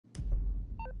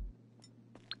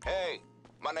Hey,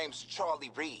 my name's Charlie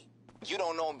Reed. You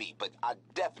don't know me, but I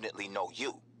definitely know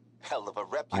you. Hell of a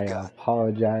rep you got. I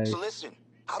apologize. So listen,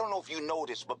 I don't know if you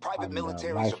noticed, but private on militaries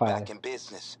are Wi-Fi, back in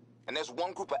business. And there's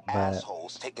one group of but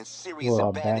assholes taking serious we're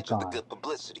advantage back of the on. good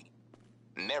publicity.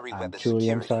 I'm Merryweather sorry,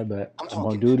 Security. but I'm I'm gonna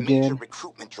talking do it major again,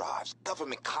 recruitment drives,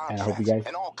 government and I hope you contracts, guys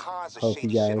and all kinds of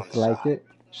shady shit on the liked side. it.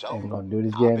 And So, we're gonna do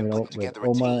this I've again been putting with together a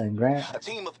OMA team. and Grant. A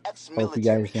team of Hope you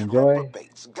ex-military, guys enjoy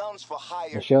reprobates, guns for the hire,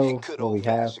 and show. good What we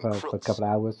have old-fashioned for a crooks. couple of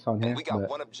hours on And here, we got but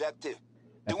one objective,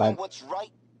 if doing what's right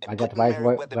and I got putting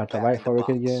Merryweather the back right in the for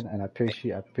record box. again, and I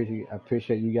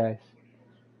appreciate you guys.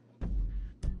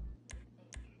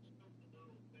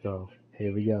 So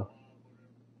here we go.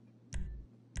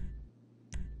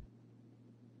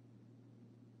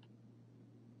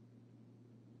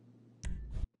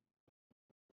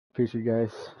 Appreciate you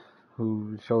guys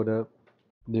who showed up,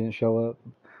 didn't show up.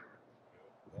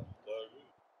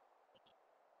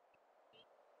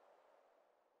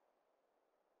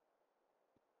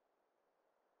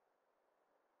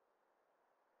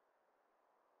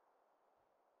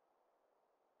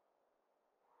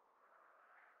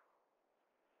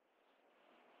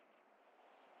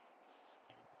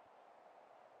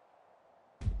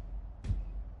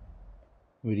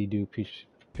 Really do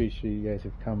appreciate you guys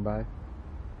have come by.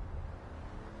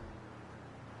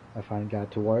 I finally got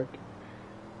to work.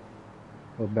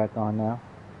 We're back on now.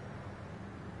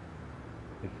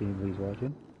 If anybody's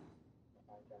watching.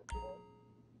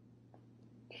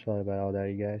 Sorry about all that,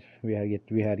 you guys. We had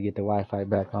to get the Wi-Fi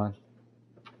back on.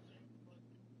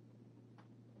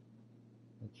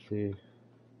 Let's see.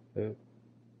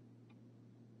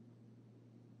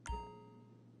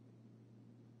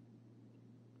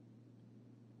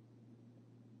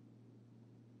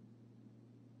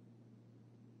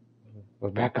 We're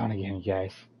back on again,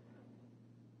 guys.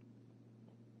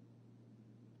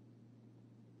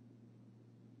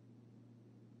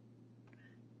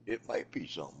 It might be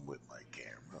something with my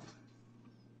camera.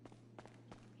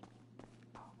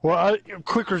 Well,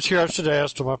 Quicker's here. I should have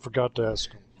asked him. I forgot to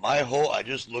ask him. I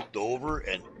just looked over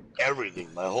and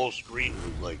everything, my whole screen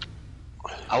was like,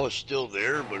 I was still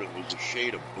there, but it was a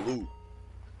shade of blue.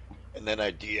 And then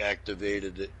I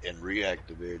deactivated it and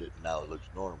reactivated it, and now it looks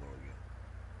normal again.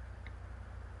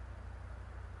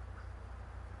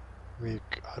 I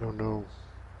don't know.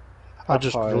 I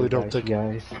just really don't think.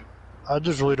 Guys. I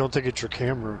just really don't think it's your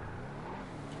camera.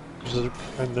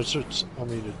 And it's a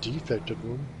defected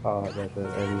one. Oh, that's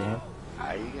everyone.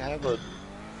 I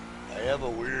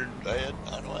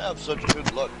don't have such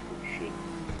good luck with shit.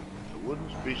 I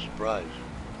wouldn't be surprised.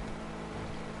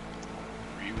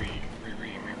 Wouldn't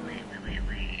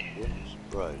be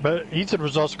surprised. But Ethan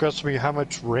was also asking me, how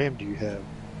much RAM do you have?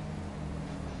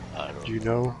 I don't know. Do you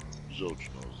know? Zilch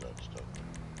knows that stuff.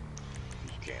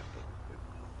 He's camping.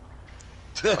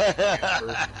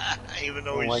 Even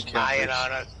though he's spying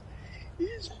on us.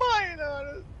 He's spying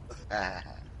on us.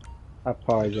 I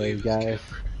apologize, guys.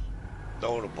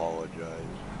 Don't apologize.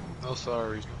 No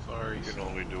sorries, no sorries. You can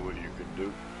only do what you can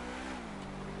do.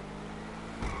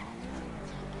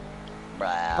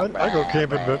 I go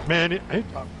camping, but man,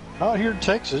 out here in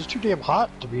Texas, it's too damn hot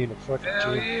to be in a fucking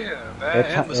Hell tent. yeah, man.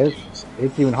 And mosquitoes.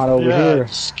 It's even hot over Yeah, here.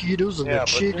 mosquitoes and the But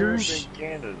chiggers. there's in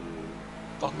Canada.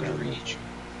 Fucking reach.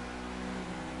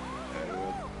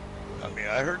 I mean,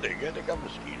 I heard they got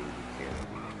mosquitoes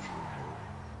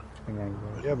in Canada.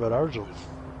 Yeah, but ours are.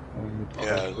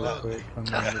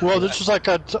 Yeah. Well, this is like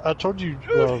I told you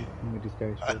 2 or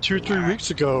 3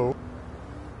 weeks ago.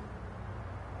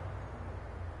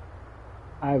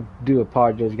 I do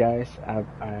apologize, guys. I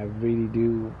really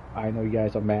do. I know you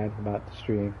guys are mad about the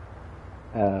stream.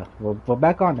 We're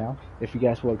back on now. If you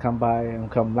guys will come by and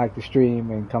come like the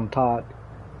stream and come talk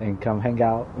and come hang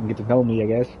out and get to know me, I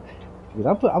guess.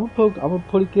 Because I'm a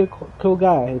pretty cool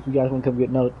guy. If you guys want to come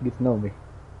get to know me.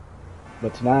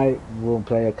 But tonight we'll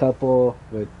play a couple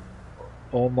with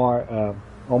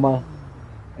OMA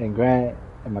and Grant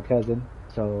and my cousin.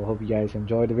 So hope you guys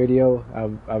enjoy the video.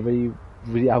 I really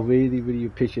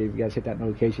appreciate if you guys hit that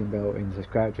notification bell and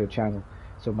subscribe to the channel,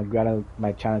 so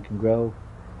my channel can grow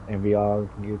and we all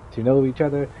can get to know each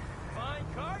other.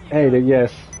 Hey,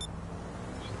 yes,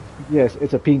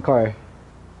 it's a pink car.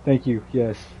 Thank you.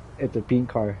 Yes, it's a pink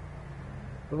car.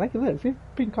 I like it. It's a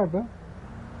pink car, bro.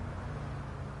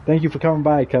 Thank you for coming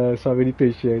by, cuz. I really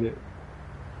appreciate it.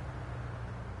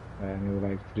 I never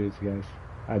like to do this, guys.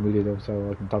 I muted them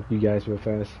so I can talk to you guys real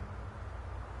fast.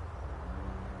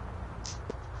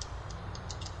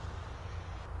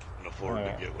 Afford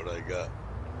to get what I got.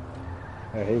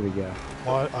 Oh, here we go.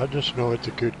 Well, I just know it's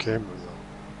a good camera, though.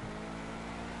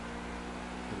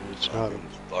 It's not. As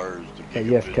far as the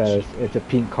Yes, cuz it's a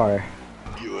pink car.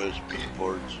 You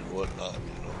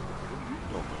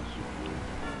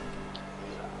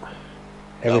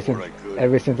got what I could.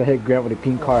 Ever since I hit Grant with a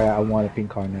pink car, I want a pink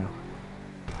car now.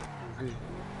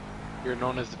 You're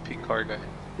known as the pink car guy.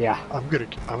 Yeah. I'm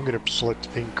gonna select the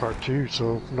pink car too,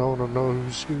 so no one will know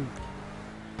who's who.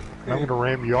 And I'm gonna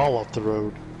ram you all off the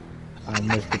road. I'm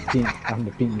Mr. Pink. I'm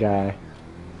the pink guy.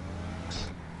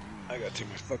 I gotta take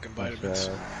my fucking vitamins.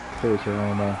 Finish your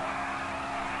own man.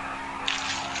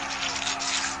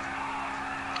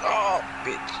 Oh,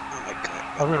 bitch. Oh my god.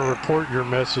 I'm gonna report your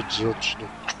message, Zilch.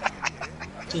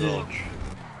 What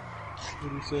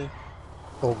do you say?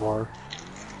 Omar.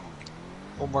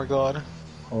 Oh my god.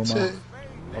 Oh my.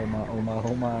 Oh my, oh my,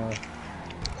 oh my.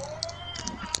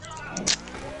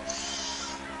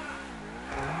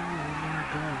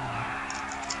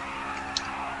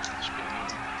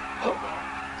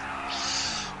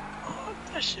 Oh,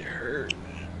 that shit hurt.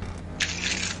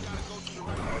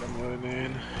 Item one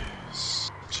in.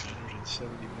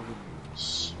 270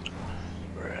 milligrams.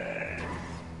 Right.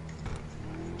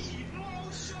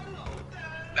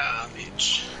 Nah,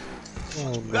 bitch.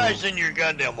 Oh, no. Guys in your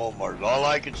goddamn Omars. All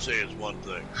I can say is one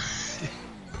thing.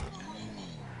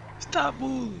 Stop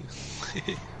moving.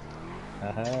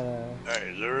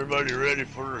 Hey, is everybody ready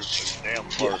for this damn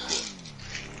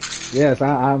parkour? Yes,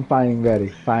 I'm finally ready.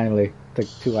 Finally. Took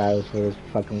 2 hours for this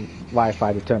fucking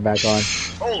Wi-Fi to turn back on.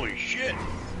 Holy shit,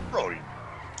 bro.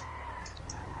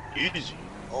 Easy.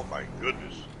 Oh my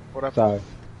goodness. What happened?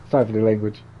 Sorry for the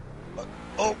language.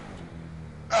 Oh,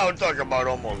 I was talking about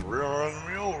almost running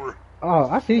me over. Oh,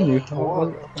 I seen you.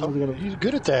 He's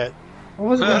good at that. I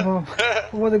wasn't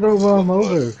gonna run him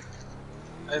over.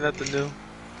 Ain't nothing new.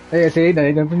 Hey, see, that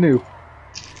ain't nothing new.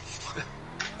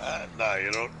 Nah,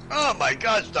 you don't. Oh my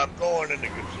god, stop going in the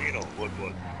casino. What?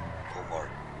 Omar.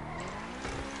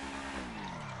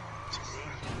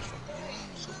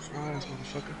 Surprise,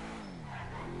 motherfucker.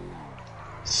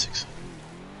 600.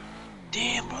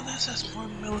 Damn, bro, that's 4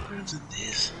 milligrams of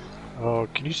this. Oh,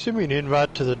 can you send me an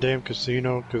invite to the damn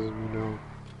casino? Because, you know,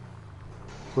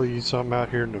 please, I'm out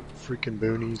here in the freaking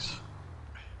boonies.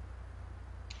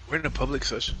 We're in a public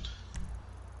session.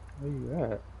 Where you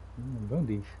at? In the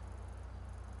Bundies.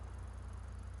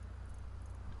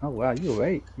 Oh wow, you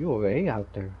were way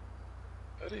out there.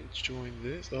 I didn't join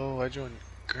this. Oh, I joined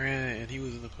Grant, and he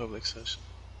was in the public session.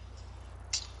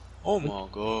 Oh my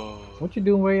god. What you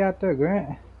doing way out there,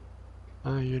 Grant?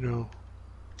 You know,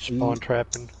 spawn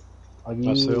trapping Are you?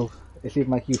 myself. It seems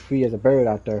like you free as a bird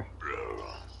out there.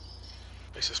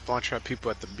 I used to spawn trap people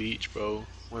at the beach, bro.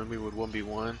 When we would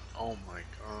 1v1. Oh my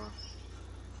god.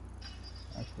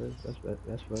 That's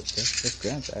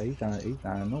Grant. He's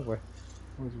out of nowhere.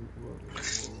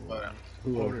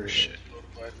 Who Order was shit. Load of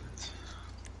vitamins.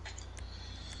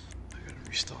 I gotta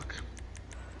restock.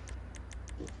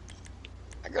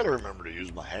 I gotta remember to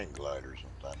use my hang glider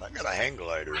sometime. I got a hang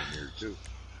glider in here too.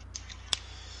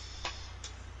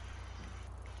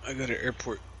 I got an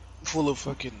airport full of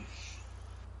fucking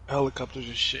helicopters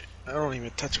and shit. I don't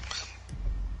even touch them.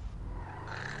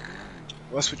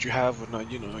 Well, that's what you have when not,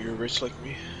 you know, you're rich like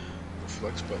me. The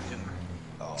flex button.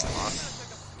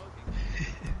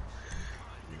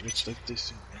 You're rich like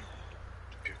this.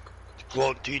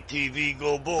 Quote TTV,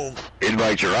 go boom.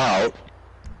 Invites are out.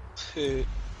 Let me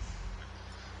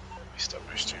stop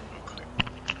my stream real quick.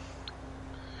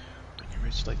 When you're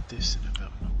rich like this and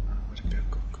about where'd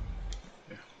it go?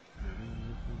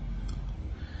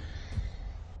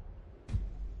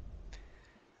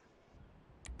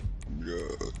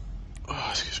 Yeah. Oh,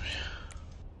 excuse me.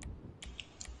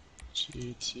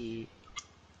 GT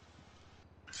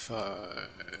 5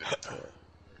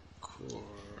 core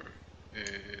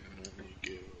and money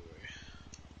giveaway.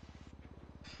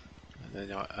 And then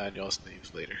y'all add y'all's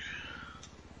names later.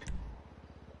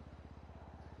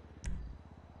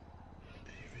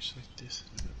 Rich like this.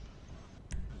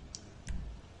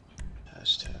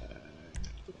 Hashtag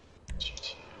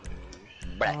GTA.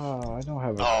 Oh, I don't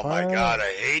have a Oh car. my god,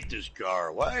 I hate this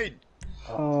car. Why?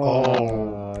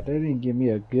 Oh, they didn't give me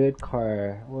a good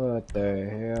car. What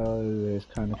the hell is this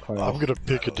kind of car? I'm gonna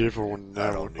pick a different one I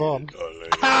now. don't need Oh, it,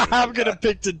 darling. I'm gonna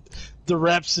pick the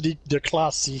Rhapsody, the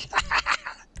Classy.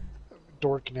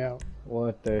 Dorking out.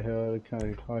 What the hell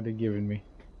kind of car they giving me?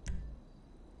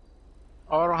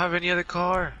 Oh, I don't have any other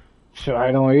car. Sure,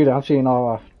 I don't either. I'm seeing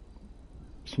all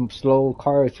some slow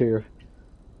cars here.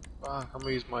 I'm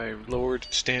gonna use my lowered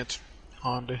stance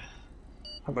Honda.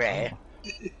 Bleh.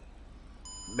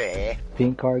 Bleh.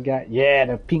 Pink car guy? Yeah,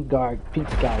 the pink guy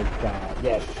guy.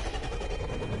 Yes.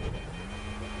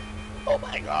 Oh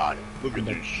my god, look at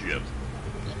this shit.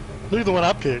 Look at the one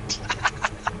I picked.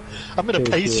 I'm in a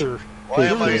Take Pacer. Why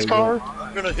am I this car?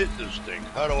 I'm gonna hit this thing.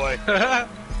 How do I?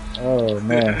 Oh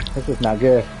man, this is not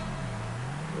good.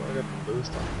 I got the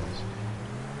boost on this.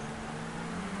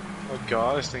 Oh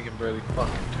god, this thing can barely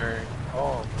fucking turn.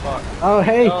 Oh fuck. Oh,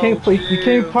 hey, No, you can't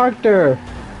chill. park there.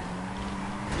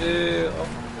 Yeah. Oh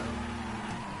my god.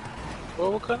 Bro,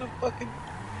 what kind of fucking...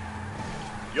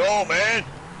 Yo, man.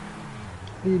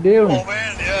 What are you doing? Oh,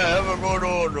 man. Yeah, have a good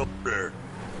on up there.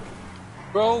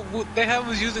 Bro, they have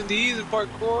us using these in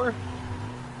parkour?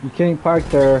 You can't park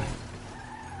there.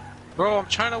 Bro, I'm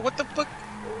trying to... What the fuck?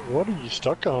 What are you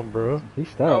stuck on, bro? He's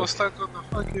I stuck. was stuck on the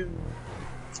fucking...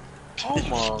 Oh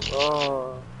my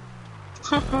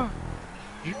god.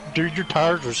 Dude, your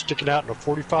tires are sticking out in a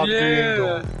 45-degree angle.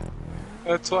 Yeah.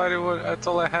 That's why that's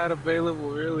all I had available,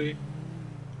 really.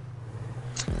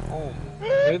 Oh,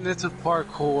 and it's a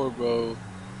parkour, bro.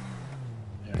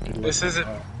 Yeah, good luck This with isn't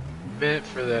that. meant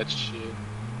for that shit.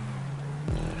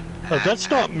 Oh, that's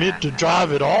not meant to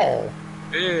drive at all.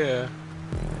 Yeah.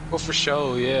 Well, for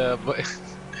sure, yeah, but...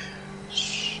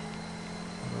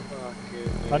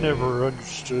 I never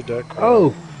understood that crap.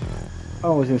 Oh! I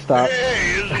almost didn't stop.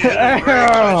 Hey, isn't it a break?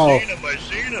 I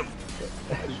seen him.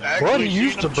 What, he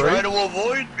used to try brake? to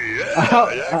avoid me. Yeah, Ow,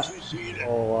 I actually seen it.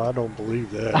 Oh, I don't believe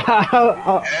that.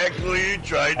 Actually, he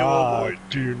tried to I avoid me.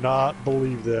 do not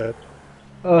believe that.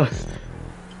 I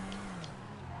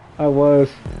was.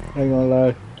 I ain't gonna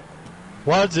lie.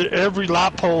 Why is it every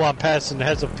light pole I'm passing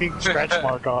has a pink scratch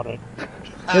mark on it?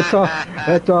 That's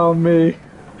all me.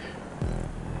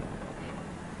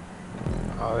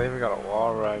 Oh, they even got a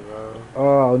wall ride, bro.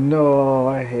 Oh no,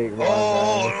 I hate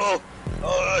wall rides. Oh,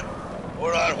 no.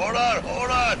 Hold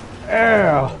on.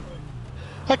 Ow!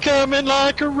 I come in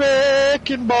like a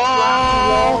wrecking ball.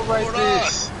 Wall ride hold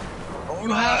this. Hold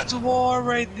You on. have to wall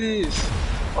ride this.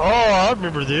 Oh, I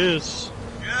remember this.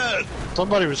 Yes.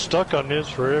 Somebody was stuck on this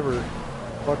forever.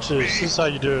 Watch this. This is how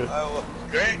you do it.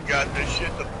 Grant got this shit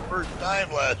the first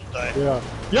time last time. Yeah.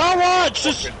 Y'all watch!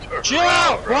 Just Fucking turn chill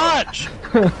around, out! bro. Watch!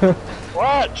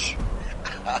 Watch!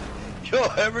 Yo,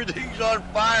 everything's on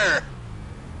fire.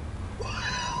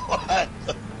 What?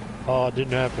 Oh, it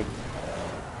didn't happen.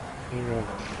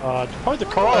 Probably the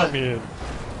car I'm in.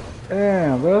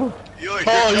 Damn, bro. Yo, your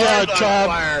Oh, yeah, car's on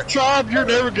fire. Tribe, you're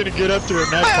never gonna get up there in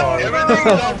that car.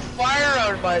 Everything's on fire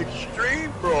on my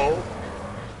stream, bro.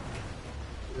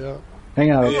 Yeah.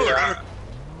 Hang on. Dude,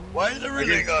 why is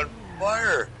everything on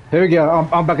fire? Here we go.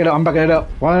 I'm backing it up.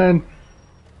 1,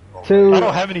 2, I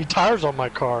don't have any tires on my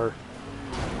car.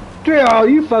 3. Oh,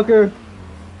 you fucker.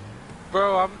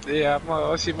 Bro,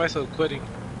 I see myself quitting.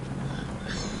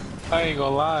 I ain't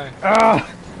gonna lie. Ah!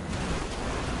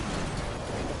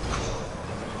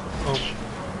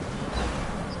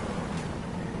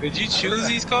 Did you choose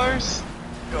these cars?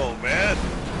 Yo, man.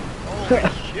 Holy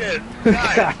shit.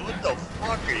 Guys, what the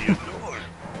fuck are you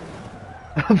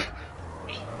doing?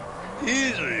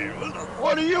 Easy.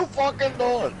 What are you fucking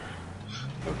doing?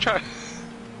 I'm trying.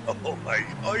 Oh, my.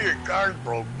 Oh, your car's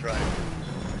broke, Tribe.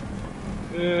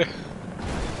 Yeah.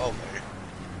 Okay.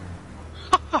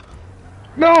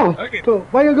 No! Okay.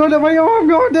 Why you going down? I'm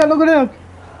going down. Don't go down.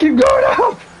 Keep going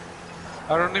up.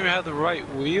 I don't even have the right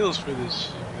wheels for this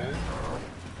shit,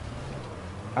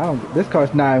 man. This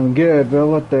car's not even good, bro.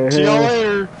 What the See y'all hell?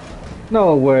 later.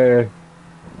 No way.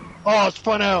 Oh, it's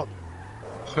spun out.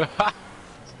 Spoke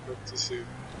too soon.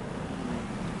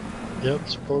 Yep,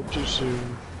 spoke too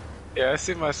soon. Yeah, I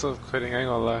see myself quitting, I ain't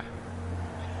gonna lie.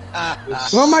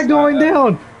 Why am I going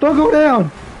down? Don't go down.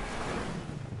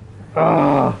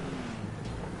 Ah.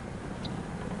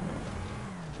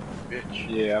 Bitch.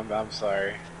 Yeah, I'm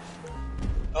sorry.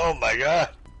 Oh, my God.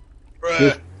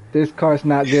 This, Bruh. this car's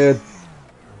not good.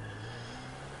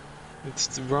 It's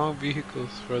the wrong vehicles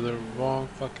for the wrong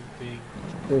fucking thing.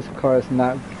 This car's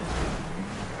not.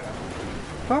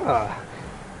 Ah.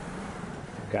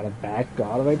 Gotta back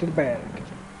all the way to the back.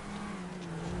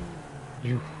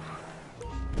 You.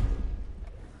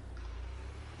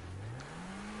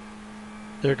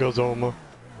 There goes OMA.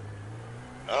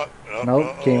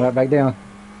 Nope, came right back down.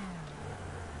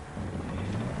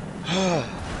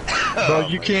 Bro,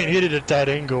 you can't hit it at that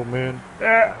angle, man.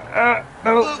 I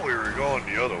No. thought we were going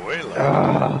the other way, like.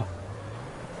 Ah.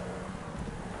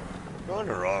 Going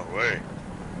the wrong way.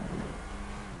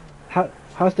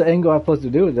 How's the angle I'm supposed to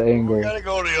do with the We angle? gotta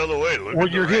go the other way. Look Well, at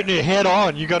the you're ramp. hitting it head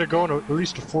on. You gotta go on at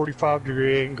least a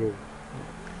 45-degree angle.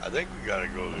 I think we gotta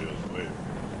go the other way.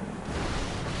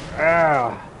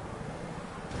 Ah.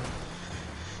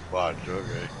 Watch,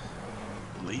 okay.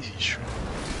 Lazy shrimp.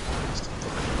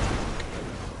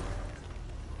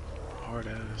 Hard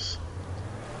ass.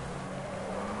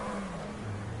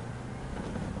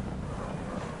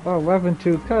 Oh, what happened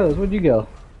to Cuz? Where'd you go?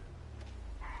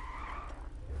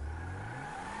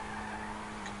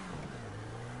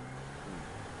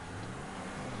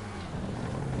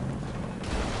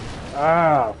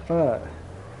 Ah, fuck.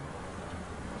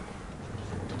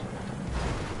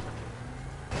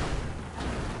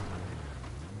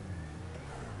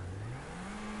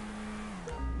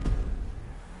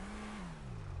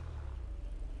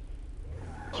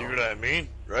 See what I mean?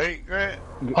 Right, Grant?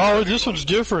 Oh, this one's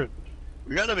different.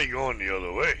 We gotta be going the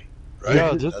other way, right?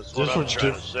 Yeah, That's what this I'm one's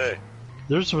trying to different. say.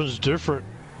 This one's different.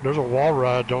 There's a wall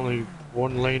ride, only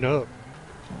one lane up.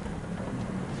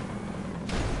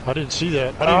 I didn't see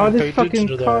that. I Oh, didn't even this pay attention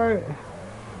fucking to car.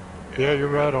 that. Yeah, you're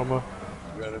right, Oma.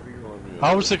 We gotta be going the I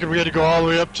other was way. thinking we had to go all the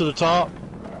way up to the top.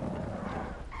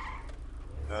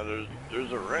 Now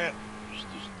there's a ramp. Just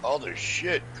all this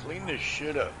shit. Clean this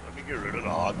shit up. Let me get rid of the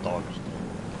hot dogs.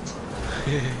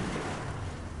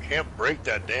 Can't break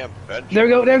that damn bench. There we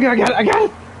go, there we go, I got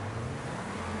it!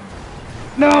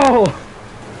 No!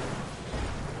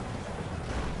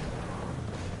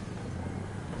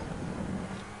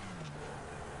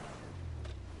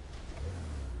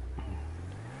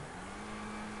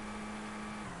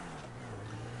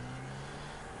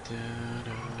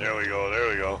 There we go, there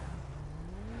we go.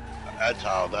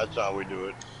 That's how we do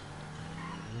it.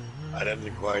 I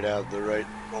didn't quite have the right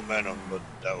momentum, but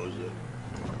that was it.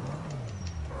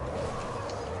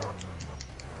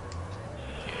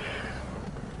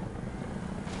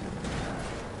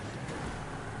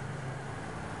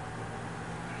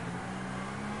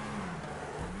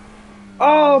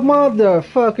 Oh,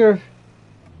 motherfucker!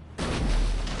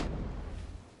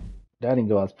 That didn't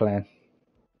go as planned.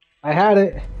 I had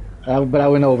it, but I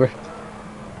went over.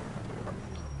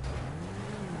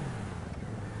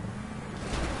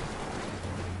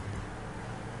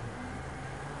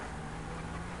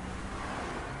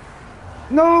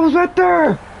 No, I was right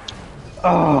there!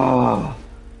 Oh.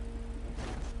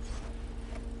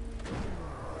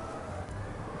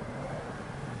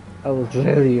 I was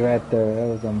literally right there. That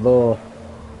was on low.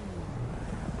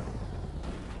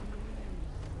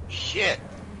 Shit!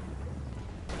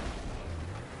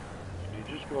 Can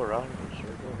you just go around in a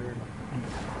circle here?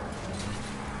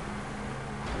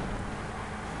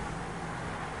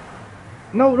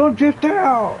 No, don't drift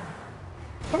out!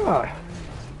 Fuck!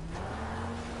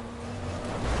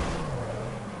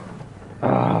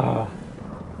 Ah.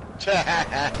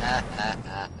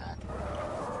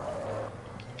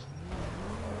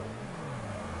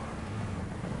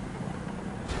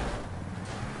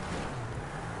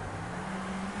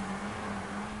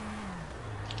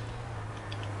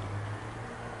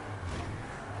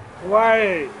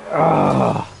 Why?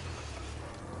 Ah.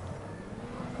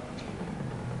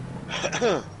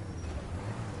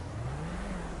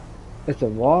 It's a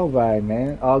wall ride,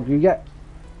 man. Oh, you got.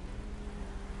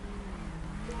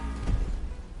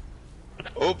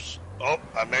 Oops. Oh,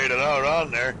 I made it out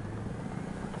on there.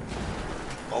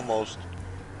 Almost.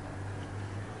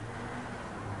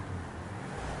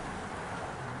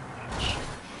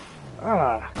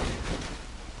 Ah.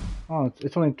 Oh,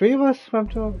 it's only three of us? There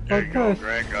you go,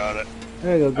 Grant got it.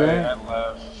 There you go, Grant. I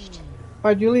left.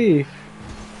 Why'd you leave?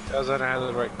 Because I didn't have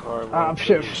the right car. Ah,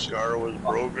 shit. Your car was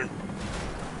broken.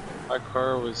 My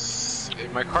car was.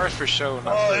 My car's for show,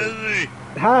 not Oh, for. is he?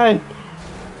 Hi!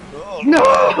 Oh,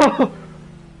 No!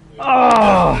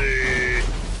 Oh!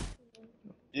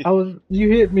 Is I was. You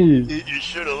hit me. he? You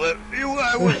should have let me.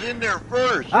 I was in there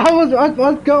first. I was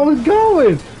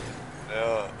going.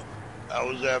 Yeah, I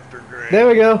was after Grant. There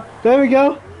we go. There we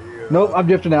go. Nope, I'm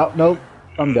drifting out. Nope,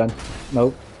 I'm done.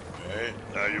 Nope. Okay,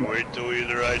 now you wait till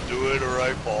either I do it or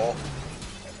I fall.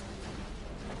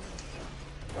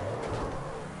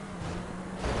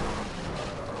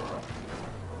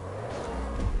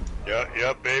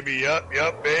 Yep, baby,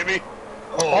 yep, baby.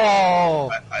 Oh!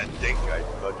 I think I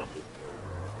touched it.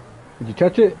 Did you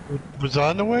touch it? Was I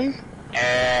on the way?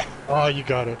 Eh. Oh, you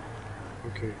got it.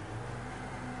 Okay.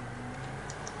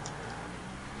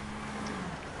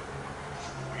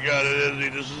 You got it, Izzy.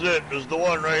 This is it. This is the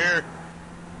one right here.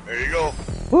 There you go.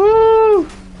 Woo!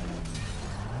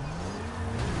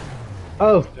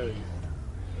 Oh. There you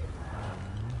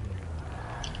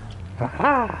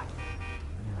Haha.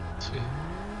 go.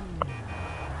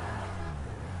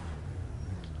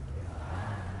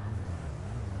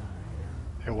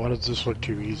 Hey, why does this look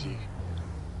too easy?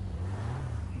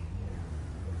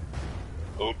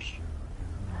 Oops.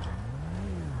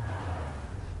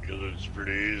 Because it's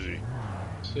pretty easy.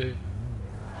 See.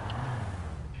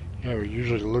 Yeah, it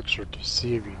usually looks are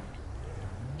deceiving.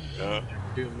 Yeah.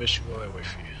 Do a mission while I wait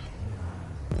for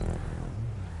you.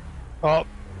 Oh,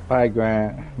 Bye,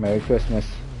 Grant. Merry Christmas.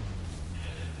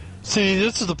 see,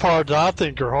 this is the part that I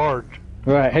think are hard.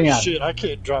 Right, hang on. Shit, I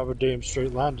can't drive a damn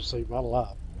straight line to save my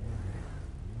life.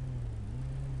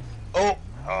 Oh.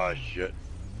 Oh, shit.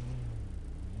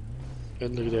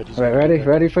 And look at that. He's All right, gonna ready? get back.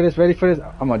 Ready for this? Ready for this?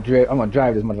 I'm gonna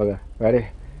drive this motherfucker. Ready?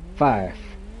 5,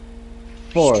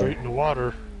 4, Straight in the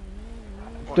water.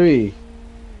 3.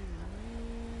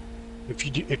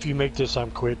 If you make this,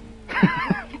 I'm quitting.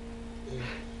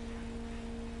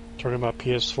 Turning my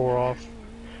PS4 off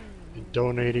and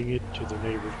donating it to the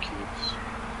neighbor kids.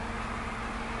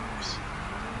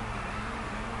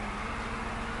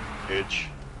 Bitch.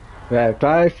 Right,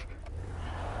 5.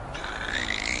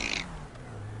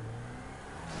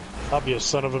 I'll be a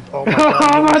son of a. Oh my Oh, god!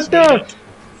 I'm you up almost there! made it.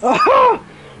 Oh,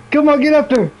 come on, get up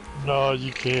there! No,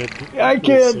 you can't. I We'll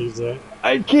can't. save that.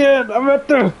 I can't. I'm up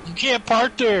there. You can't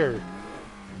park there.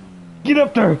 Get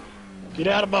up there. Get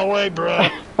out of my way, bruh.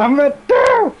 I'm up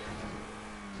there.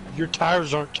 Your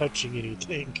tires aren't touching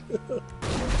anything.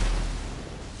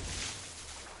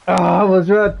 Oh, I was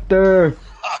right there.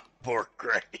 Poor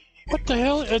Gray. What the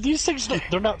hell? Are these things?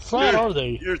 They're not flat, are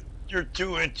they? You're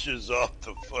 2 inches off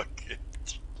the fucking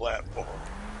platform.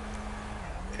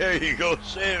 There you go,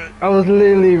 save it. I was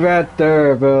literally right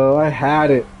there, bro. I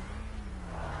had it.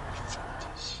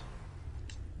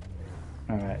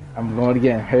 Alright, I'm going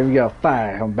again. Here we go.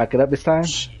 5. I'm back it up this time.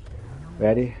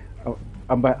 Ready? Oh,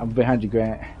 I'm behind you,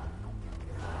 Grant.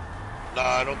 Nah,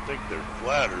 I don't think they're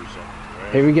flat or something, right?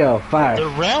 Here we go. 5. They're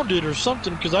rounded or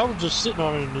something, because I was just sitting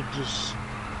on it and it just...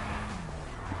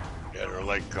 Yeah, they're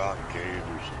like concave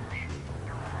or some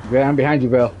shit. Grant, I'm behind you,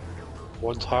 bro.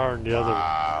 One's higher than the other.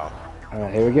 Wow.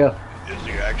 Alright, here we go.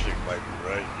 Izzy actually might be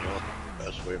right, you know?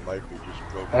 Best way might be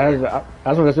just go back.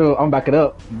 That's what I do. I'm back it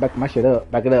up. Back my shit up.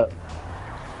 Back it up.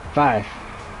 5.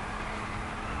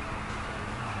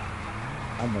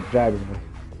 I'm gonna drive this one.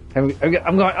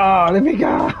 I'm going. Oh, let me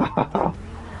go.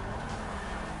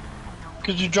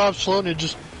 Because you drive slow and you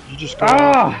just go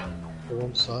Ah! to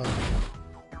one side.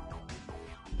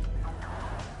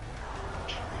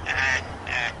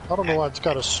 I don't know why it's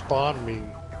got to spawn me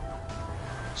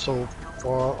so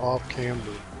far off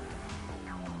camber.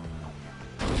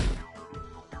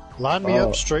 Line me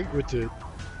up straight with it.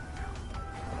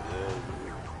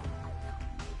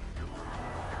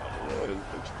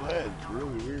 It's flat. It's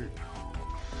really weird.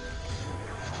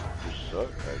 Just suck.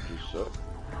 I just suck.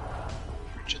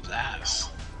 Just ass.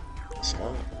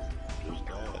 Huh? Just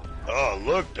that. Oh,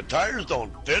 look, the tires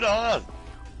don't fit on.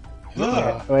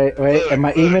 Yeah. Wait. Look, Am I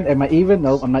look. even? Am I even?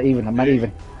 No, I'm not even. I'm not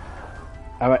even.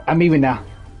 Alright, I'm even now.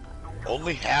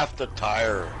 Only half the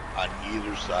tire on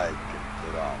either side can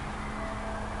fit on.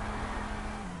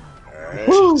 Alright.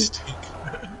 Woo!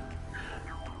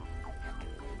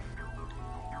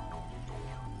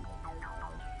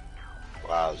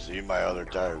 Wow, see, my other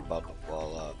tire's about to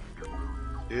fall out.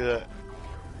 See that?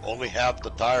 Only half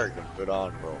the tire can fit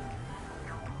on, bro.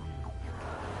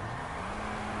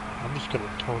 I'm just gonna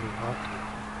Tony Hawk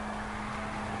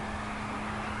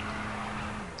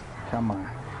Come on.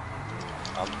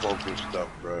 I'm focused up,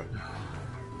 bro.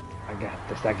 I got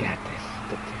this. I got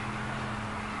this.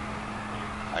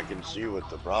 I can see what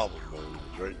the problem is.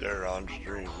 It's right there on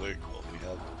stream. Look, only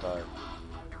half the tire.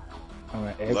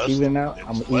 Alright, Less even than- out. it's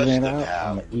I'm less even than out. half.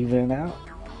 I'm even out.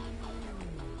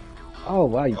 Oh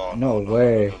wow! Oh, No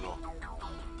way. No.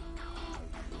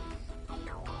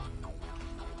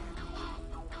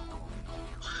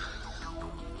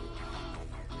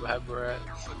 Web rat.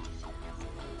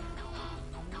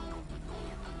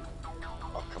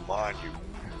 Oh, come on,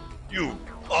 you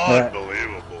Right.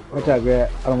 unbelievable, bro. Watch out,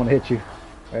 Grant. I don't want to hit you.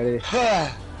 Ready?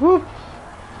 Whoop.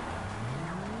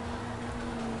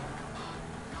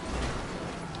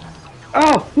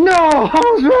 Oh no! I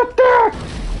was right there.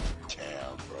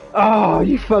 Damn, bro. Oh,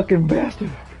 you fucking bastard!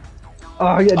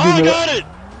 Oh, you Oh, gotta I do me. got it!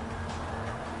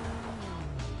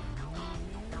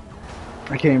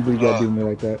 I can't believe you gotta do me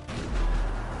like that.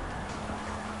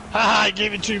 Haha, I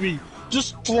gave it to me.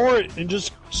 Just floor it and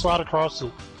just slide across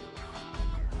it.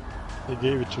 They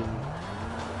gave it to me.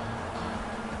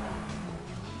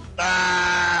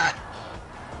 Ah!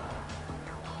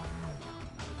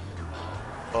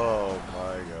 Oh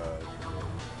my god.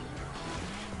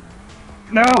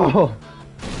 No!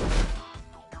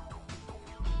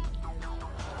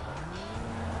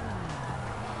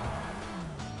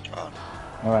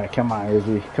 Alright, come on,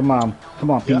 Izzy. Come on,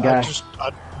 pink Yeah, guy.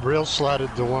 I rail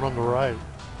slided the one on the right.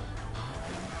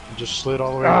 And just slid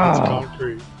all the way against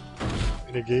concrete.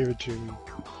 And it gave it to me.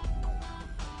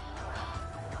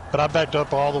 But I backed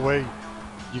up all the way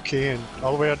you can.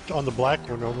 All the way up on the black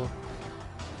one, Oma.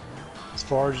 As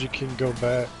far as you can go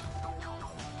back.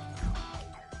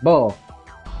 Ball.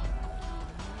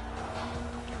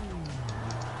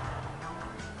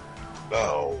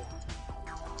 No.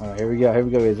 Alright, here we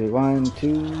go, Izzy. 1,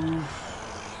 2.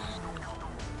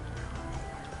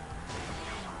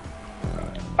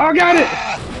 I got it!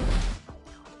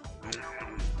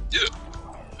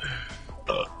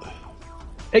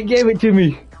 It gave it to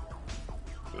me.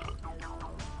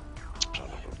 Son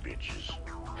of a bitches.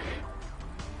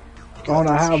 I don't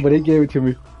know how, but it gave it to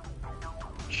me.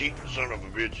 Cheating son of a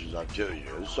bitches, I tell you.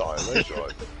 I saw it, I saw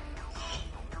it.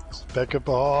 Back up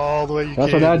all the way you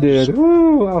That's can. what I did.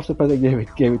 Woo! I was surprised it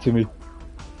gave it to me.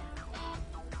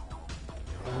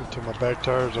 Until my back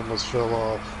tires almost fell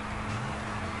off.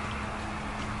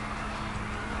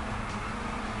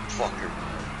 Fucker.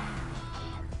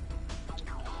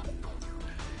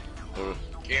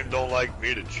 Game don't like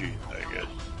me to cheat, I guess.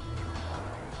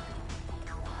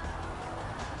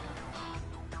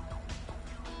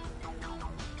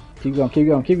 Keep going, keep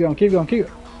going, keep going, keep going, keep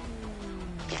going.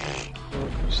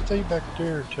 Stay back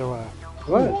there until I...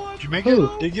 What? Did you make Who?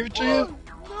 it? Did he give it to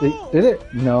you? Did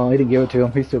it? No, he didn't give it to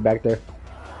him. He's still back there.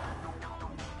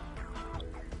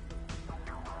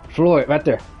 Floor it, right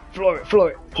there. Floor it,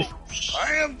 floor it. Just...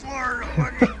 I am Florida,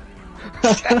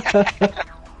 fucking.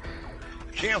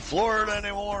 Can't floor it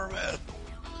anymore, man.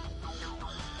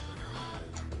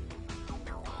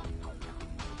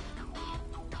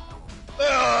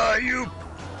 Ah, you.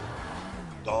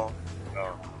 Don't.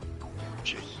 No.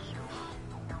 Jesus.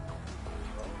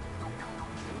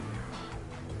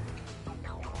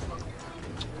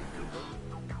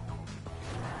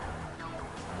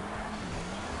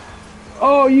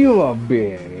 Oh, you a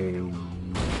bitch.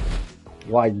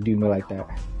 Why'd you do me like that?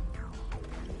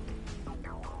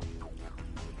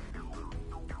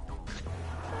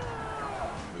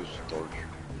 This is torture.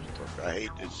 This is torture. I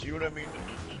hate this. See what I mean?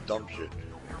 This is dumb shit.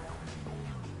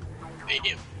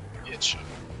 Medium. It should.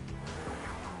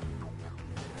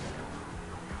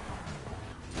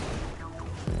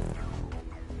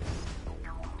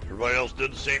 Everybody else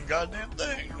did the same goddamn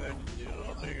thing. You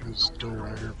know, This door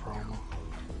right here, Palmer.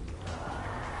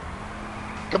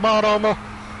 Come on, Oma.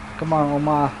 Come on,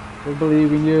 Oma. We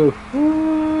believe in you.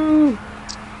 Woo!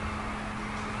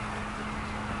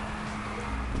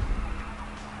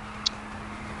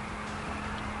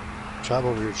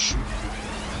 Travel over here shoot.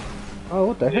 Oh,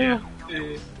 what the hell?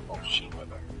 Yeah. Oh shit, my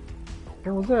bad.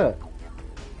 What was that?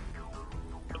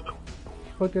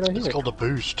 What did I It's hear? called a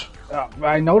boost.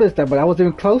 I noticed that, but I wasn't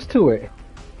even close to it.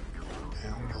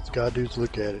 Yeah, let's gotta do is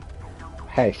look at it.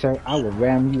 Hey, sir, I will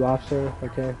ram you off, sir,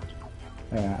 okay?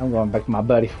 I'm going back to my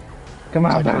buddy. Come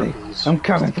on, buddy. I'm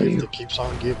coming for you. It keeps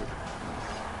on giving.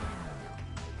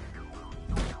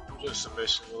 Just a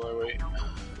mission while I wait.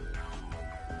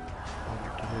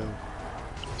 What the hell?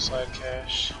 Side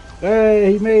cash.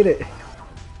 Hey, he made it.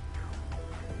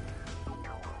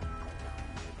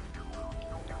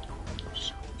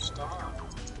 Stop.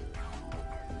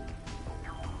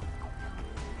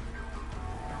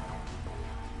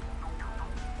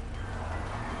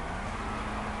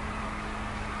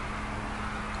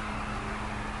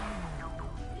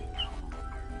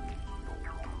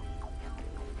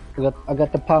 I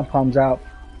got the pom-poms out.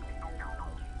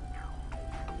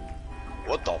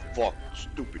 what the fuck?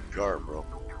 Stupid car, bro.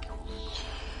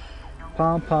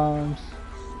 Pom-poms.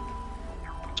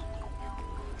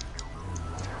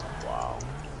 Wow.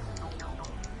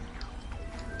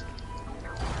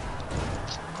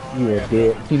 You a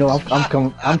dick. You know,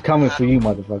 I'm coming for you,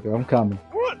 motherfucker. I'm coming.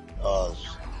 What?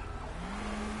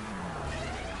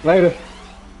 Later.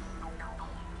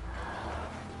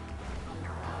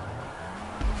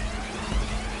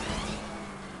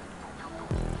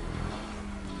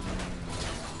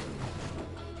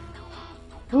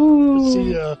 Ooh.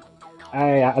 See,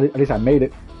 at least I made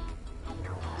it.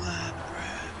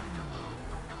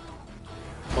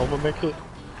 Oma make it?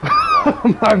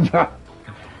 My God.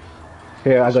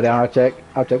 Here, I go down, I'll check.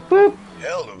 Boop.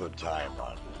 Hell of a time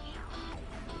on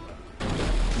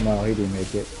this. No, he didn't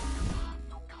make it.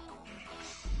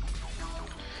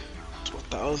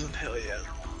 12,000? Hell yeah.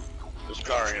 This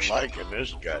car ain't liking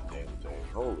this goddamn thing.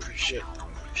 Holy shit.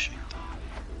 Appreciate that.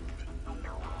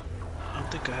 I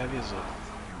don't think I have you as a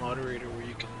moderator where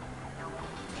you can.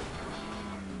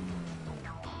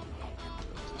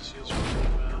 This feels really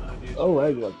bad, dude. Oh,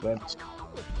 I got that.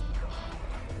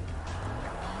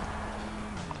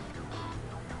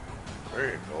 There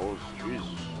it goes. Jesus.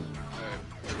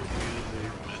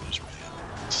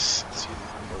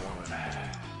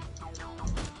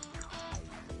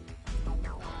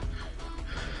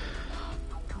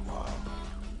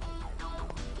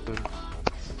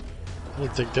 I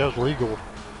didn't think that was legal.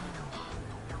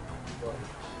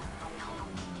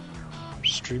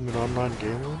 Streaming online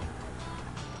gambling?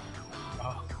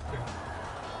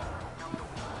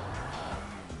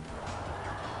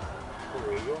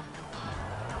 Illegal?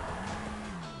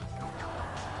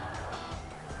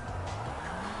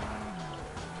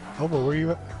 Hobo, where you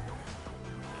at?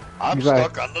 I'm He's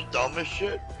stuck right. on the dumbest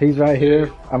shit. He's right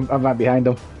here. I'm right behind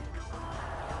him.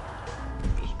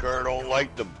 This car don't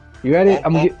like to You ready? bump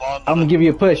I'm up gonna onto the... give you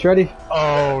a push. Ready?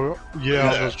 Oh,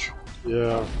 yeah,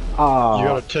 Yeah. yeah. Ah. You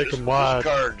gotta take This him wide.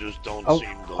 car just don't I seem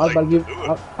to was like about to to give. do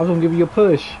I it. was gonna give you a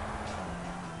push.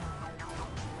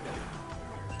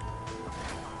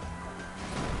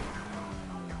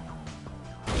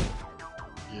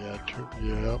 Yeah,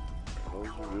 yeah. Those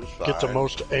are just Get the fine.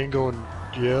 most angle and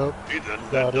yep. He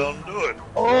didn't Got it. don't do it.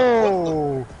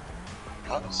 Oh!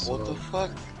 What the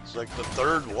fuck? It's like the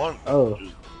third one. Oh.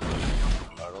 Just,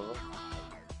 I don't know.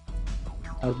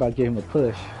 I was about to give him a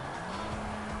push.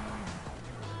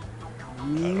 I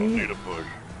don't need a push.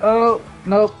 Oh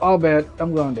nope, all bad.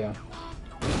 I'm going down.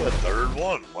 It's the third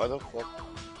one. Why the fuck?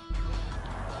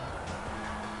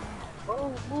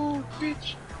 Oh, move,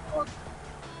 bitch. Fuck.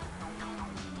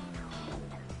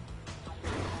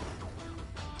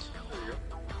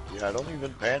 Yeah, I don't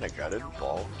even panic. I didn't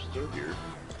fall. I'm still here.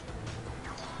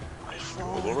 Go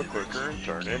a little quicker and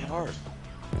turn in hard.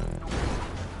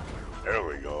 There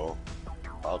we go.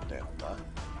 About damn time.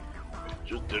 It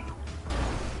just didn't.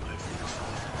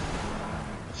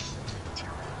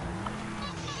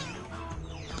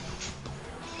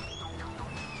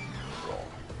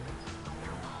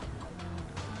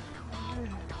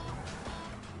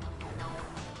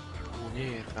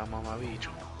 Puñeta,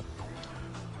 mamabicho.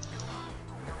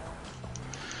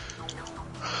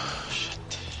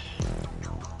 Shit.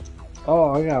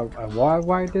 Oh, I got a wide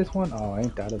white this one. Oh,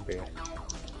 ain't that a bad?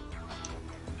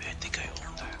 I think I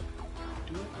own that.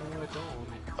 Do I? No, I don't own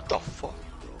it. What the fuck?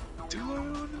 Do I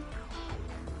own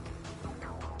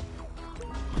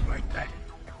it? Right back.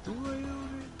 Do I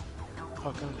own it?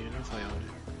 Fuck, I don't even know if I own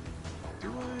it. Do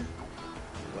I?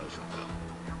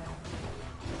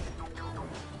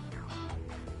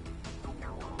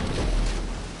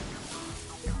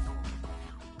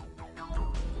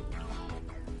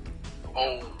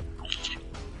 Oh, shit.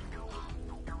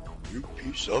 You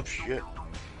piece of shit.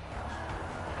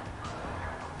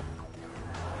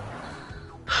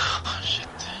 Shit.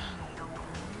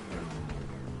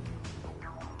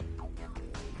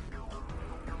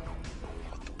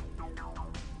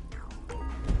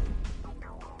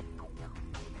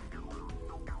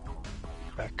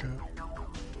 Back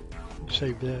up.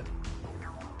 Save that.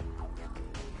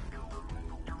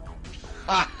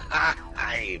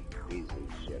 You piece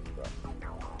of shit, bro.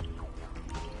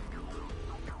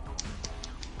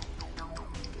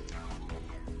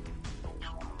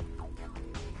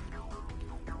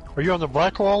 Are you on the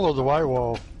black wall or the white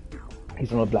wall?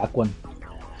 He's on the black one.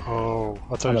 Oh,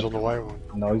 I thought he was on the white one.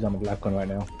 No, he's on the black one right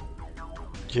now.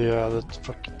 Yeah, that's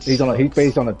fucking. He's on. He's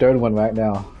based on the third one right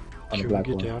now. On the Can we black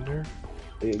get one. down there?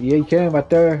 Yeah, you can right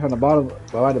there on the bottom,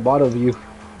 right at the bottom of you.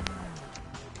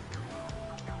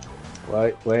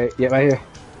 Wait, yeah, right here.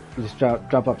 You just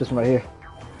drop off this one right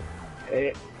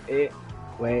here.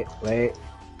 Wait.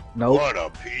 Nope. What a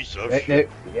piece of Wait, shit.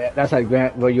 yeah, that's how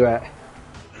Grant. Where you at?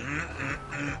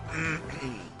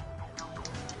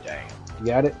 Dang. You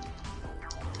got it?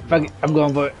 Fuck it, I'm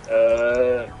going for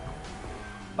it.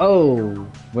 Oh,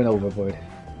 went overboard.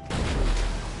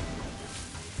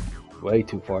 Way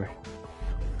too far.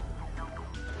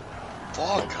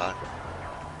 Fuck, huh?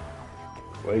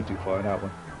 Way too far that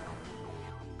one.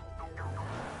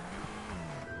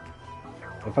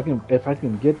 If I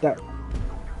can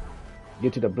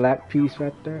get to the black piece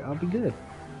right there, I'll be good.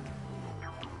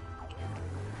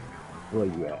 Where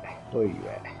you at? Where you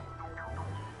at?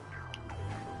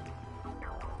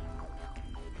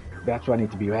 That's where I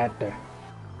need to be right there.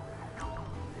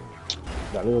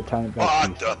 That little tiny black What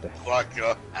piece the right there.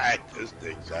 fuck? This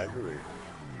thing's aggravating.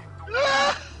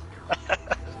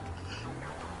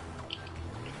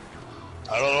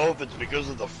 I don't know if it's because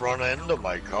of the front end of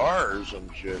my car or some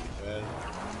shit, man.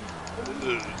 This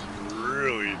is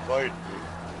really fighting me.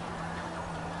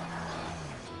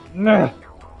 Nah!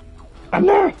 I'm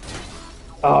there!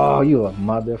 Oh, you a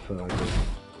motherfucker.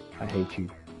 I hate you.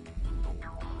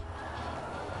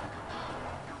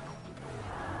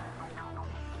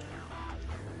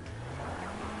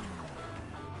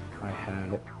 I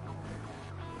had it.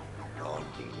 On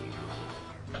TV.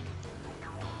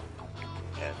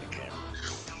 And the camera.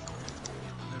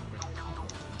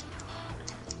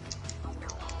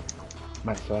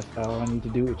 Right, so that's all I need to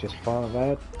do is just fall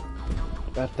right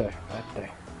there.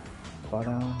 Fall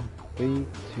down. 3,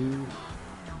 2.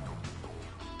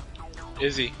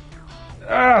 Izzy,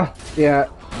 Ah! Yeah.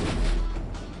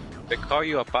 they call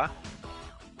you Appa?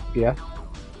 Yeah.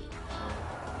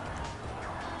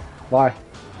 Why?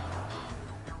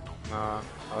 No,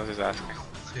 I was just asking.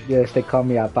 Yes, they call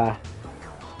me Appa.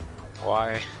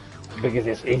 Why? Because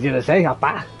it's easy to say,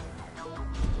 apa.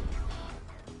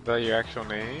 Is that your actual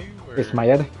name? Or?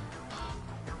 Ismael.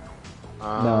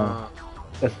 Ah,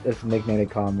 No. That's a nickname they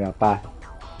call me, apa.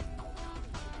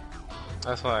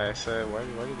 That's why I said, why do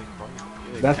they call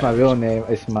you? Yeah, That's my real name,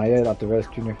 Ismael Altaveras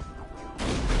Jr.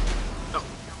 No.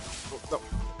 No.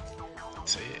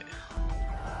 Say it.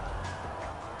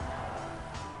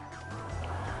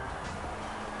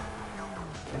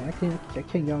 Man, I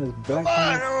can't get on this black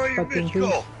fucking bitch thing.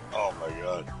 go. Oh my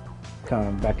god.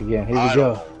 Come back again. Here I we don't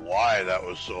go. know why that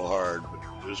was so hard,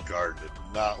 but this card did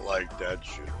not like that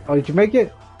shit. Oh, did you make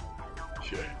it?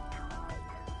 Shit.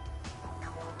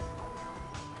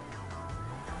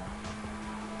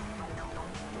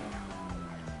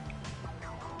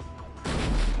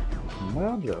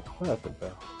 Mother fucker,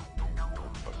 bro.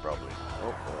 But probably.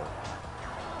 Oh,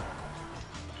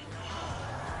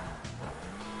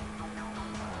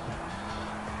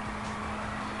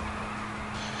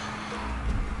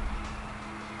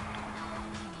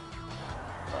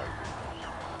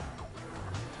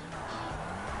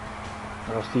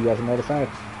 I'll see you guys on the other side.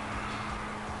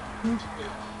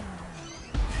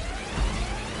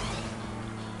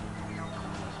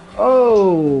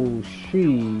 Oh,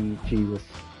 Jesus.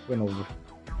 Went over.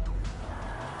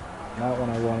 Not what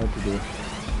I wanted to do.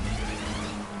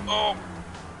 Oh!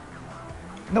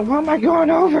 No, why am I going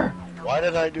over? why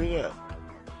did I do that?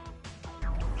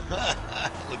 I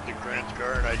looked at Grant's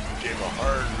car and I gave a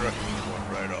hard one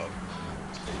right off.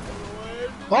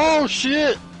 Oh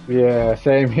shit! Yeah,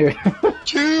 same here.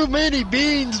 Too many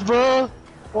beans, bro.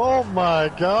 Oh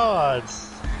my god.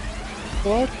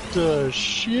 What the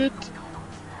shit?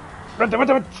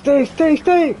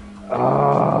 Stay!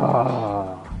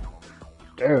 Ah,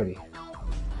 dirty.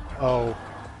 Oh.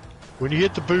 When you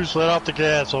hit the boost, let off the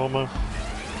gas, OMA.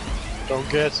 Don't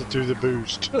gas it through the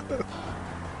boost.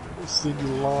 This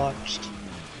thing launched.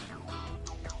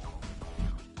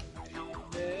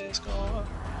 It's gone.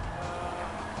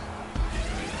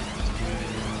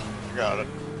 Got it.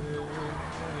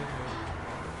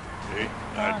 See,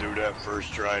 I do that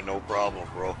first try, no problem,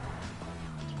 bro.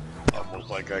 Almost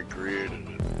like I created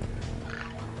it.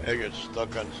 I get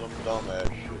stuck on some dumbass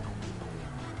shit.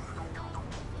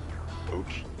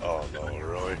 Oops. Oh no,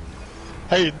 really?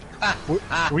 Hey,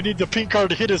 we need the pink card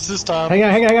to hit us this time. Hang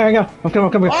on. I'm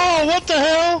coming. Oh, what the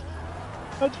hell?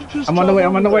 How'd you just I'm on the way. there?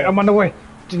 I'm on the way.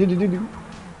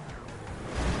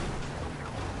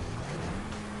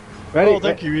 Ready? Oh,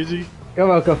 thank you, Easy. You're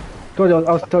welcome. Told you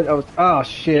I was. Oh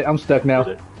shit! I'm stuck now.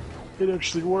 It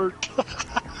actually worked.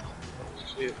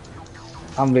 Shit.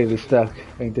 I'm literally stuck.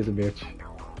 Ain't this a bitch?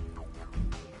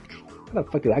 How the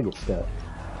fuck did I get stuck?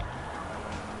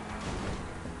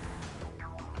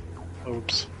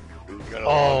 Oops. You gotta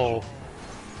Oh,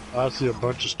 I see a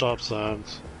bunch of stop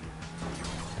signs.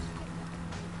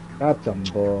 That's some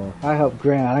bull. I helped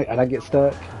Grant and I get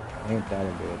stuck. Ain't that a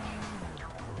bitch?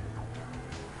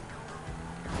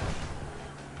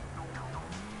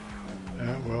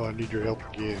 Well, I need your help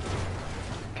again.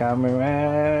 Coming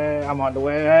right. I'm on the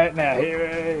way right now.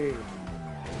 Here.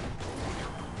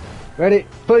 Ready?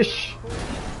 Push.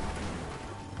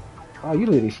 Oh, you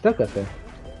literally stuck up there.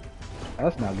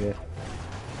 That's not good.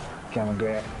 Come on,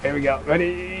 Grant. Here we go.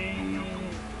 Ready?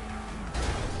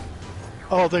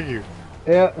 Oh, thank you.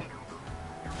 Yeah.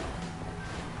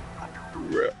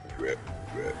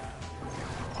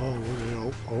 Oh, what the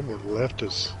hell? Omar left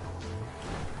us.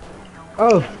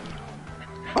 Oh.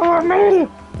 Oh, I made it.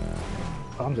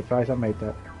 Oh, I'm surprised I made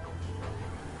that.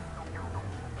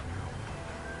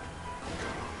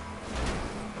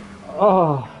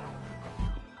 Oh.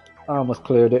 I almost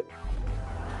cleared it.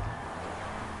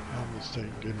 Almost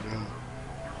ain't good enough.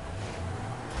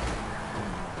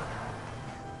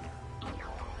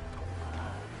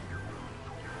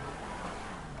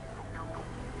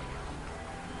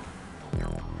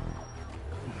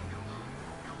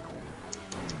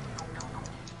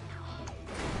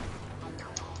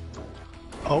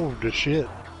 Oh, the shit.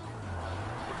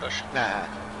 Nah.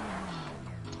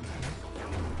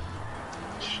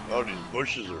 Oh, these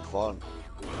bushes are fun.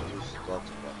 Just lots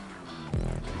of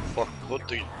fun. Fuck, put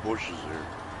these bushes here.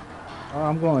 Oh,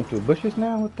 I'm going through bushes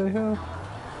now? What the hell?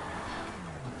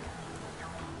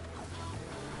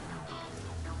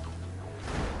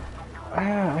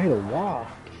 Ah, I hit a wall.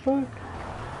 What the fuck?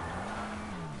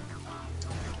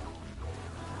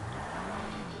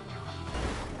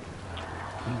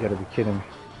 You gotta be kidding me.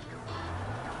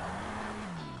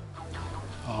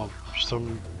 Oh, for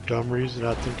some dumb reason,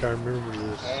 I think I remember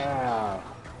this. Ah.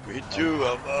 Me too.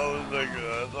 I was like,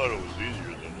 I thought it was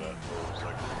easier than that. It was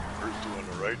like first two on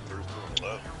the right, first two on the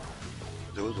left.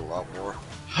 There was a lot more.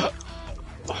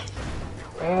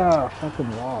 Ah,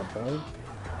 fucking wall, bro.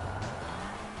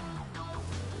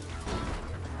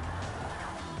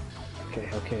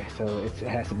 Okay, so it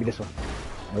has to be this one.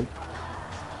 Nope.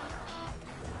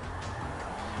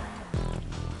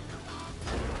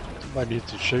 Might need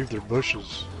to shave their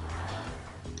bushes.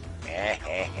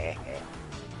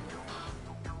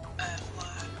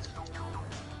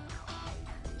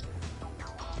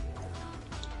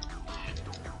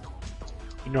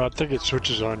 You know, I think it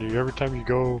switches on you every time you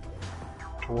go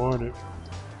to one. It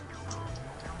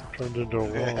turns into a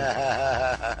wall.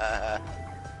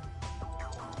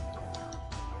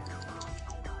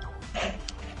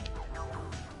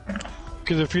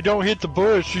 Because if you don't hit the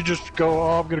bush, you just go,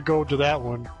 oh, I'm going to go to that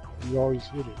one. You always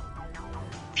hit it.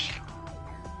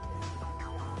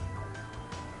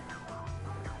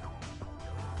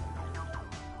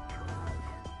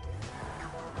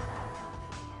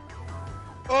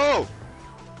 Oh!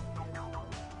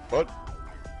 What?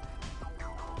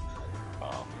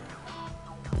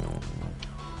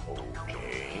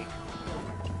 Okay.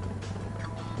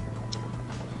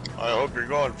 I hope you're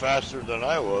going faster than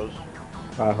I was.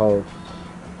 I hope.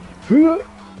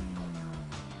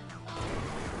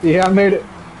 Yeah, I made it.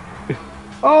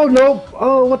 Oh no!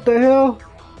 Oh, what the hell?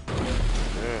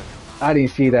 Yeah. I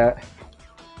didn't see that.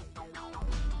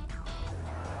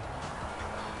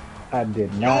 I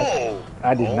did not. No!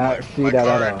 I did not see that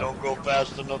car at all. don't go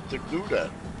fast enough to do that.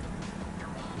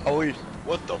 Oh,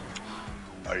 what the?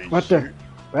 Are you What serious?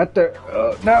 the? Right there.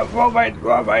 No, wrong way.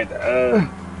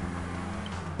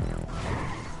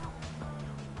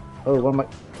 Oh, what am I?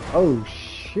 Oh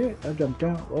shit! I jumped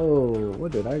down. Oh, where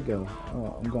did I go?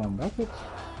 Oh, I'm going backwards.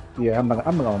 Yeah, I'm not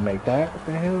gonna make that. What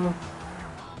the hell?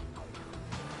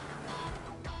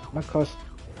 My cost.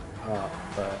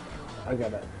 But I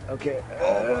gotta. Okay.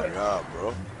 Oh my god,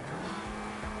 bro!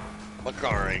 My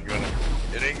car ain't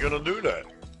gonna do that.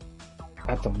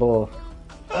 That's a bull.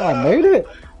 Oh, I made it.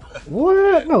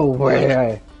 What? No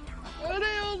way.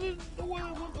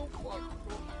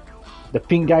 The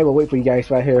pink guy will wait for you guys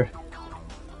right here.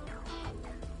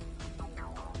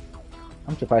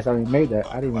 I'm surprised I didn't made that.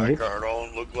 I didn't even My hit. car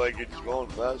don't look like it's going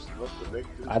fast enough to make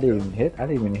this. I didn't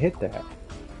even hit that.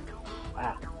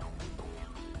 Wow.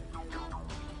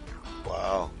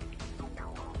 Wow.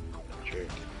 Check.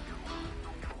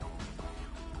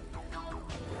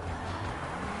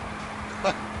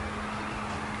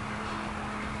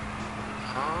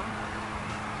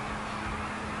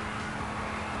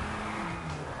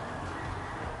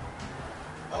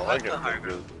 I like it.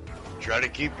 Dude. Try to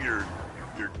keep your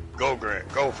Grant.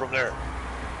 Go from there.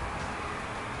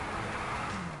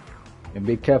 And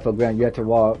be careful, Grant. You have to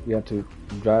walk. You have to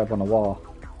drive on the wall.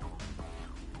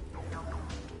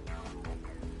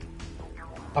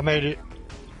 I made it.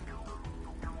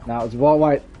 Now it's wall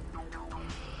white.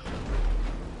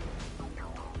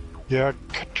 Yeah,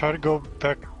 try to go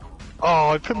back.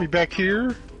 Oh, it put me back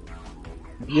here.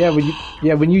 Yeah,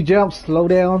 when you jump, slow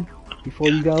down before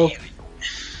you go.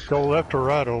 Go left or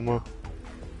right, Oma.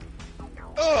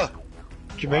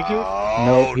 Did you make it?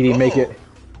 No, he didn't make it.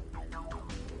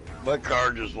 My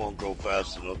car just won't go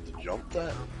fast enough to jump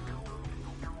that.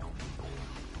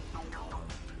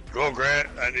 Go, Grant.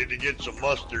 I need to get some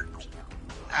mustard.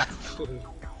 Oh,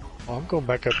 I'm going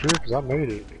back up here because I made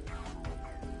it.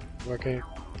 I can't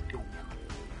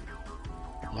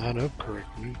line up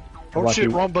correctly. Oh Lucky.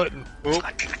 shit, wrong button. Oh.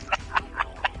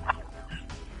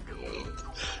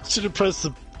 Should have pressed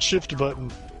the shift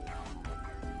button.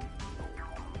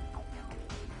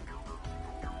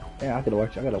 Yeah, I gotta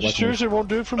watch. You seriously won't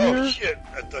do it from Oh here? shit!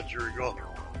 I thought you were going.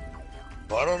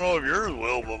 Well, I don't know if yours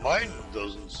will, but mine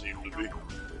doesn't seem to be.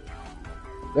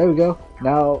 There we go.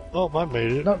 Now. Oh, mine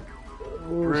made it. No.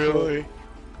 Really?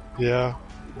 Yeah.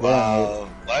 Wow.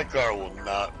 My car will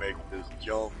not make this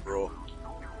jump, bro.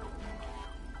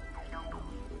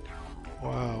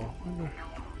 Wow.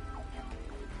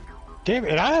 Damn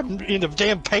it, I'm in the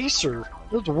damn Pacer.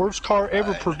 It was the worst car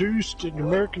ever produced in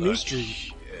American history.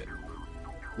 Shit.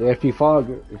 Yeah, if you fall,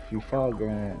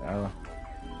 Grant.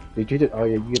 Did you just? Oh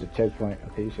yeah, you get a checkpoint.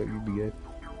 Okay, so you'll be good.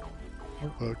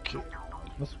 Okay.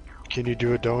 Can you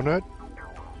do a donut?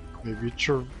 Maybe it's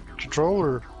your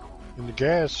controller in the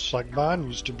gas like mine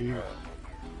used to be.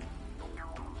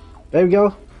 There we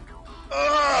go.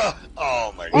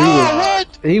 Oh my He god.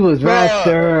 was, he was right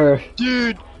there.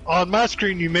 Dude, on my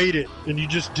screen you made it, and you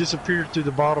just disappeared through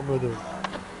the bottom of the...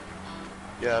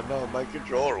 Yeah, no, my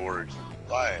controller works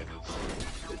fine.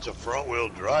 It's a front wheel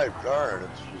drive car, and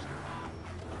it's just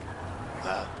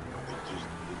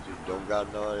it just don't got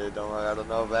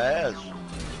enough ass.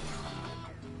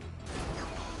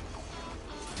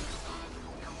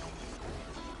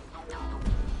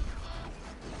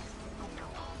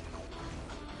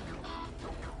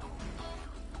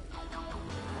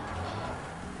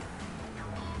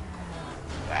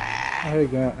 There you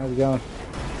go. How's it going?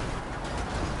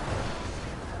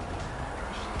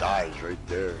 Just dies right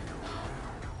there.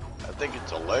 I think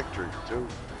it's electric too.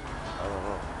 I don't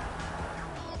know.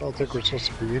 I don't think we're supposed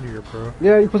to be in here, bro.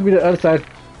 Yeah, you're supposed to be the other side.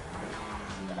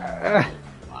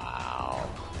 Wow.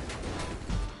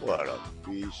 What a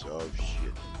piece of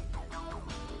shit.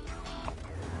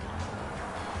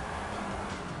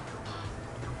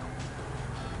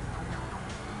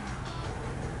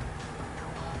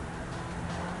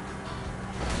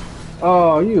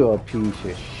 Oh, you a piece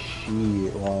of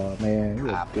shit, wow, man.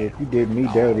 You did me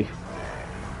dirty.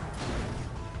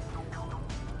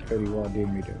 Dirty Wall did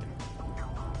me dirty.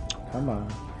 Come on.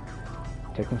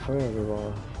 Taking forever,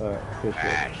 Wall. Alright, appreciate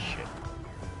it. Shit.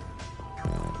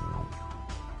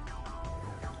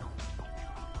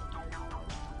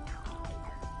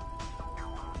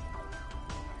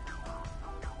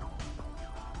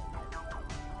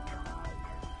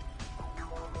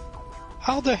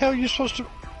 How the hell are you supposed to...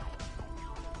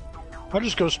 I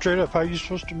just go straight up. How are you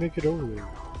supposed to make it over there?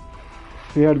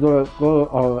 You have to go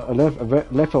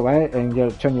left or right, and you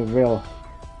turn your rail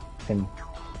and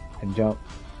jump.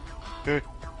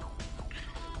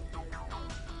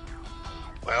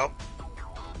 Well,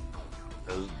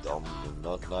 this is dumb. There's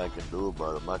nothing I can do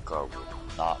about it. My car will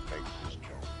not make this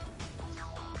jump.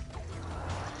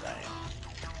 Damn.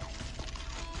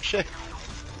 Shit.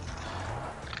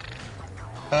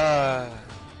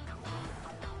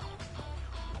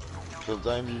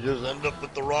 Sometimes you just end up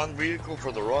with the wrong vehicle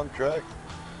for the wrong track.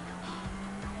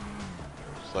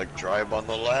 It's like drive on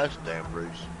the last damn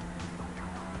race.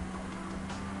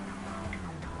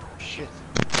 Shit.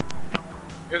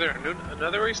 Is there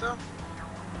another race now?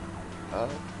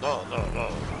 No.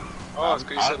 Oh, it's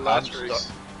because you said last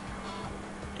race.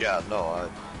 Yeah, no,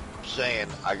 I'm saying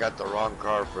I got the wrong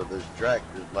car for this track,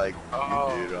 just like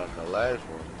you did on the last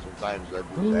one. Sometimes that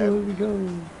just Here happens. we go.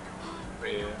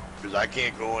 Yeah. Because I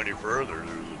can't go any further.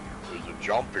 There's a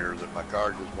jump here that my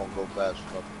car just won't go fast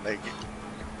enough to make it.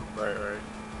 Right.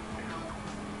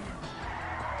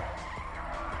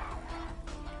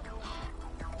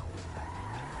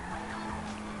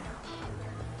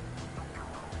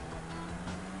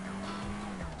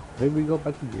 Maybe we go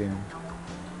back again.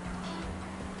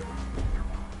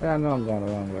 Yeah, I know I'm going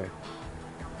the wrong way.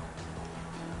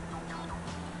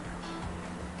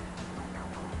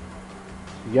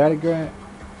 You got it, Grant?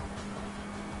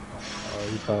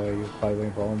 Oh, you probably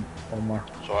waiting for Omar.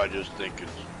 So I just think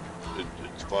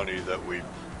it's funny that we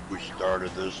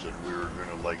started this and we were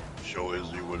gonna like show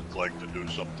Izzy what it's like to do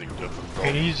something difficult.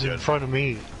 And he's in front of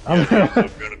me. Yeah,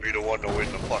 he's gonna be the one to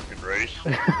win the fucking race.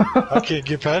 I can't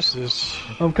get past this.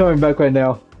 I'm coming back right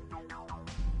now.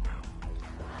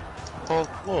 Oh,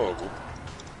 whoa.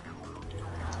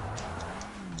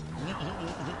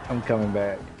 I'm coming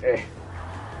back.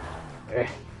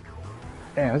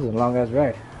 Damn, this is a long ass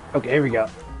ride. Okay, here we go.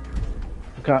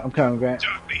 I'm coming, Grant.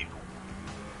 Right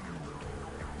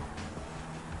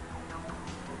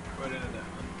into that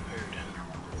unprepared.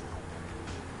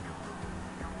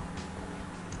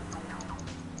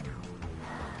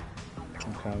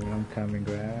 I'm coming,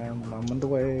 Grant. I'm on the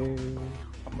way.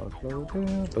 I'm gonna slow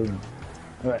down. Boom.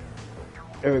 Alright.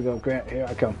 There we go, Grant. Here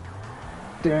I come.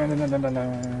 Come on,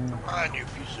 you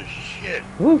piece of shit.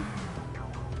 Woo!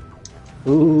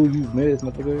 Ooh, you missed,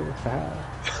 motherfucker.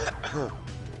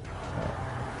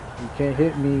 You can't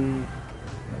hit me.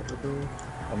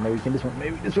 Or maybe you can this one.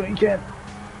 Maybe this one you can.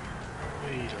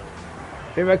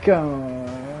 Here I come.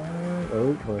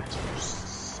 Oh boy.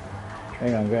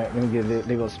 Hang on, Grant. Let me get a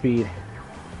little speed.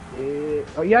 Yeah.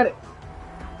 Oh, you got it.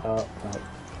 Oh, no.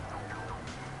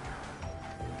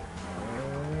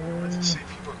 Say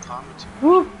people commenting.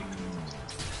 Woo!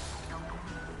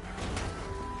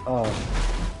 Oh.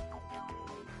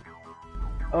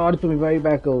 Oh, they put me right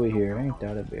back over here. Ain't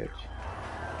that a bitch?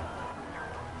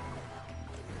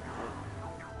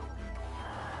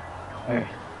 Hey.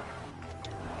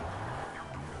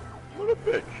 What a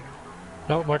bitch.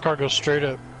 No, my car goes straight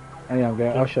up. Hang on,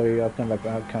 Grant. I'll show you. I'll come back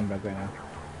right now.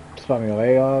 Spot me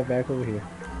way off back over here.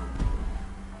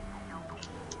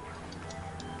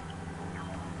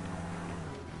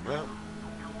 Well,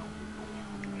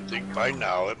 I think by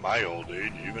now, at my old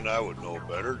age, even I would know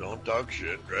better. Don't talk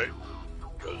shit, right?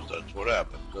 Because that's what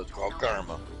happens. That's called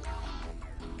karma.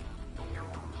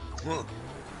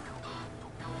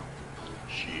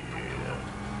 Shit.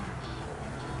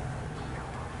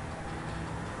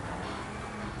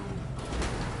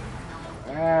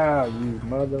 Ow, you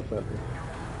motherfucker.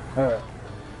 Alright.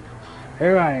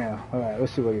 Here I am. Alright,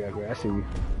 let's see what you got, Grant. I see you.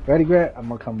 Ready, Grant? I'm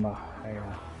gonna come up. Hang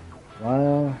on.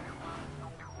 One.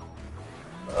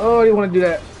 Oh, you wanna do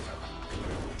that?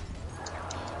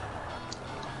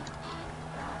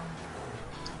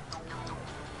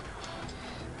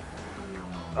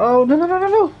 Oh, no, no, no, no,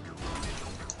 no.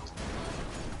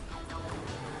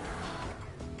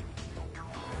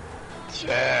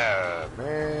 Yeah,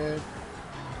 man.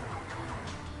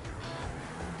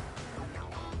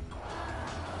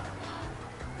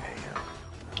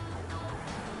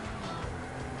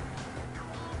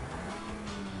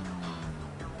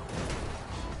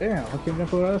 Damn, I can't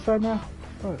jump on the other side now?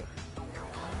 Fuck.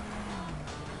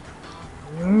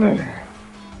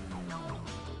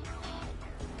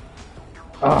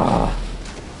 Ah.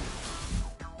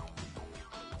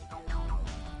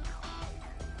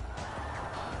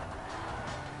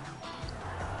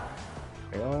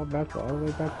 They all back all the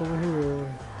way back over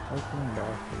here. Fucking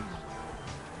bastards.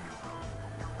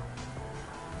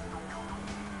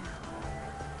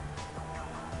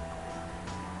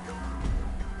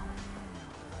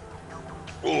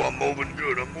 Oh, I'm moving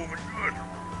good. I'm moving good.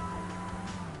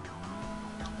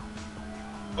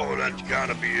 Oh, that's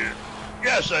gotta be it.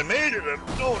 Yes, I made it.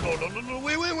 No.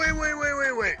 Wait.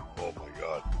 Oh my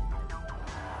God.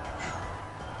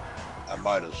 I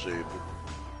might have saved it.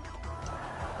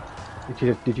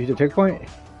 Did you hit the checkpoint?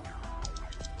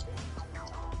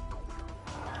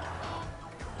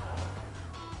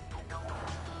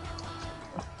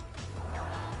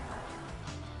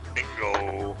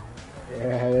 Bingo.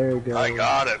 Yeah, there we go. I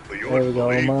got it, but you There we wouldn't go,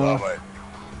 believe Ma.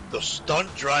 the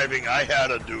stunt driving I had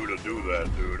to do that,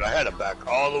 dude. I had to back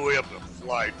all the way up and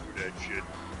fly through that shit.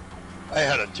 I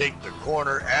had to take the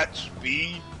corner at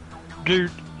speed.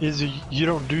 Dude, you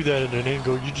don't do that in an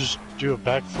angle. You just do a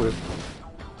backflip.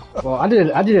 Well, I did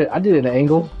it at an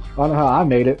angle. I don't know how I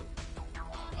made it.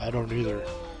 I don't either.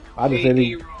 I just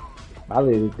really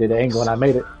did the angle and I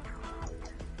made it.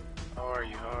 How are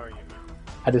you, man?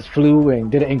 I just flew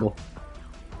and did an angle.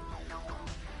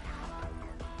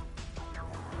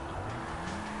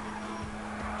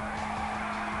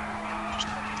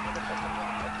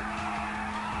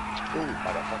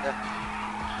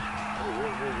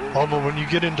 Although when you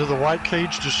get into the white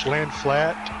cage, just land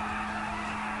flat,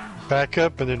 back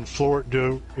up, and then floor it,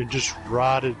 and just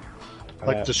ride it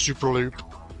like the super loop.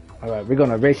 Alright, we're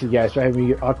gonna race you guys right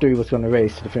here. All three of us gonna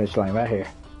race to the finish line right here.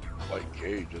 White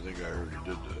cage, I think I already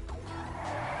did that.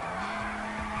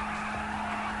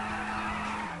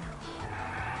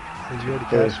 Did you already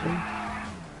pass me?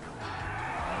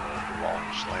 Long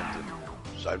slanted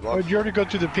sidewalk. Oh, did you already go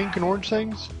through the pink and orange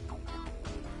things?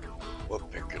 What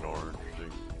pink and orange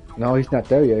thing? No, he's not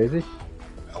there yet, is he?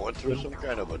 I went through some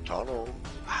kind of a tunnel.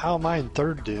 How am I in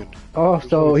third, dude? Oh, There's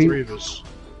so only he. three of us.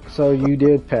 So you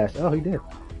did pass. Oh, he did.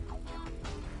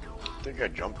 I think I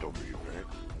jumped over you, man.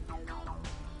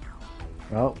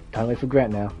 Well, time to wait for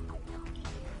Grant now.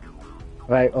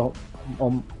 Right. Oh,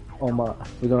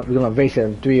 we're gonna race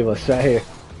him. Three of us right here.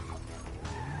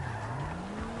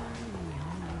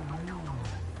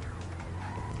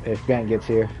 If Grant gets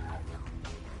here.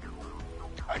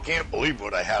 I can't believe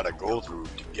what I had to go through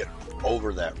to get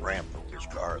over that ramp with this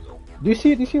car, though. Do you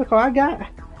see the car I got?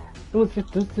 This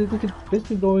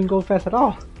don't go fast at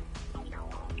all.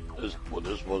 This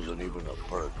wasn't even a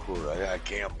parkour. I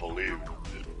can't believe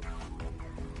it.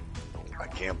 I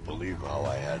can't believe how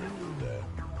I had to do that.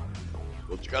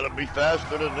 It's got to be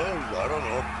faster than this. I don't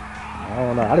know. I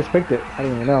don't know. I just picked it. I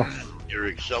didn't even know. Your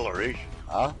acceleration,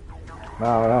 huh? I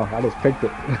don't know. I just picked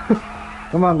it.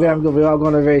 Come on, Grant. We're all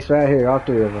going to race right here. All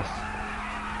three of us.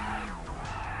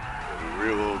 The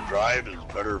rear-wheel drive is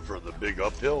better for the big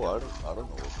uphill. I don't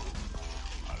know.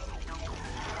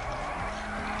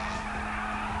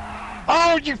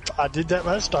 Oh, I did that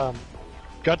last time.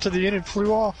 Got to the end and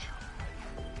flew off.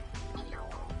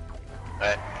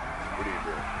 Hey, what are you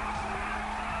doing?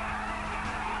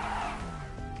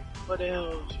 What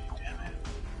else? Damn it.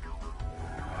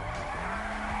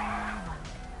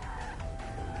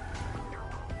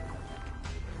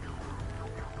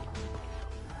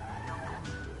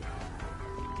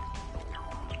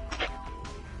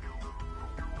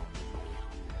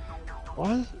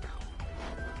 What?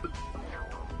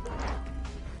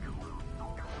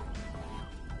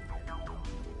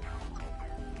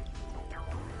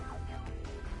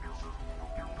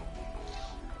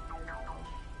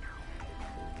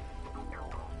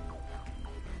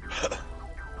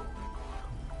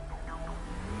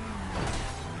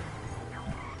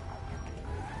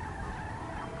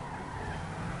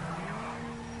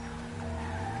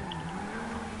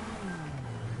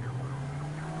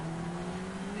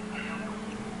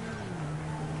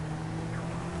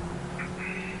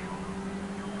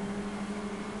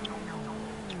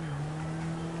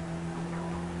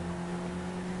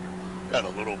 Got a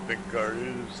little big car.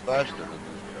 It's faster than this car.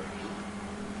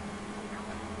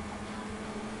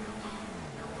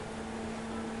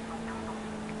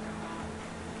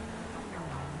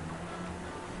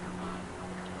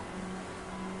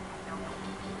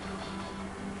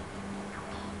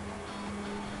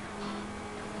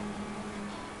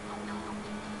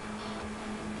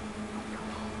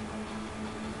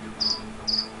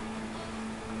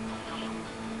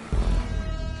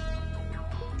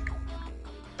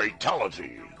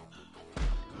 Fatality.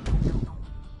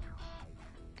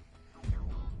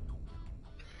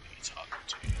 He's talking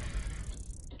to you.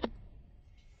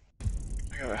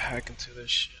 I gotta hack into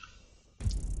this shit.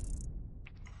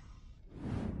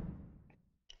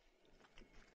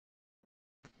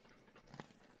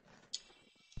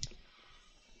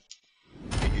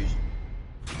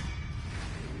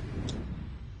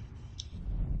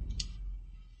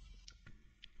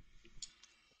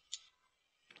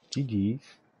 GG's.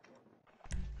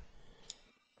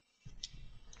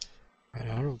 Man,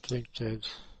 I don't think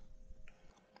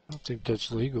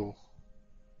that's legal.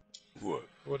 What?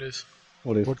 What is?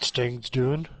 What is? What Sting's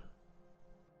doing?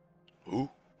 Who?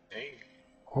 Dang.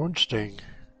 Orange Sting.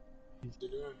 What's he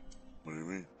doing? What do you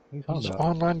mean? What are you talking He's about?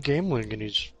 online gambling and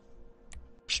he's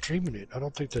streaming it. I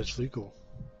don't think that's legal.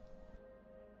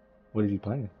 What is he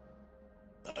playing?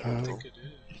 I don't I know. think it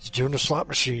is. He's doing a slot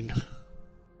machine.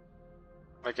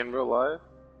 Like in real life?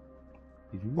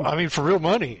 Well, I mean, for real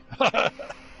money.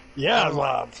 Yeah,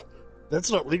 live.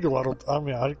 That's not legal. I don't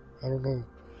know.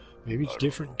 Maybe it's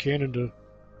different in Canada.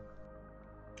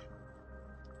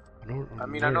 I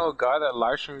know a guy that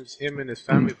live streams him and his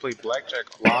family play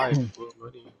blackjack live for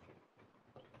money.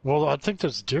 Well, I think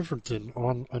that's different than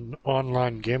an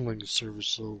online gambling service.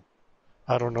 So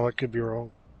I don't know. I could be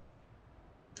wrong.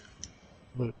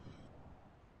 But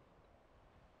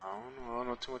I don't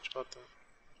know too much about that.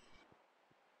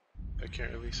 I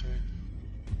can't really say.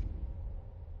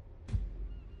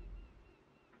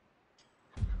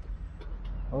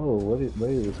 Oh, where did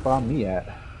it spawn me at?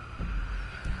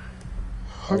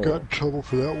 I got in trouble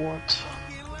for that once.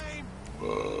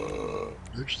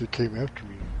 They actually came after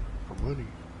me for money.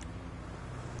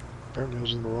 Apparently, I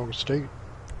was in the wrong state.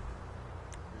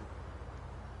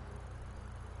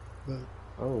 But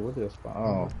Oh, what did it spawn?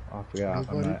 Oh, I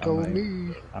forgot. nobody told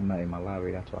me. I'm not in my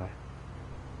lobby, that's why.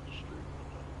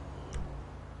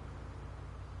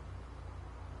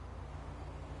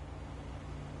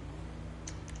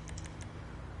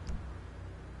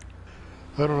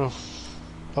 I don't know.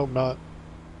 Hope not.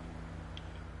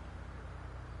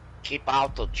 Keep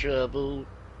out the trouble.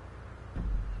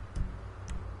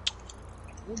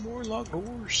 One more log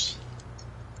horse.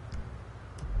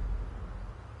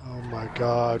 Oh my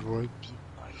God! What?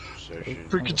 Session.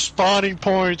 Freaking spawning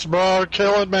points, bro!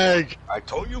 Killing me. I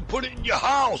told you put it in your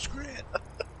house, Grant.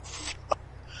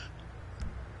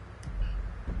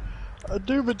 I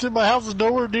do, but my house is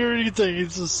nowhere near anything.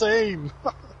 It's the same.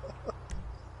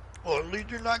 Well, at least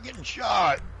you're not getting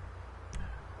shot.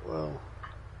 Well,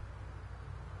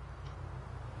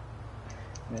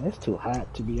 Man, it's too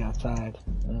hot to be outside.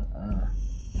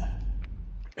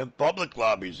 And public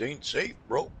lobbies ain't safe,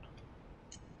 bro.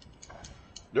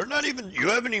 They're not even, you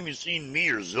haven't even seen me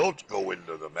or Zilch go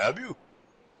into them, have you?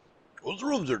 Those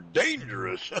rooms are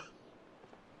dangerous.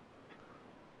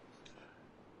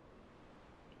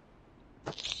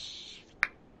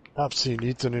 I've seen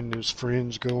Ethan and his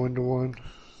friends go into one.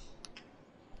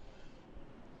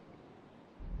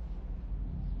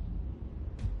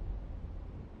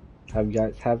 Have you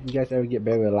guys ever get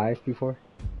buried alive before?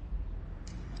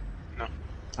 No.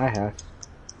 I have.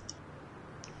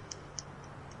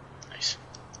 Nice.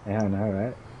 Yeah, I know,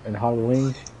 right? And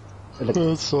Halloween.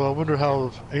 So I wonder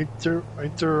how ain't there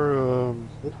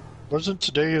wasn't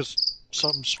today is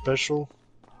something special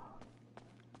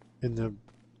in the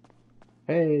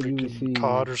Hey, you see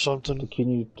COD or something?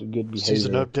 continue to good behavior.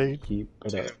 Season update? Keep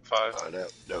it up. Season 5.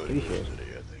 That was Pretty sure.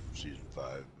 yesterday, I think. Season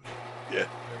 5. Yeah.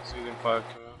 Season 5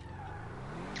 came out.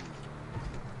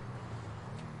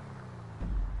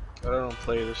 But I don't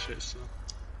play this shit, so.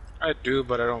 I do,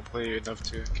 but I don't play enough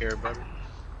to care about it.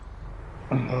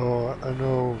 Oh, I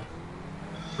know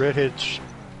Redhead's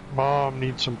mom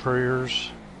needs some prayers.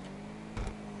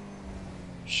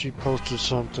 She posted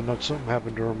something that something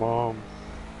happened to her mom.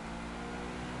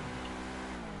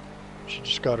 She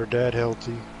just got her dad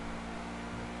healthy.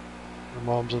 Her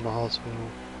mom's in the hospital.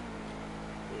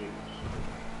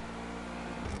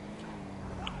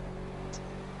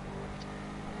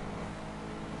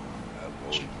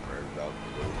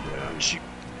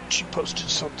 She posted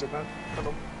something. I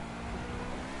don't.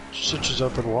 She said she's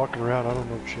up and walking around. I don't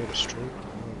know if she had a stroke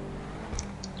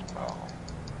or not.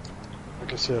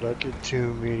 Like I said, I get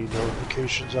too many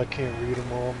notifications. I can't read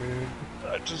them all, man.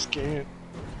 I just can't.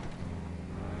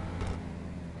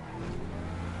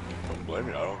 Don't blame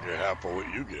me. I don't get half of what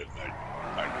you get.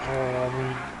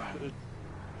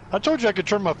 I told you I could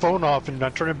turn my phone off and I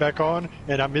turn it back on,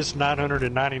 and I missed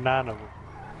 999 of them.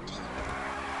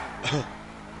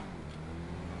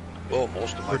 Well,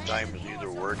 most of my time is either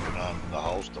working on the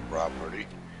house, the property,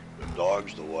 the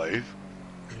dogs, the wife.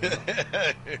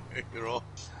 You know?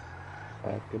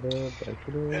 Back it up, back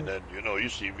it And up. then, you know, you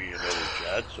see me in other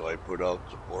chats, so I put out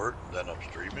support, and then I'm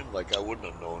streaming. Like, I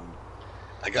wouldn't have known.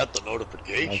 I got the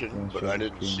notification, Like and but share I the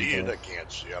didn't stream, see it. I guys.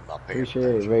 can't see. I'm not paying Appreciate it,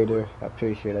 attention. Raider. I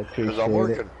appreciate it. Because I'm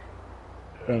Appreciate it. working.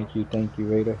 Yeah. Thank you,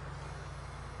 Raider.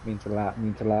 Means a lot.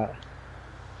 Means a lot.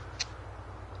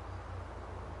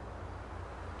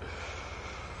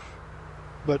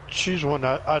 But she's one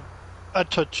I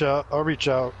touch out. I reach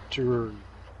out to her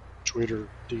Twitter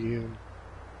DM.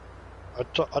 I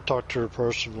talk to her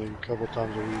personally a couple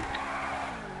times a week.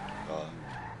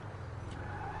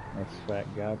 That's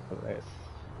fact. God bless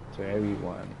to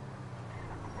everyone.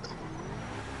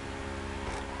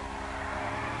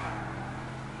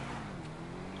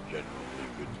 Genuinely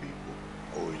good people.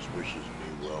 Always wishes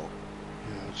me well.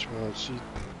 Yeah, that's right.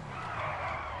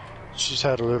 She's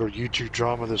had a little YouTube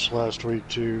drama this last week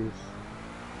too.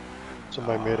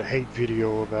 Somebody made a hate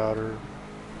video about her.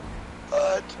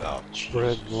 What? Oh,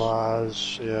 Spreading Jesus.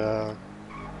 lies. Yeah.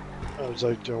 I was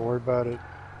like, don't worry about it.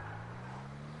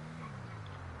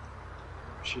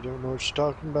 She don't know what she's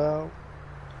talking about.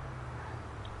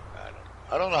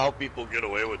 I don't know how people get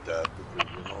away with that, because,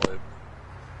 you know,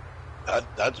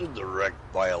 that's a direct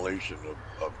violation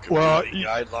of community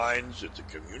guidelines. It's a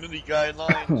community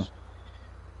guidelines.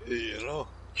 You know.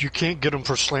 You can't get them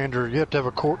for slander. You have to have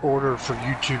a court order for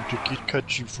YouTube to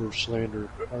cut you for slander.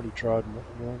 I already tried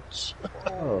once.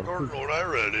 According to what I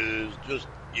read is just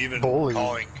even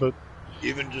Bullying,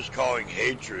 just calling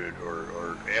hatred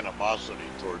or animosity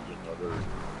towards another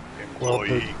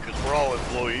employee, because we're all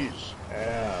employees.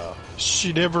 Yeah.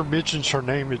 She never mentions her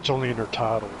name. It's only in her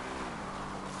title,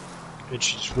 and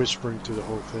she's whispering through the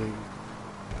whole thing.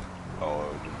 Oh,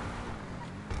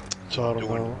 so I don't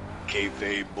know.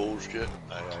 Kayfabe bullshit.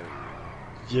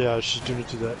 Yeah, she's doing it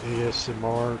to that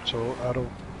ASMR, so I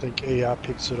don't think AI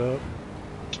picks it up,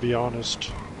 to be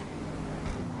honest.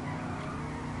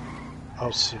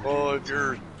 I'll send Well,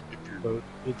 you. But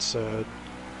it's sad.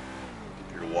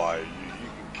 If you're wise, you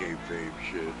can kayfabe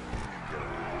shit.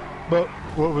 But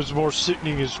what was more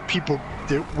sickening is people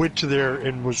that went to there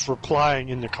and was replying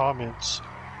in the comments,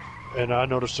 and I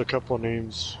noticed a couple of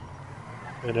names,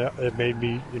 and it made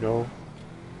me, you know,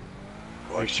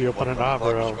 makes you open an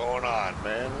eyebrow. What's going on,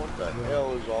 man? What the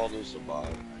hell is all this about?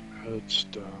 It's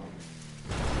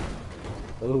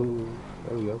Oh,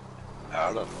 there we go. I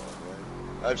don't know,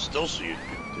 man. I still see it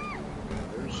continue, man.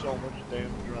 There's so much damn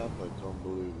drama, it's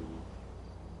unbelievable.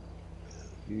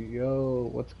 Yo,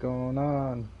 what's going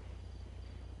on?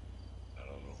 I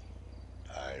don't know.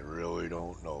 I really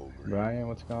don't know, Brian,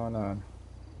 what's going on?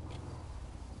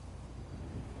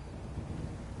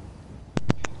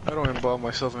 I don't involve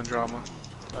myself in drama.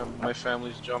 My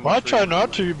family's drama. Well, I try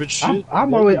not to, but shit.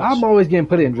 I'm always getting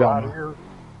put in drama.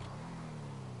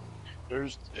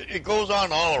 It goes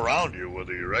on all around you,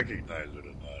 whether you recognize it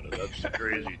or not. That's the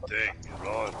crazy thing, you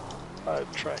know.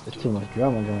 There's too much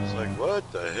drama going on. It's like,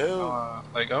 what the hell?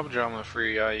 Like, I'm drama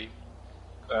free. I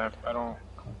don't. I'm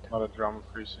not a drama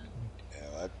person.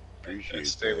 Yeah, I appreciate.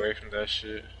 Stay away from that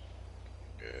shit.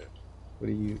 Yeah. What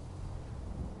do you?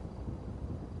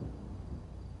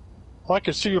 I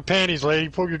can see your panties, lady.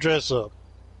 Pull your dress up.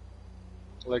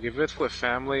 Like, if it's with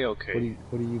family, okay.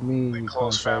 What do you mean? Like, you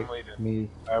close contact family, then me?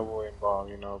 I will involve,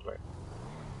 you know. But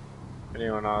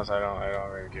anyone else, I don't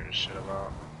really give a shit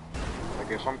about.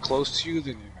 Like, if I'm close to you,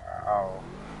 then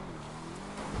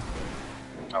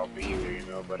I'll be there, you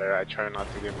know. But I try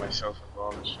not to get myself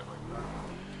involved in shit like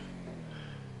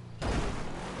that.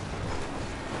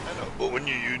 I know, but when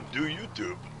you do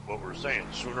YouTube, what we're saying,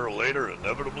 sooner or later,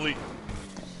 inevitably,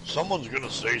 someone's gonna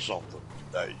say something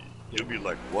that you'll be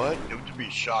like, what? You'll be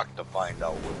shocked to find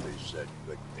out what they said.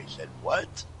 Like, they said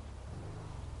what?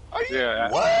 Are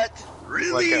you, what?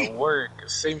 Really? Like at work,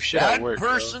 same shit that at work. That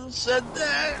person said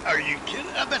that? Are you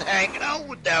kidding? I've been hanging out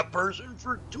with that person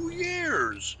for 2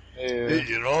 years. Yeah.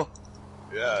 You know?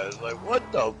 Yeah, it's like, what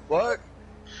the fuck?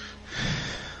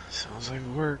 Sounds like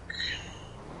work.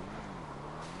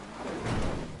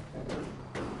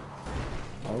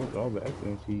 I was all back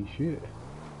and see shit.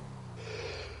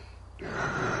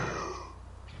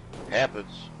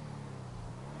 Happens.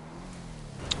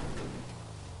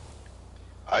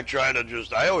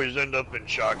 I always end up in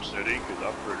Shock City because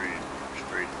I'm pretty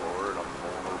straightforward. I'm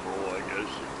vulnerable, I guess.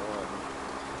 You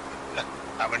know?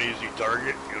 I'm an easy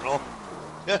target, you know?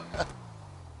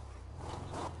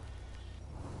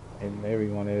 And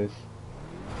everyone is.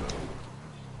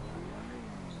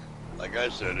 Like I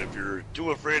said, if you're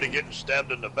too afraid of getting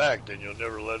stabbed in the back, then you'll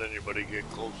never let anybody get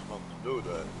close enough to do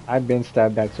that. I've been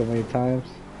stabbed back so many times.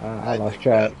 I lost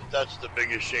track. That's the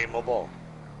biggest shame of all.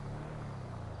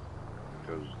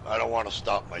 Because I don't want to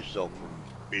stop myself from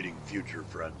meeting future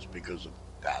friends because of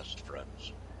past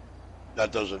friends.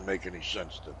 That doesn't make any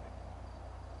sense to me.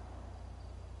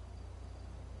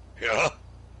 Yeah?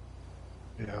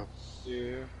 Yeah.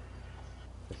 Yeah.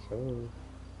 So,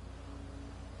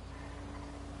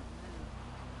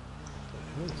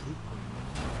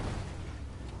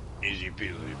 Easy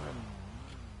peasy, man.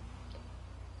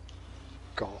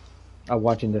 Golf. I'm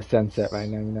watching the sunset right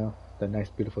now, you know? The nice,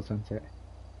 beautiful sunset.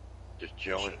 Just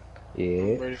chilling.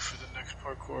 Yeah. I'm ready for the next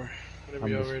parkour. Whenever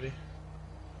I'm y'all just- ready.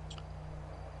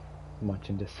 I'm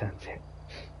watching the sunset.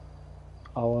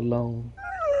 All alone.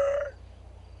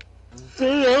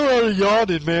 Dude, I'm already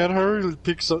yawning, man. Hurry,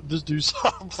 pick up this dude's.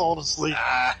 I'm falling asleep.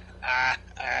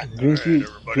 Drink you-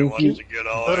 Everybody drink wants you- to get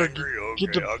all Better angry. get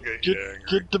Okay, the- I'll get you angry.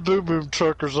 Get the boom boom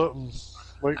truck or something.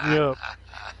 Wake me up.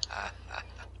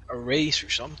 A race or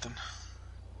something.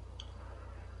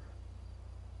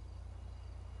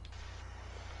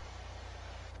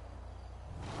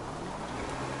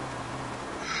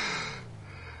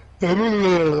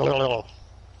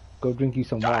 Go drink you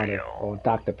some water or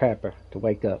Dr. Pepper to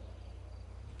wake up.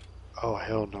 Oh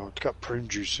hell no! It's got prune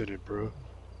juice in it, bro.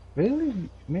 Really?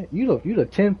 Man, you the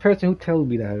 10th person who told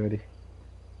me that already.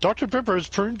 Dr. Pepper has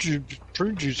prune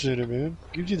juice in it, man.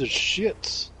 Gives you the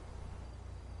shits.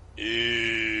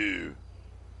 Ew.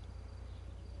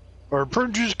 Or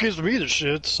prune juice gives me the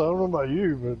shits. I don't know about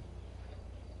you,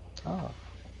 Oh.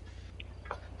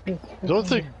 but the only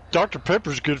thing Dr.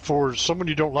 Pepper's good for is someone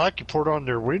you don't like, you pour it on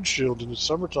their windshield in the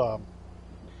summertime.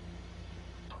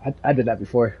 I did that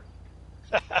before.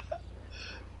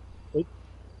 What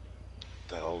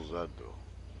the hell's that, though?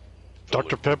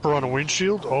 Dr. Pepper on a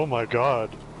windshield? Oh my god.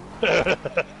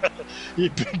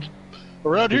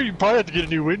 Around here, you probably have to get a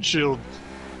new windshield.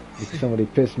 If somebody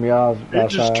pissed me off It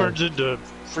just outside. turns into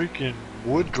freaking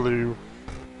wood glue.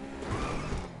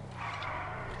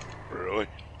 Really?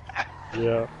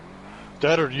 Yeah.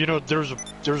 That or, you know, there's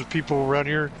a people around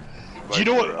here. Do you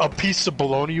know what a piece of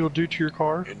bologna will do to your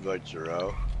car? Invites her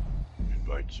out.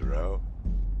 Invites her out.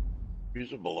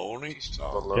 Piece of bologna?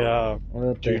 Oh. Yeah.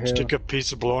 What the Dude, hell? stick a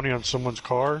piece of bologna on someone's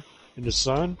car in the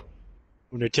sun.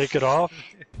 When they take it off,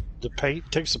 the paint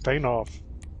takes the paint off.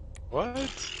 What?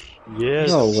 Yes.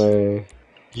 No way.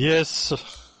 Yes.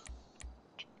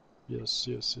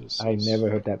 Yes. I never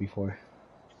heard that before.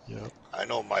 Yeah. I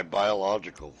know my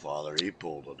biological father, he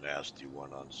pulled a nasty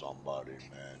one on somebody,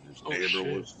 man. His Oh, neighbor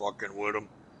shit. was fucking with him.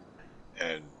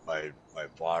 And my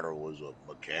father was a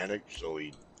mechanic, so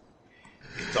he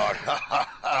thought,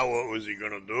 what was he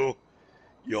gonna do?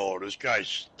 Yo, this guy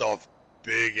stuffed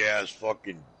big ass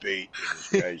fucking bait in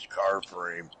this guy's car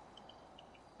frame.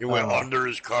 He went under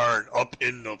his car and up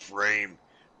in the frame.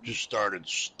 Just started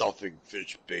stuffing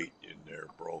fish bait in there,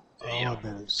 bro. Oh,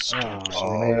 man.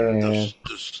 Oh, man.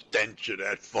 The stench of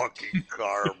that fucking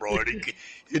car, bro. And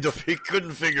he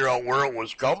couldn't figure out where it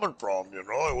was coming from, you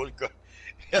know? It was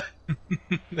I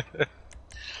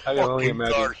can only fucking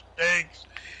imagine. car stinks.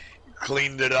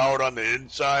 Cleaned it out on the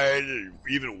inside,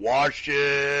 even washed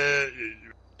it. The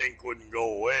stink wouldn't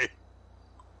go away.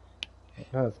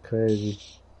 That's crazy.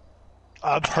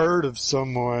 I've heard of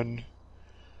someone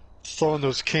throwing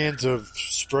those cans of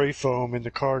spray foam in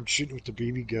the car and shooting with the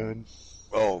BB gun.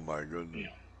 Oh my goodness.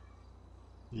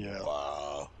 Yeah,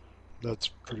 Wow. that's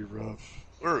pretty rough.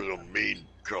 We're a mean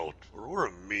cult. We're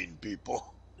a mean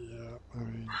people. Yeah, I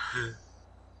mean,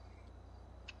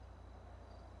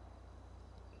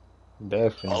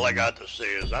 Definitely. All I got to say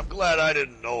is I'm glad I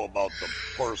didn't know about the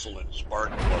porcelain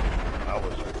spark plug when I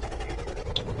was a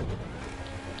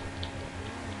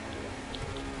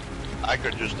I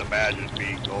could just imagine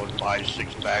me going buy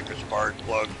 6-pack of spark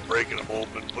plugs, breaking them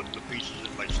open, putting the pieces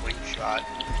in my slingshot.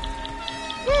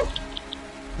 Woo!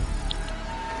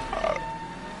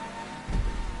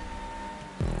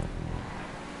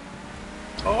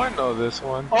 Oh, I know this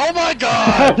one. oh my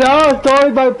god! that was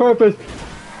totally by purpose.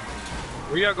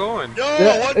 Where y'all going? Yo,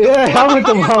 Yeah, what the yeah, fuck? I went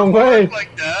the You wrong spark way.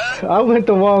 like that? I went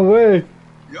the wrong way.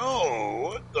 Yo,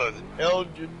 what the hell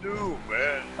did you do,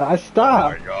 man? I Oh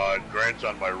stopped. my god, Grant's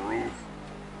on my roof.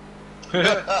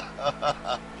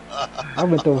 I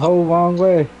went the whole wrong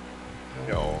way.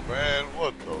 Yo, man,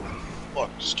 what the fuck?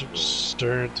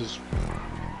 Staring at this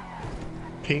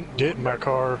pink dent in my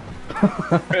car.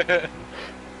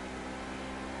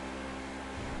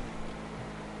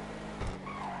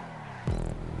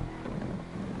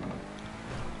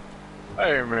 I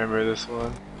remember this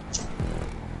one.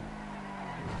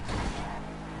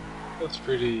 That's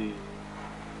pretty.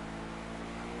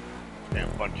 Damn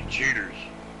bunch of cheaters.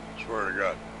 Swear to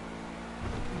God.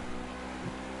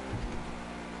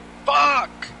 Fuck!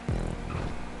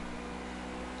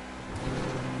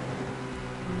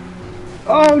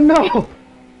 Oh no!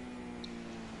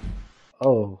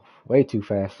 Oh, way too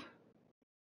fast.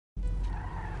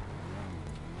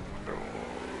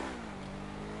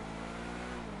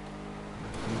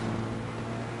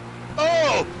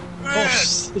 Oh, man!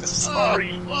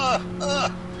 Sorry.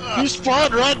 You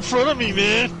spawned right in front of me,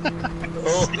 man.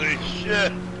 Holy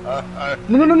shit!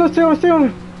 No, stay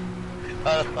on.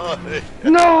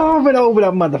 No, I went over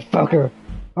that motherfucker.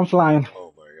 I'm flying.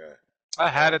 Oh my god. I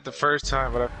had it the first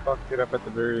time, but I fucked it up at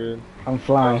the very end. I'm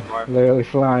flying. That was my- Literally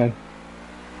flying.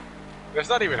 It's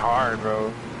not even hard,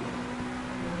 bro.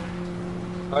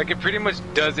 Like, it pretty much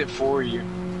does it for you.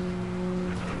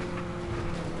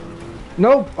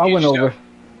 Nope, I You went just over.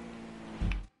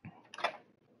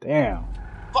 Damn.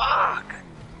 Fuck!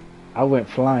 I went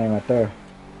flying right there.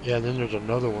 Yeah, then there's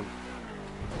another one.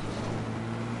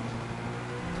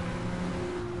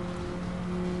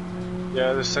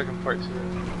 Yeah, the second part too.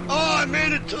 Oh, I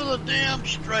made it to the damn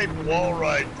striped wall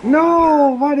ride.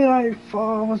 No, why did I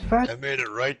fall? I was fast. I made it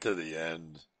right to the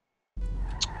end.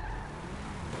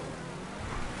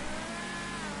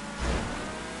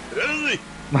 Really?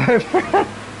 My friend.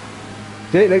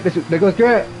 See, there goes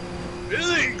Grant.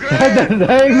 Really? That Great!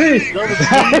 ain't me.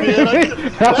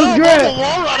 That was the Grant.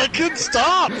 wall ride, I couldn't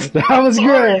stop. That was Sorry,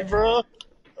 Grant. bro.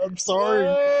 I'm sorry.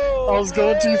 I was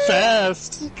going too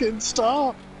fast. Couldn't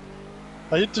stop.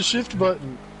 I hit the shift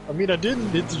button. I mean, I didn't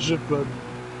hit the shift button.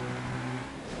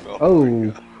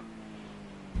 Oh.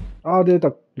 Oh, did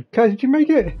you make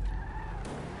it?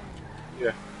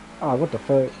 Yeah. Oh, what the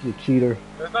fuck? You cheater.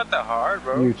 It's not that hard,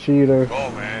 bro. You cheater.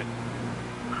 Oh man.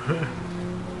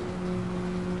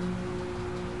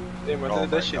 Damn, I Oh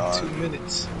did my that shit God. in 2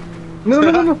 minutes.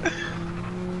 No.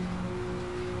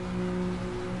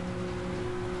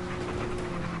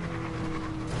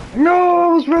 No, I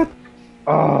was right.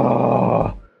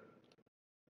 Oh.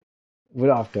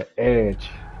 Went off the edge.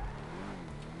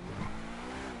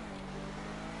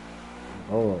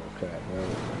 Oh, okay.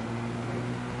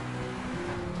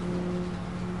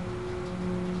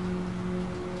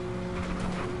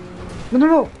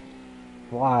 No.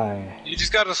 Why? You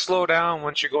just gotta slow down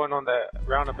once you're going on that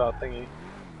roundabout thingy.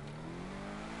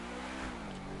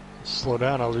 Slow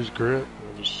down, I'll lose grip.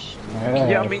 I'll just...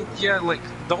 Yeah, I mean, yeah, like,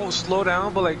 don't slow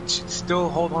down, but, like, still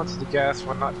hold on to the gas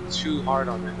while not too hard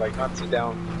on it, like, not too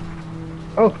down.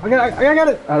 Oh, I got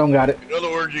it. I don't got it. In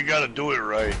other words, you gotta do it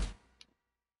right.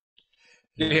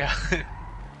 Yeah. I'll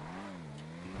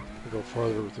go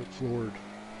farther with it floored.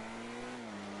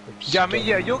 Yeah, I mean,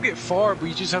 yeah, you'll get far, but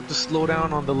you just have to slow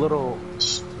down on the little,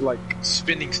 like,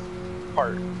 spinning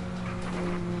part.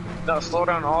 Not slow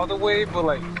down all the way, but,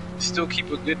 like, still keep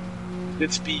a good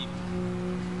speed.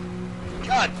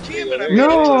 God damn it! I made it to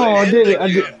No, the I end did it.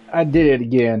 again. I did it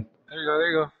again.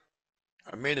 There you go.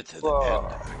 I made it to the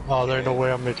end. Oh, there ain't no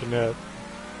way I'm making that.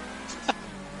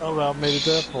 Oh, I made it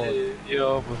that far.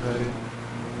 Yo, pathetic.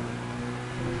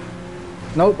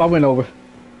 Nope, I went over.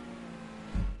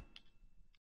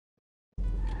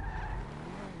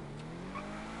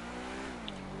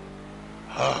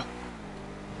 Huh.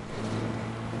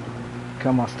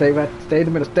 Come on, stay in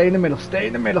the middle, stay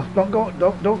in the middle. Don't go,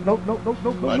 don't, no.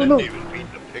 I didn't even mean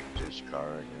to pick this car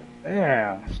again.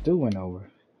 Yeah, still went over.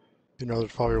 You know,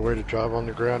 there's probably a way to drive on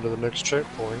the ground to the next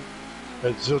checkpoint.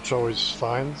 That Zilch always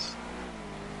finds.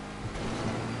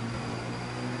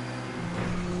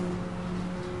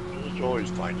 Just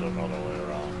always finds another way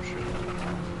around shit.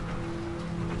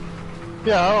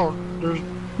 Yeah, I don't. There's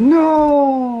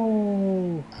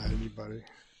No! anybody.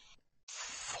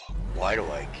 Fuck, why do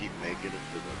I keep making it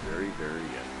to the very, very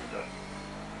end?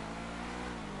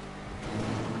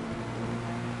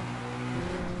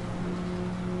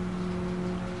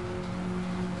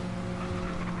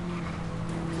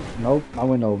 Nope, I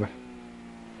went over.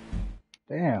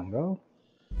 Damn, bro.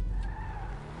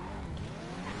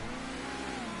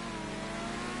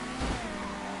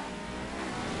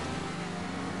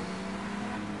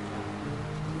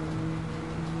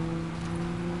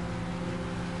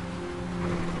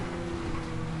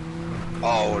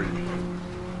 Oh,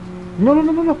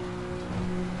 No.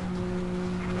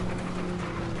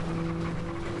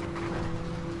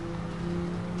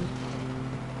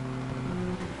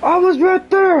 I was right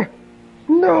there!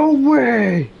 No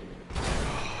way!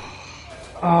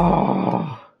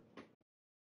 Oh.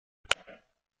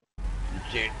 you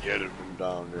can't get it from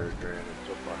down there, Grant.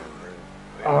 It's up on a rim.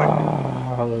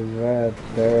 Oh, I was right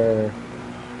there.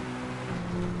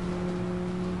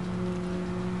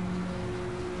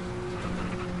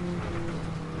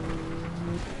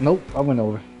 Nope, I went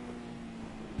over.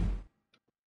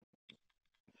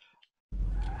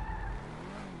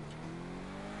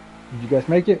 Did you guys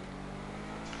make it?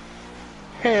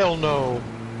 Hell no.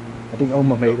 I think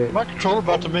Oma made it. My controller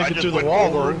about to I make it just through the went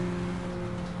wall over. though.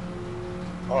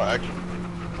 Oh, actually,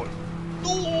 what?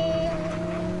 No!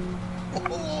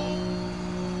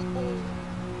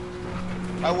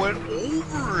 I went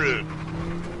over it.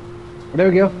 There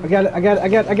we go. I got it. I got it. I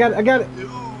got it. I got it. I got it. Dude,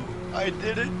 I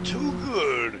did it too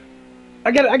good.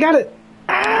 I got it. I got it.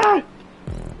 Ah!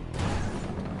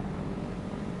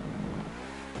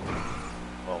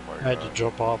 Oh my god. I had to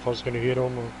jump off. I was gonna hit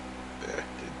him.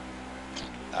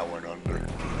 I went under.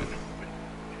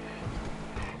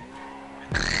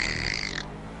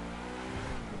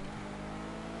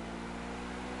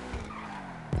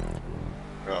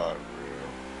 God, real.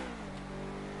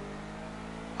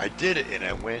 I did it and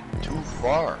I went too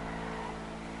far.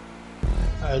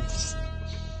 It's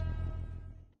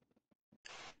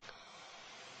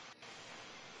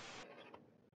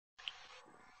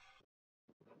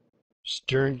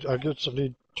steering. I guess I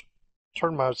need to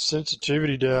turn my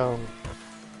sensitivity down.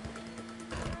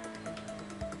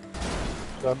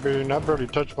 I barely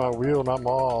touched my wheel and I'm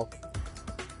off.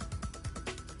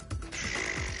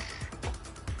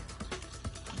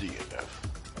 DNF.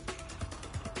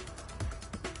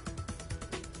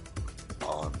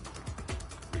 On.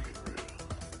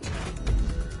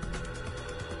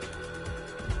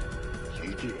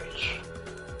 GG's.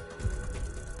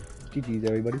 GG's,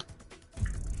 everybody.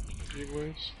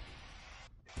 Anyways.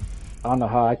 I don't know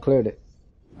how I cleared it.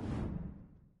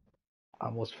 I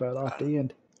almost fell off the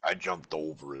end. I jumped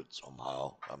over it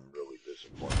somehow. I'm really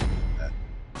disappointed in that.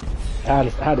 I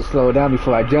had to slow it down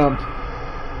before I jumped.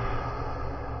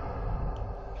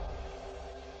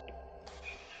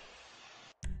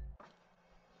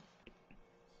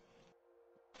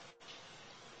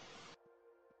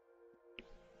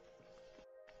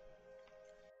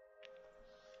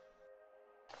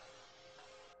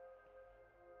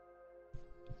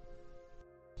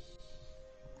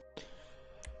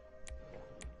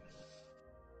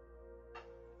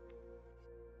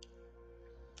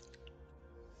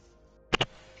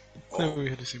 No, we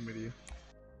had the same video.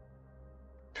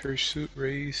 Pursuit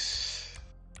race.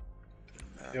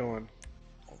 Yeah, one.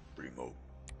 Oh, Primo.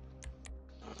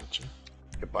 Gotcha.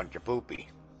 A bunch of poopy.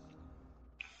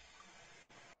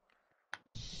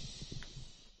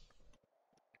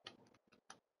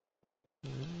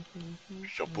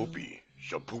 So poopy.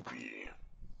 So poopy.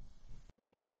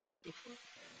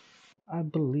 I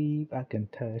believe I can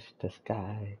touch the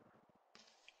sky.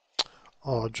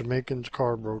 Oh, Jamaican's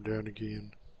car broke down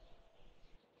again.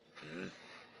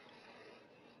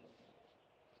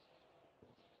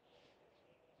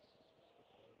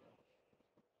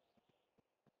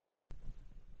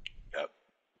 Yep.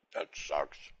 That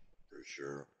sucks. For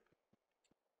sure.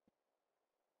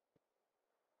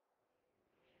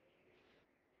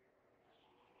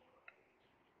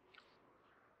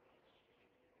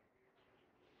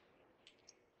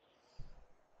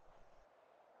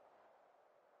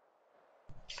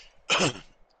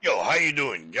 Yo, how you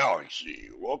doing, Galaxy?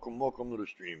 Welcome to the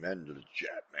stream and to the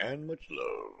chat, man. Much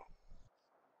love.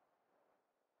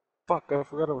 Fuck, I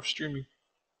forgot I was streaming.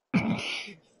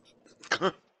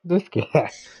 This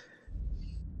guy.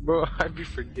 Bro, I'd be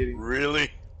forgetting. Really?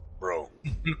 Bro.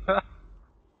 I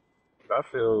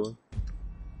feel...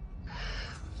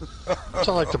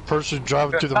 Sound like the person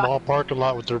driving through the mall parking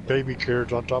lot with their baby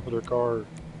carriage on top of their car.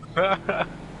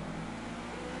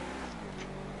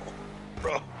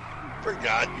 Bro,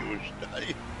 forgot you was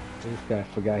dying. This guy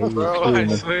forgot he was Bro, I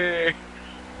streaming. swear.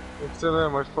 I'm sitting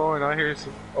on my phone, I hear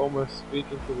some OMA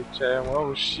speaking to the chat. I'm like,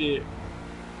 oh shit.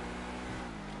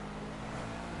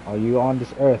 Are you on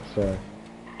this earth, sir?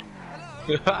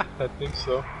 I think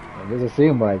so. It doesn't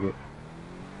seem like it.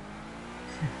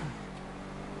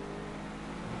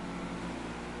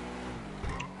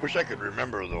 Wish I could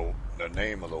remember the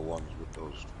name of the ones with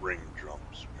those ring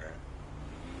drums, man.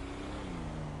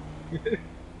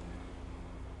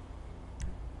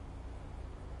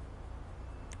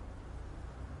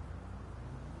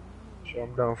 Sure,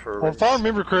 I'm down for a Well, if I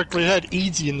remember correctly, it had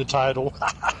Easy in the title.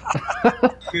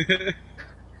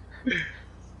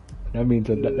 That means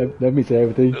that means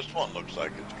everything. This one looks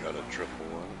like it's got a triple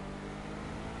one.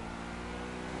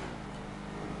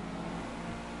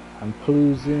 I'm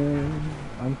cruising.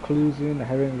 I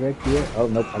haven't wrecked yet. Oh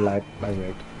nope, I lied. I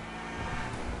wrecked.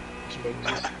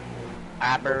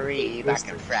 I believe I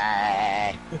can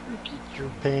fly. Get your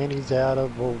panties out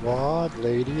of a wad,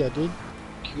 lady. I did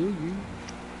kill you.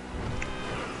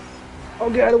 Oh,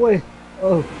 get out of the way!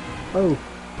 Oh. Oh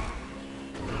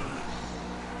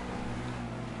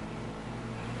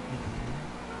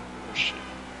shit.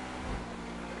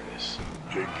 There it is.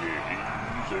 Take it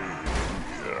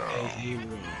easy.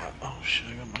 Oh shit, I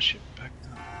got my shit back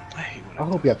down. I hate when I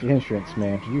hope you have insurance,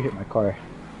 man. You hit my car.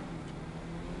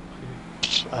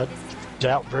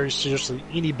 doubt very seriously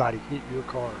anybody hit your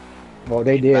car. Well,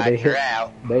 they did. They hit.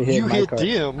 out. They hit You my hit car.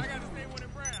 them.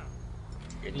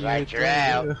 Invite you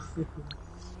out.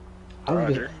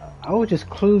 I was just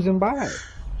cruising by,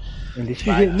 and then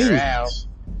she hit me.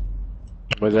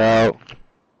 Without.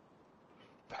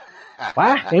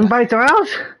 What? Invites are out?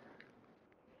 You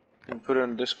can put it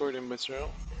on Discord, invites are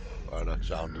out. Oh, that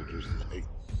sounded just like.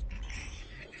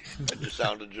 That just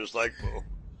sounded just like Bo.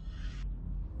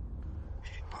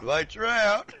 Invite you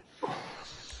out.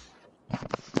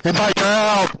 Invite her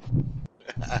out.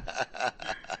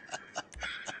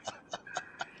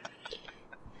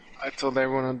 I told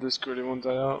everyone on Discord it won't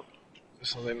die out,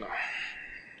 just so they know.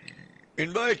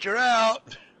 Invite you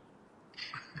out.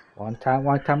 One time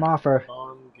offer.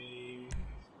 On game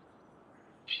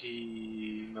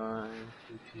P9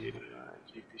 PT89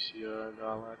 GPCR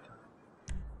dollar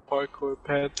Parkour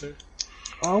Panther.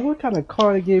 Oh, what kind of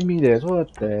car gave me this?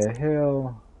 What the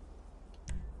hell?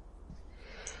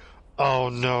 Oh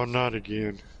no, not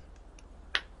again.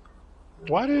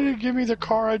 Why did it give me the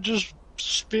car I just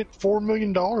spent $4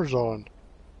 million on?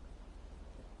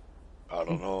 I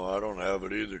don't know. I don't have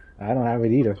it either. I don't have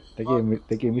it either. They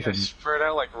gave me some. Spread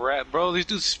out like a rat, bro. These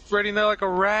dudes spreading out like a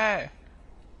rat.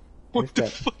 What the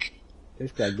fuck?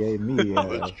 This guy gave me.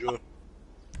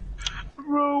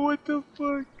 Bro, what the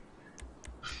fuck?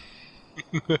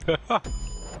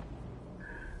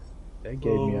 They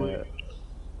gave me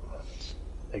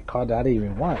a car that I didn't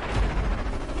even want.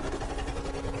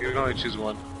 You can only choose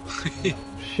one.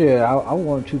 Shit, I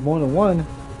want to choose more than one.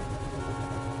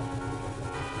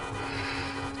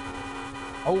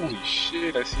 Holy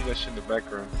shit, I see that shit in the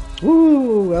background.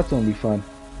 Woo, that's gonna be fun.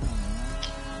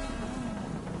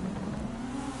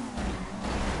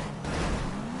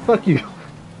 Fuck you.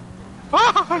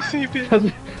 Ah, I saved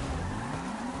it.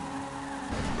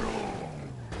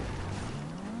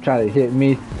 Try to hit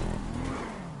me.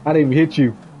 I didn't even hit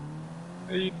you.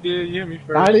 Yeah, you did, you hit me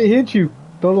first. I didn't hit you.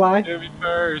 Don't lie. You hit me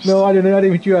first. No, I didn't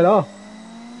hit you at all.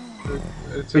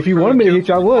 If you wanted me to hit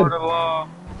you, I would.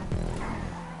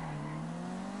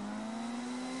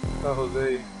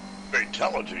 Jose.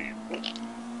 Fatality.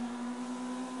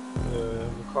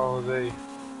 We'll call Jose.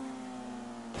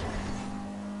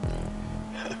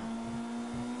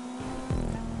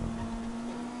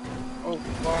 Oh,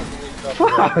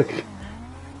 Fuck!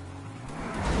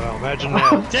 Well, imagine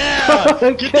that.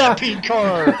 Yeah! Get that pink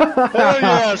car! Hell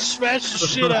yeah! Smash the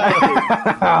shit out of it!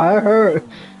 I hurt.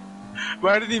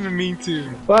 But I didn't even mean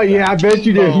to. Well, yeah, I bet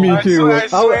you didn't mean to.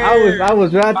 I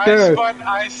was right there.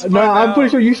 I spun No, I'm pretty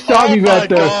sure you saw me right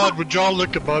there. Oh my god, would y'all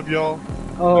look above y'all?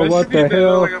 Oh, what the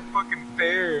hell? Like a fucking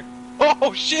bear.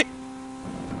 Oh shit!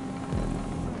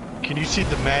 Can you see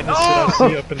the madness that I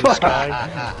see up in the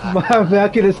sky? My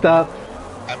back could have stopped.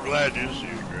 I'm glad you see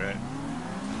it, Grant.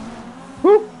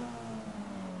 Woo.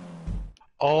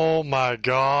 Oh my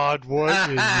god, what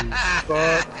in the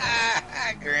fuck?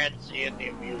 Grant seeing the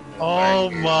amusement.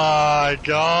 Oh my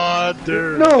god,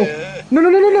 dude. No!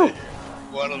 No!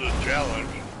 One of the challenge.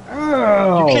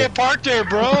 Oh. You can't park there,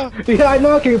 bro. Yeah, I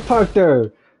know I can't park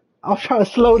there. I was trying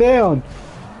to slow down.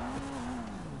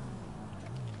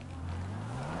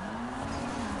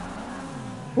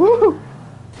 Woo!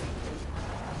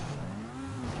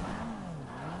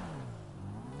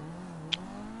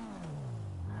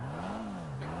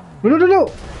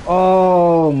 No!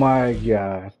 Oh my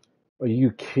god. Are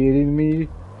you kidding me?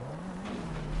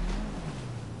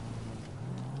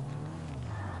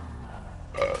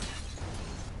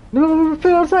 No,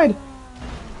 fit outside!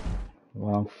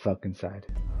 Wrong fucking side.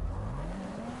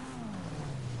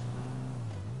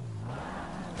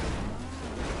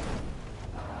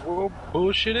 What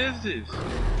bullshit is this?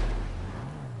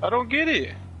 I don't get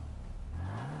it.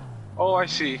 Oh, I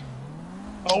see.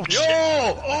 Oh, shit.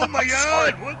 Oh my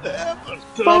god! What the happened?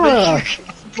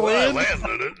 Fuck! Well, I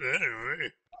landed it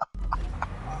anyway.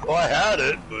 Well, I had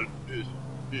it, but it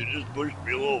just pushed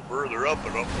me a little further up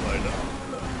and upside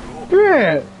down.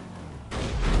 Yeah!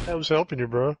 I was helping you,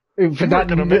 bro. If You not weren't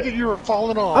gonna make it, you were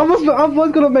falling off. I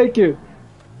was gonna make it.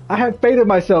 I had faith in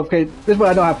myself, okay? This is what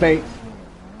I don't have faith.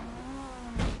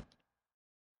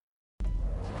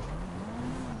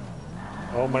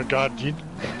 Oh my god, do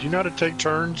you know how to take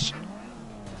turns?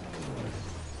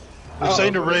 This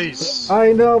ain't a race.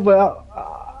 I know, but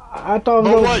I thought.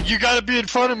 But what? You gotta be in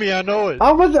front of me. I know it.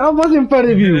 I was in front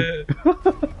of you.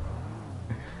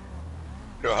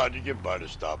 So how'd you get by the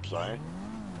stop sign?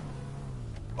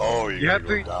 Oh, You have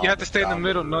to stay in the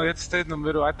middle. No, you have to stay in the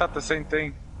middle. I thought the same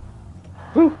thing.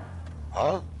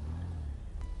 Huh?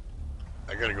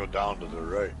 I gotta go down to the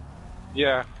right.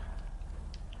 Yeah.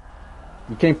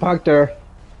 You can't park there.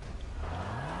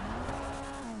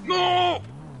 No!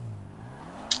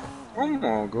 Oh my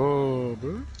god,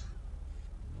 bro.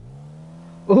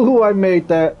 Ooh, I made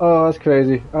that. Oh, that's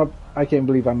crazy. I can't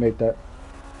believe I made that.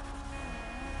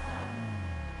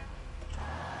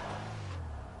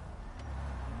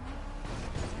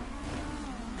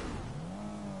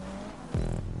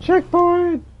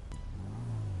 Checkpoint!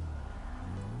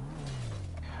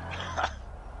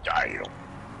 Damn.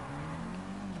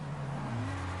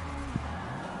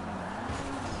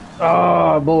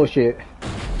 Oh, bullshit.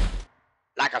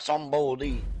 Like a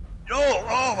somebody. No,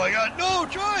 oh my god, no,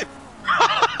 drive!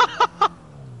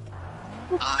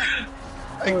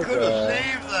 I could have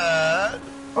saved that.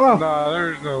 Oh, Nah,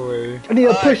 there's no way. I need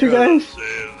a push, you could have guys.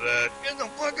 saved that. Get the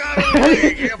fuck out of the way,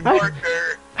 you can't park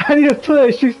there. I need a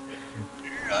push. Here,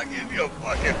 I'll give you a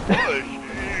fucking push.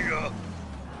 There you go.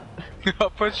 I'll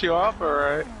put you off,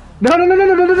 alright. No, no, no, no,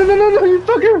 no, no, no, no, no, no, you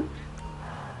fucker.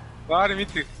 No, I didn't mean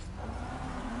to.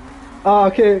 Oh,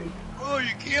 okay. Oh,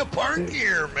 you can't park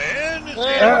here, man. This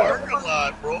ain't a parking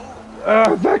lot, bro.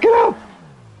 Back it up.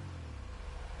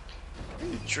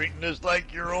 You're treating this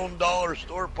like your own dollar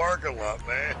store parking lot,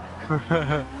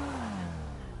 man.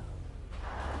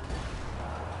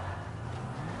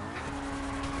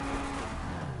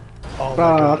 Oh my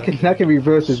god. I can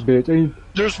reverse this bitch. I mean,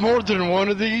 There's more than one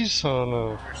of these? Oh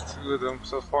no. There's 2 of them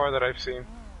so far that I've seen.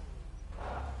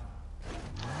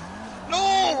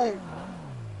 No!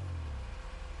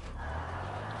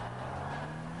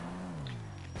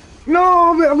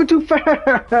 no, I went too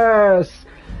fast.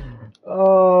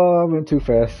 Oh, I went too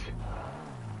fast.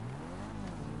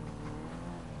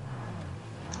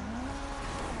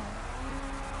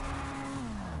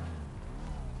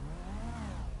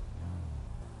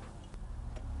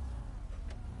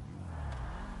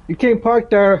 You can't park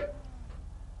there.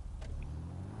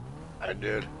 I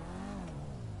did.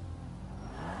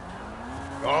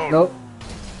 Oh, Nope.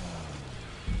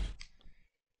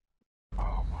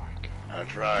 Oh my god.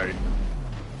 that's right.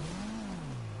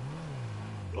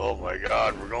 Oh my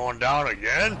god, we're going down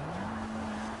again?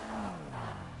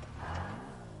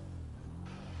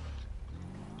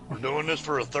 We're doing this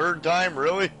for a 3rd time,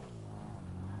 really?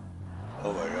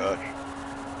 Oh my gosh.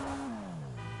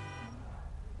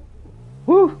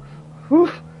 Woo,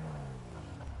 woo.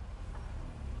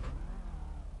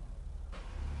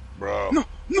 Bro.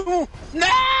 No, no!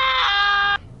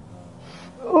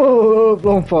 Oh,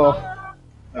 don't fall.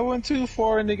 I went too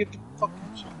far and they get the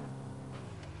fucking shit.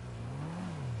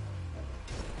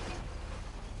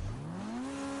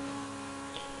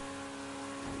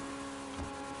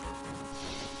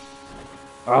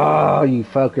 Oh, you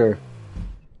fucker.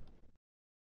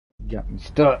 Got me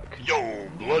stuck. Yo,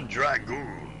 Blood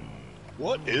Dragoon.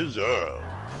 What is up?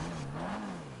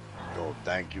 Yo,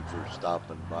 thank you for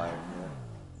stopping by,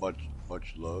 man.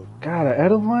 Much love. God, an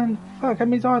other one? Fuck, how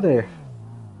many are there?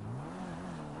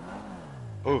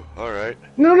 Oh, alright.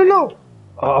 No, no, no!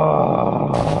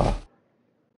 Oh.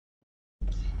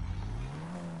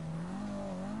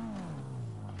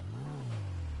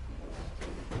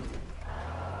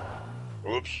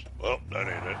 Oops. Well, that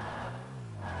ain't it.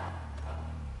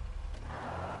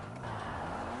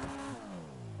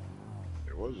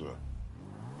 There was a...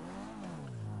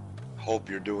 Hope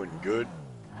you're doing good.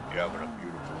 You're having a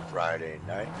beautiful Friday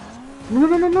night. No,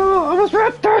 no, no, no! I was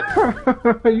right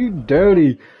there! You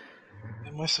dirty.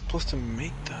 Am I supposed to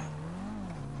make that?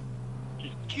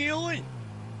 Just killing.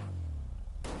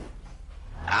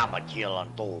 I'm a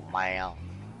killing too, man.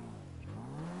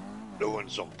 Doing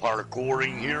some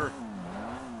parkouring here.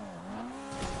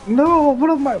 No,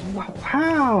 what am I?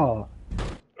 How?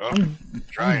 Oh,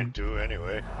 trying to,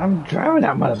 anyway. I'm driving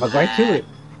that motherfucker right to it.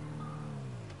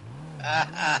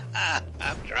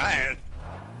 I'm trying.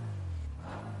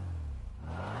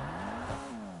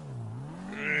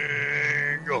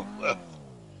 Go left.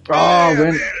 Oh,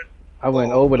 Hey, I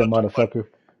went over the motherfucker.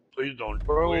 Please don't.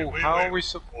 Bro, how are we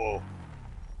Whoa.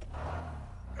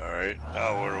 Alright,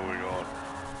 now where are we going?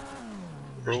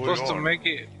 We're supposed to make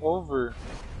it over.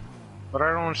 But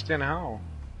I don't understand how.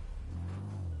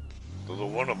 To the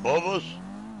one above us?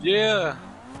 Yeah.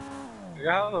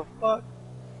 How the fuck?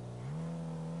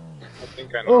 I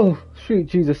think I know. Oh, sweet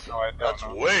Jesus. No, I don't That's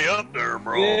know. way up there,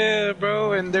 bro. Yeah,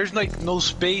 bro, and there's like no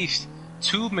space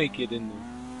to make it in there.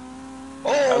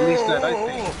 Oh, At least that I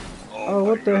think. Oh,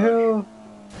 what the hell?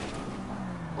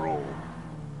 Bro.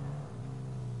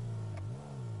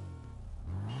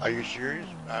 Are you serious?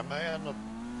 Am I on the...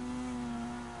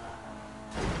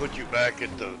 Put you back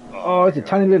at the... Oh, it's a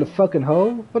tiny little fucking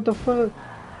hole? What the fuck?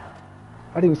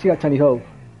 I didn't even see that tiny hole.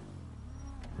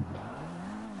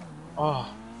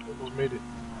 Oh, almost made it.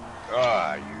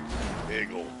 Ah, you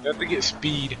big old... You have to get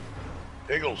speed.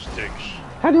 Big old sticks.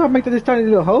 How do I make this tiny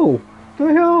little hole? What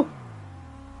the hell?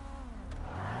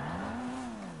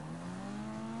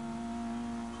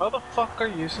 fuck are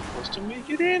you supposed to make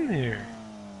it in there?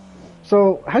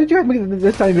 So, how did you guys make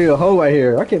this tiny little hole right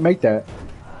here? I can't make that.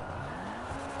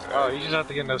 Oh, you just have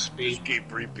to get enough speed. Just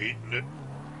keep repeating it.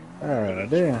 Oh, Sooner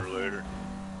damn. or later.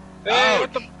 Hey, Ouch!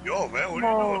 what the? Yo, man, what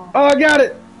are you doing? Oh, I got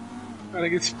it! Gotta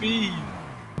get speed.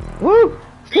 Woo!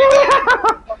 Slow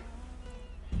down!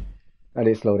 I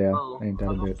did slow down. Oh, Ain't that a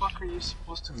how the bitch. fuck are you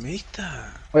supposed to make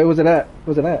that? Wait, was it at?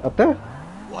 Was it at? Up there?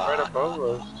 Right above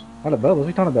us. Not above us. What are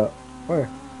you talking about? Where?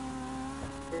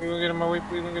 Please don't get in my way,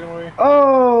 please don't get in my way.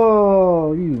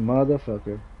 Oh, you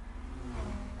motherfucker.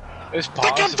 It's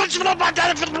possible.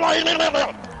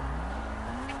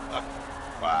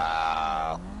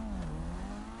 Wow.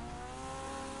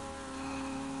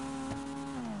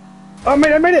 Oh, I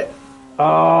made it! Oh,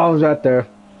 I was right there.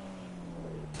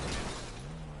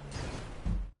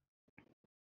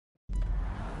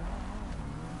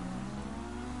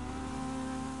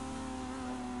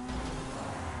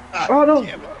 Oh, no!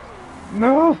 Damn it.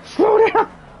 No! Slow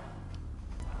down!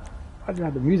 I just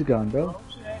had the music on, bro.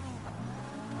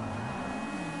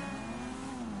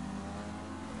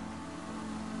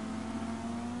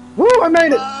 Woo! I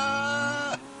made it!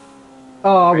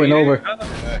 Oh, I went over.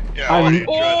 Yeah, why don't you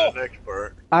try the next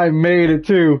part? I made it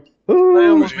too. I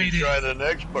Ooh. almost Why don't made you it. try the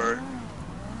next part?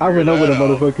 I went over the that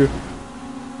out. motherfucker.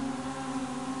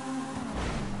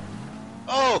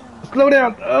 Oh! Slow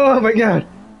down! Oh my god!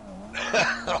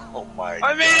 Oh my god.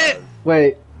 I made it!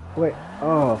 Wait.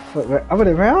 Oh, fuck. Wait, I went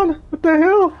around? What the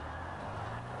hell?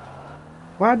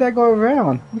 Why'd that go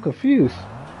around? I'm confused.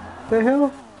 What the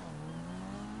hell?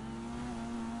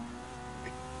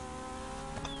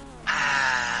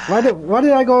 Why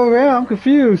did I go around? I'm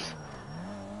confused.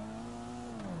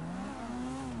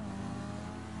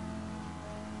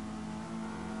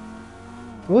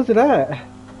 What's it at?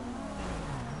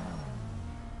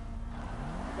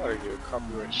 Gotta get a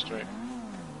copyright strike.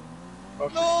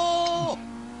 No!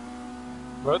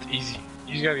 Bro, it's easy.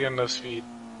 You just gotta get enough speed.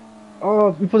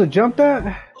 Oh, we supposed to jump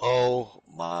that? Oh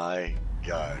my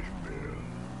gosh, man.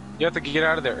 You have to get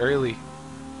out of there early.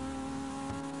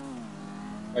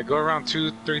 Like, go around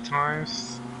 2-3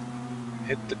 times.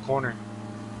 Hit the corner.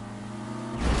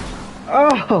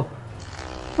 Oh!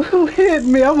 Who hit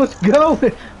me? I was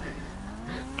going.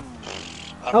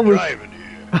 I'm driving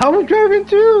here. I was driving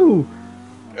too.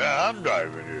 Yeah, I'm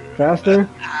driving here. Faster,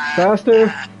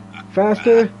 faster,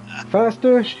 faster,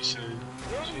 faster. She said.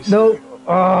 No.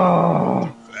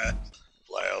 Oh. Fast.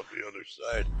 Fly out the other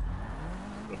side.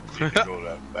 Don't need to go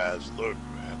that fast. Look,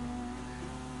 man.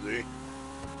 See?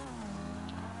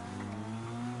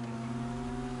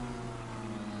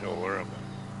 Yo, where am I?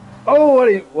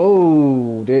 Oh,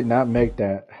 whoa, did not make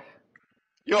that.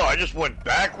 Yo, I just went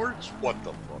backwards? What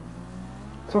the fuck?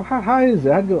 So how high is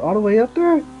it? I'd go all the way up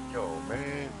there? Yo,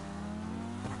 man.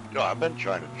 Yo, I've been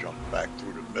trying to jump back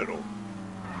through the middle.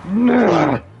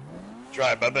 Nah.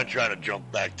 I've been trying to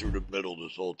jump back through the middle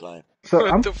this whole time. So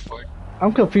What the fuck?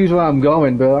 I'm confused where I'm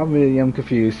going, bro. I really am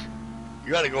confused.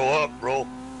 You gotta go up, bro.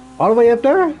 All the way up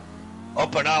there?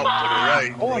 Up and out to the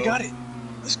right. Oh, I bro. got it.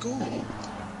 Let's go.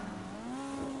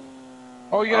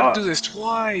 Oh, you gotta do this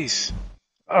twice.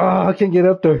 Oh, I can't get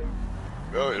up there.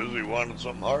 Yo, Izzy wanted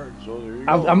something hard, so there you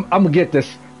go. I'm gonna get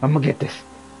this. I'm gonna get this.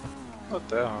 Not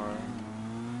that hard.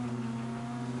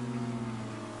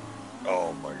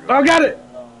 Oh my god. Oh, I got it.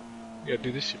 You gotta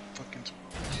do this shit fucking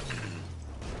twice.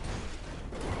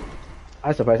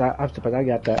 I'm surprised I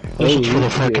got that. This one's for the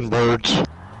shit. fucking birds.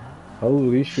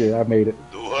 Holy shit, I made it.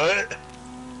 The what?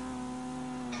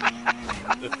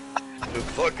 the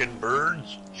fucking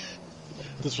birds?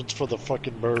 This one's for the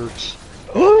fucking birds.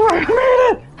 Oh, I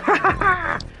made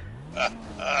it!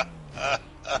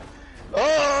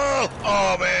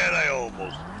 Oh man, I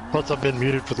almost. Plus, I've been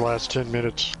muted for the last 10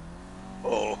 minutes.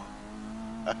 Oh.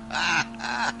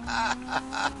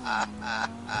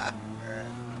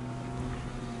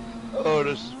 Oh,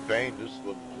 this is pain. This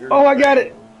one. Oh, I got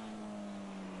it!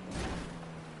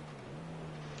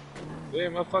 Yeah,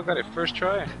 motherfucker got it first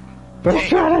try. First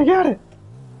try, I got it!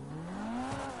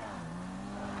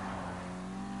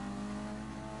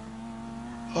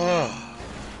 Oh.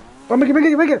 Oh, make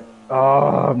it!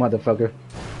 Oh, motherfucker.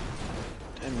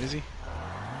 Damn, Izzy.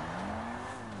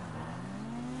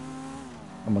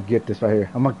 I'm gonna get this right here.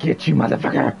 I'm gonna get you,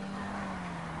 motherfucker!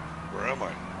 Where am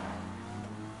I?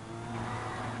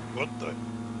 What the?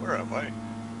 Where am I?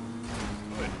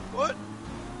 Wait, what?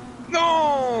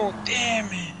 No! Damn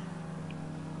it!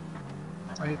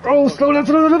 Oh, slow down!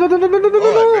 Oh,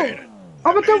 I made it. I'm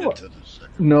I a made double. it to the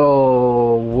second.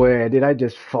 No way! Did I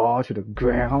just fall to the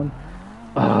ground?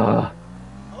 Oh,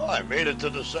 I made it to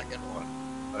the second one.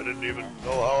 I didn't even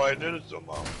know how I did it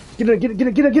somehow. Get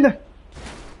her!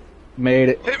 Made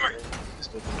it. Hit me.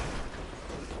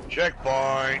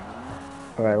 Checkpoint.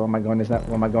 Alright, where am I going this now?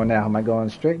 Where am I going now? Am I going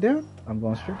straight down? I'm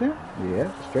going straight down?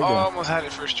 Yeah, straight Oh, I down. almost had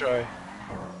it first try.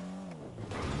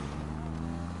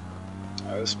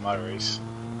 Oh, this is my race.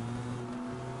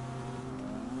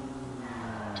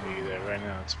 I'll tell you that right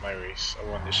now, it's my race. I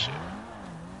won this shit.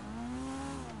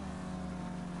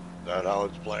 Is that how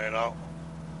it's playing out?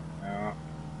 No.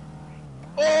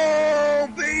 Oh,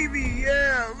 baby,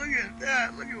 yeah, look at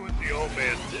that. Look at what the old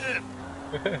man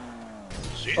did.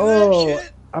 See Oh, that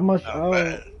shit? I must. Not Oh,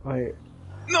 bad. wait.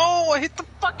 No, I hit the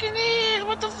fucking edge.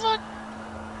 What the fuck?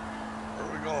 Where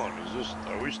are we going?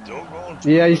 Are we still going?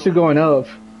 Yeah, you're still going up.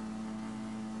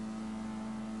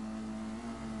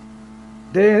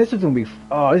 Damn, this is gonna be.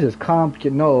 Oh, this is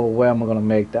complicated. No way I'm gonna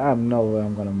make that. I have no way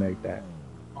I'm gonna make that.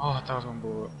 Oh, I thought I was gonna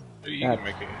blow up. You can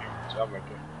make it. I'll make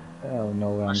it. Hell no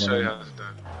way I'll I'm show you gonna. how it's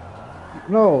done.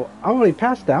 No, I already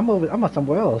passed that. I'm at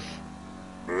somewhere else.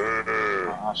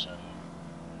 I'll show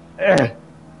you. Eh.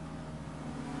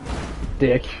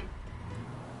 Dick.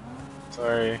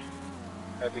 Sorry.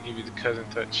 I had to give you the cousin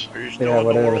touch. Are you still Yeah, in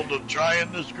whatever. the world of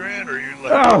trying this, Grant, or are you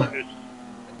like, Oh!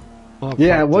 Oh,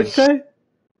 Yeah, fuck what'd you this. say?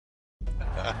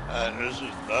 this is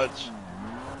nuts.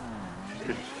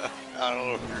 I don't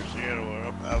know if you're seeing what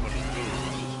I'm having to do.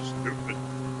 This is stupid.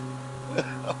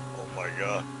 Oh my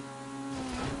god.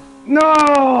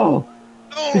 No!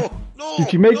 No! No!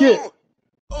 Did you make no. it?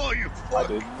 Oh, you I fuck.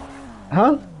 did.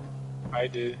 Huh? I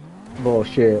did.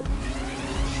 Bullshit.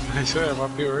 I swear I'm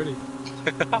up here already.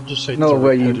 I'll just say No the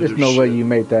way you. There's repetitive no way shit you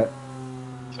made that.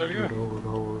 So yeah. over and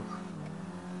over.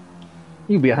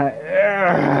 You behind.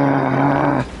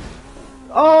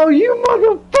 Oh, you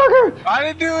motherfucker! I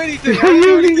didn't do anything.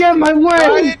 You didn't get my way.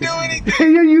 I didn't do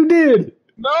anything. Yeah, you did.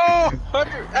 No,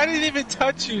 I didn't even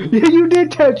touch you. Yeah, you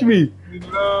did touch me.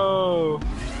 No.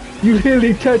 You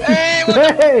literally touched me. Hey,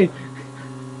 what Hey,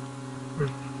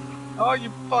 Oh,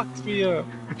 you fucked me up.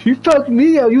 you fucked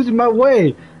me up using my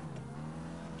way.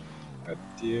 God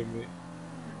damn it.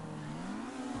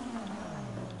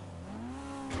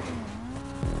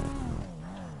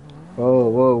 Whoa,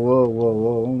 whoa, whoa, whoa,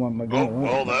 whoa! Oh my Oh, god!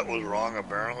 well, that was wrong,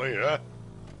 apparently, huh?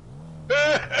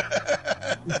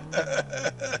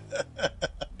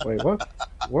 Wait, what?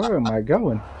 Where am I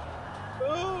going?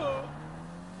 Oh.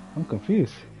 I'm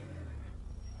confused.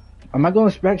 Am I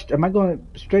going back? Am I going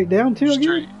straight down too?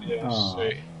 Straight, Again? yeah, Oh,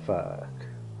 straight. fuck.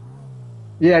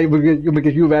 Yeah,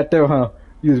 because you right there, huh?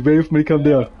 You was waiting for me to come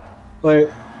down.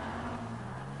 Like,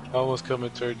 Almost coming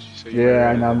towards you. So you yeah,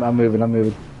 I know. I'm moving. I'm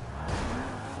moving.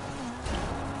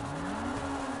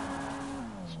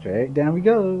 Straight down we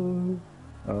go.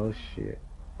 Oh shit.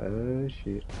 Oh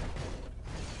shit.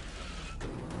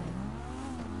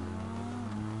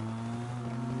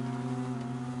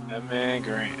 That man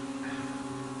Grant.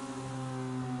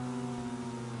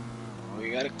 Oh,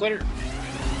 you got a glitter.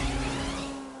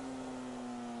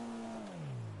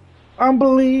 I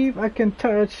believe I can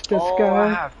touch the Oh, I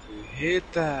sky. have to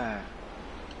hit that.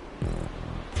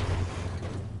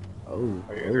 Oh,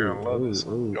 Oh, you're gonna love this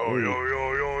one. Yo, yo,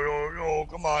 yo, yo, yo, yo,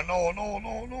 come on, no, no,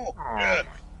 no, no. Oh, Yeah.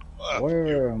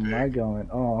 Where am I going?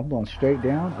 Oh, I'm going straight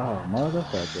down? Oh,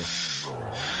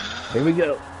 motherfucker. Here we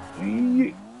go.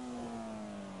 Yee.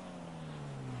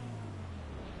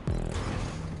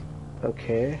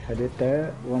 Okay, I did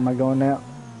that. Where am I going now?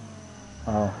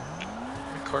 Oh,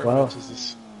 What car Well. is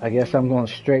this? I guess I'm going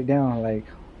straight down like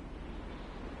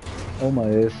OMA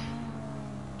is.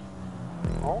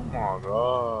 Oh my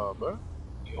god, bro.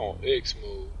 You on X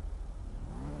mode.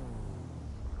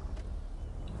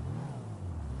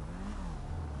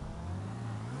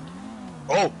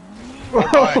 Oh, oh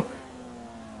my.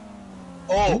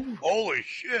 Oh, holy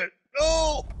shit.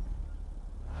 No.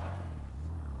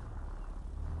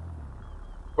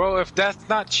 Bro, if that's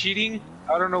not cheating,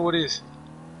 I don't know what is.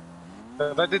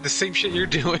 I did the same shit you're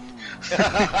doing.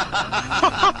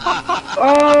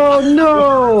 Oh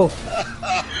no!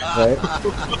 Right?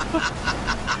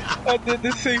 I did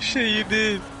the same shit you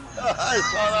did. I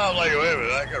saw that. I'm like, wait a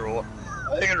minute,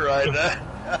 I can ride that.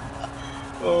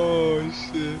 Oh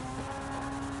shit.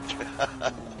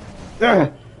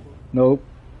 Nope.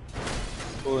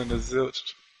 Pulling the zilch.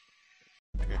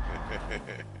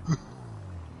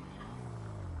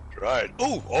 Right.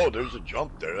 Oh, there's a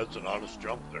jump there. That's an honest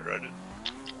jump there. I didn't.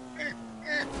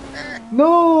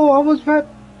 No, I was right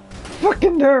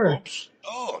fucking there. Oops.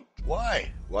 Oh,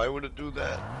 why? Why would it do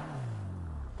that?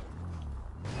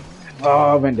 Oh,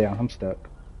 I went down. I'm stuck.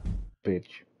 Bitch.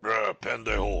 Bruh,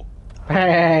 pendejo.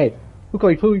 Hey, who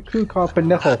called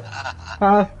pendejo?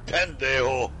 Huh?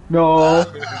 Pendejo. No.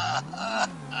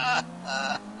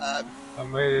 I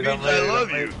made it. Means I love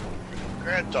you.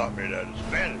 Grant taught me that in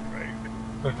Spanish, right?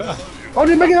 Oh,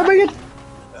 did I make it?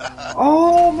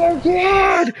 Oh my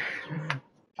god!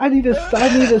 I need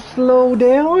to slow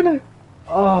down.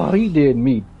 Oh, he did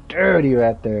me dirty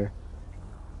right there.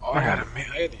 Oh, I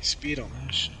need speed on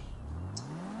that shit.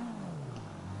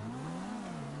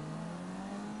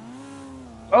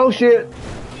 Oh shit!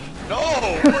 No!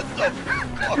 What the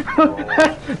fuck, bro?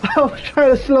 I was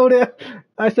trying to slow down.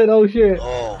 I said, "Oh shit!"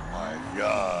 Oh my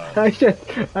god. I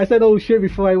said, "Oh shit!"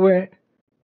 before I went.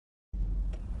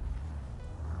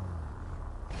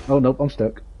 Oh nope, I'm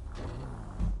stuck.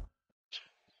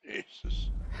 Jesus.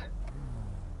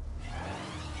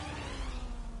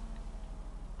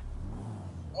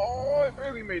 Oh, I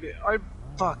barely made it. I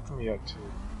fucked me up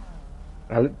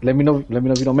too. Let me know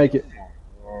if you don't make it.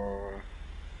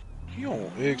 You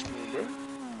don't X me, bro.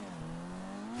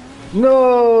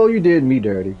 No, you did me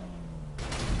dirty.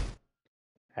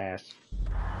 Ass.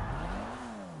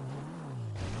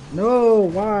 No,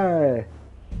 why?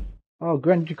 Oh,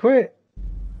 Grant, you quit?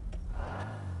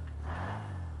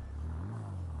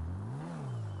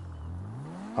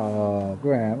 Oh,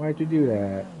 Grant, why'd you do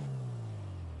that?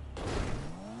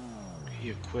 He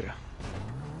a quitter.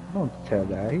 Don't tell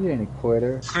that. He ain't a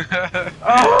quitter.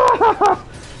 Oh,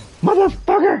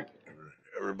 motherfucker!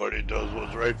 Everybody does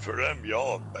what's right for them.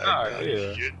 Y'all back out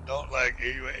of shit. Don't like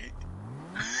anyway.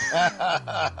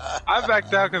 I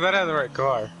backed out because I had the right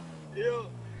car. Yeah.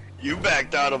 You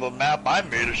backed out of a map I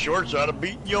made a shorts out of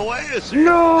beating your ass.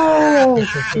 No!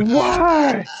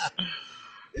 Why?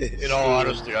 In all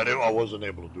honesty, I wasn't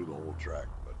able to do the whole track,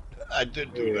 but I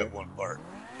did do that one part.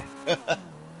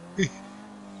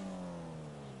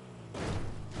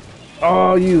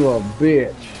 Oh, you a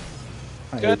bitch.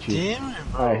 I God hate you. damn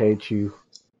it, bro. I hate you.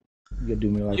 You do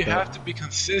me like that. You have to be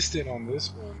consistent on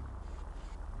this one.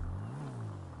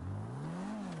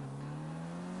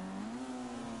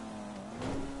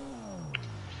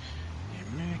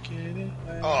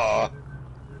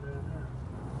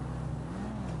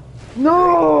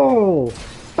 No!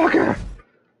 Fucker!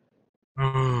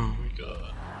 Oh my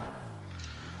god.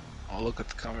 I'll look at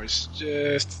the comments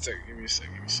just a second. Give me a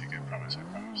second. I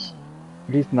promise.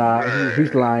 He's not.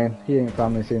 He's lying. He ain't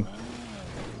promising.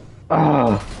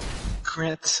 Ah!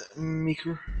 Grant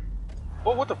Meeker.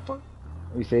 Oh, what the fuck?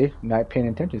 You see? Not paying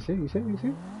attention. See? You see?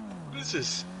 What is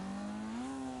this?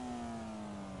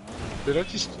 Did I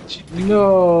just cheat the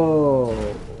No!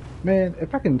 Man,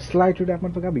 if I can slide through that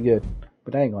motherfucker, I'll be good.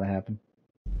 But that ain't gonna happen.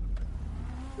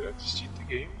 Did I just cheat the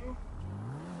game, bro?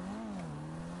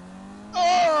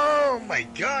 Oh my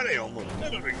god, I almost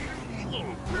did it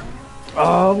again.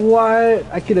 Oh, what?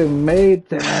 I could have made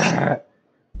that.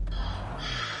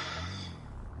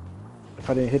 If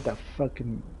I didn't hit that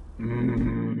fucking.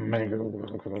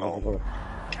 Oh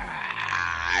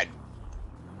god.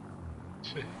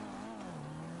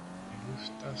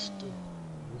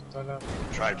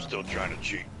 Tribe's still trying to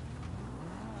cheat.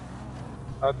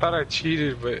 I thought I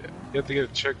cheated, but you have to get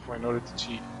a checkpoint in order to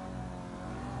cheat.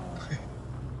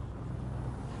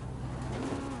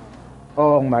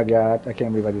 Oh my god, I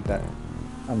can't believe I did that.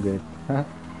 I'm good. Huh?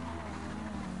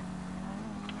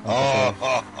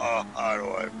 How do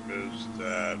I miss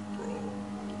that,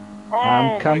 bro?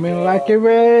 I'm coming like a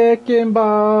wrecking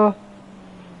ball.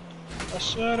 I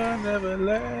should have never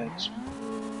let you.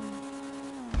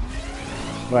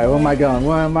 Right, where am I going?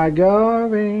 Where am I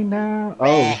going now?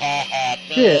 Oh,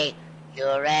 shit. You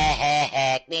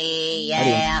wreck me,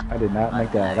 yeah. I did not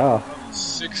make that at all.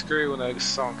 6th grade when that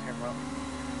song came out.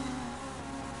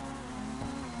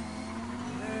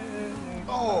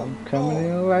 Oh, I'm coming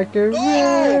in like a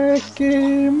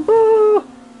wrecking ball.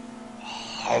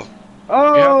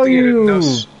 Oh, you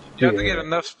have to get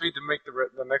enough speed to make the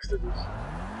next of these.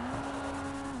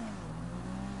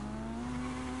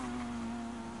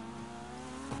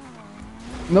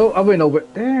 No, I went over.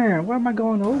 Damn, what am I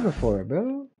going over for, bro?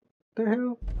 What the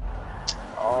hell?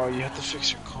 Oh, you have to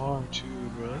fix your car too,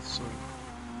 bro. That's so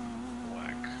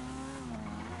whack.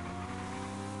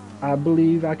 I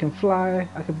believe I can fly.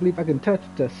 I can believe I can touch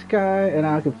the sky, and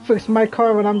I can fix my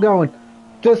car when I'm going,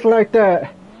 just like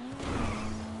that.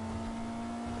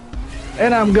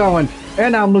 And I'm going,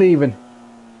 and I'm leaving,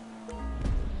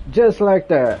 just like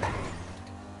that.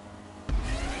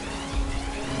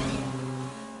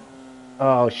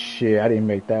 Oh shit, I didn't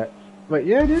make that. But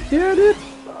yeah, I did.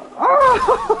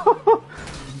 Oh,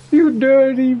 you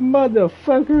dirty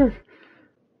motherfucker.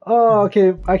 Oh,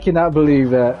 okay, I cannot believe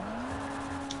that.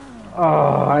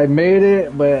 Oh, I made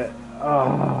it, but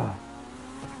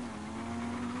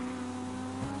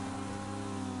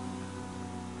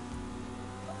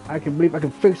I can believe I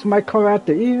can fix my car at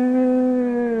the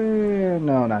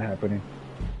no, not happening.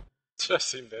 Just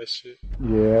seen that shit.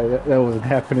 Yeah, that wasn't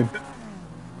happening.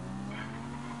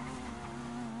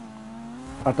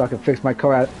 I thought I could fix my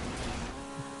car I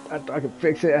thought I could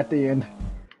fix it at the end.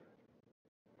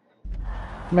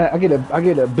 Man, I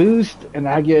get a boost and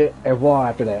I get a wall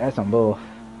after that. That's some bull.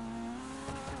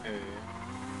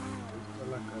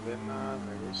 La cadena,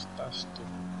 me gustas tú.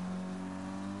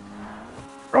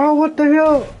 Oh, what the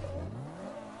hell?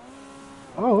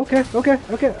 Oh, okay.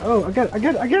 Oh, I got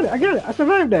it. I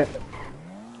survived that.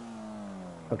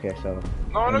 Okay, so.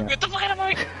 No, get the fuck out of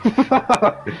my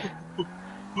way!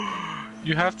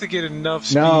 You have to get enough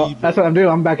speed. No, that's what I'm doing.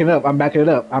 I'm backing up. I'm going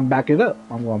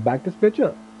to back this bitch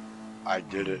up. I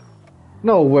did it.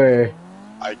 No way.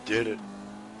 I did it.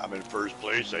 I'm in first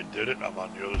place. I did it. I'm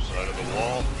on the other side of the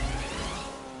wall.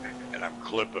 And I'm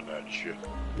clipping that shit.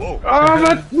 Whoa.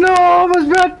 Oh, no, I was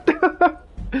bad.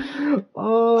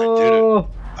 Oh.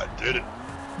 I did it.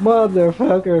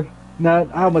 Motherfucker. Now,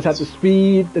 I almost had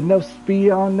enough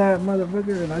speed on that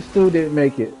motherfucker, and I still didn't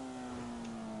make it.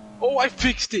 Oh, I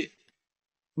fixed it.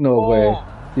 No way.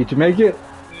 Did you make it?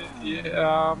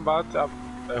 Yeah, I'm about to.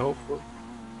 I hope so.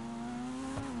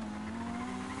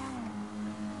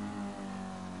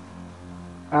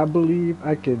 I believe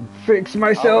I can fix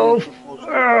myself.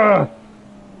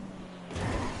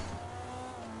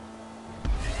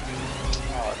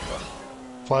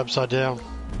 Fly upside down.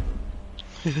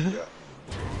 Yeah.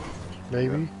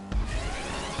 Maybe.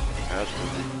 Has to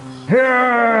be.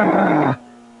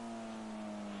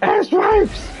 Ass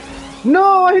wipes!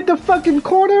 No, I hit the fucking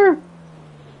corner!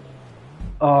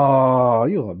 Oh,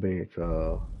 you a bitch,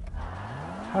 bro.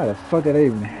 How the fuck did that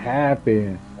even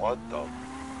happen? What the?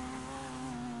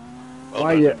 Well,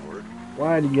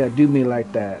 Why do you gotta do me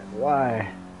like that?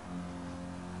 Why?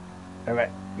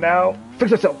 Alright, now,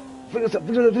 fix yourself! Turn.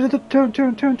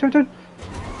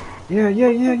 Yeah,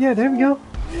 there we go.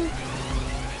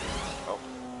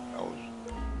 Oh,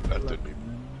 that didn't even.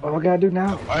 All I gotta do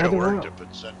now, It might have worked if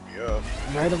it sent me up.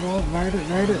 Ride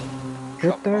it.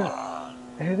 Hit that. On.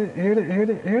 Hit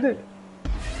it.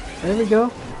 There we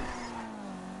go.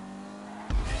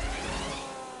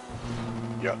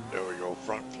 Yeah, there we go.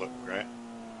 Front flip, Grant.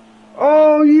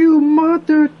 Oh, you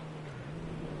mother.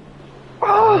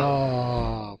 Oh,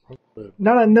 Ah,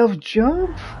 not enough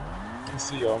jump? I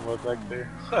see you almost back there.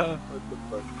 What the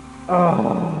fuck?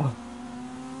 Oh.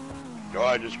 Yo,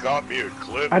 I just got me a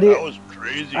clip. That was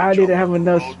crazy. I didn't have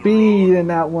enough speed in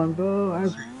that one, bro.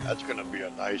 That's gonna be a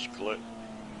nice clip.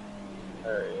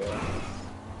 Yeah.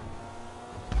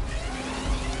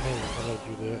 oh, how did I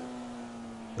do that?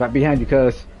 Right behind you,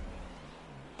 cuz.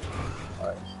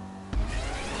 Nice.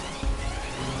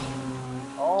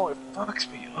 Oh, it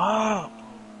fucks me up.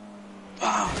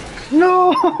 Fuck.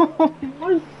 No!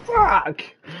 Fuck!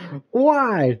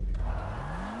 Why?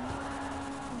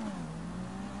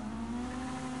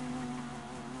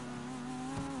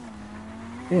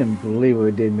 I didn't believe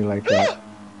it did me like that.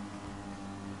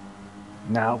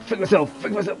 Now, fix myself!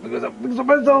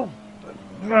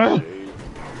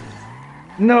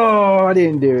 No, I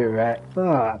didn't do it right.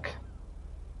 Fuck.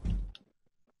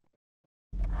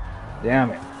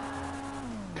 Damn it.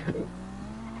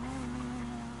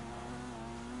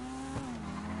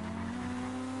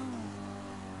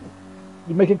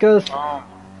 You make it, cuz? Alright.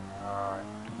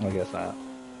 I guess not.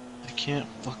 I can't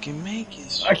fucking make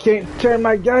it. I can't turn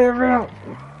my guy around.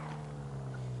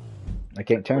 I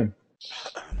can't turn.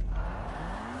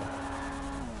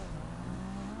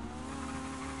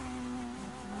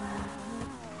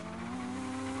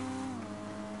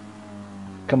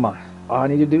 Come on. All I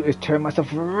need to do is turn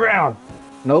myself around.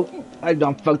 Nope. I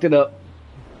done fucked it up.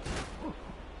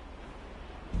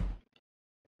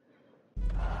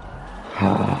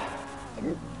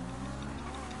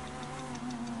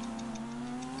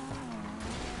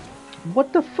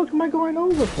 What the fuck am I going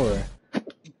over for? What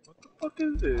the fuck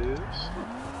is this?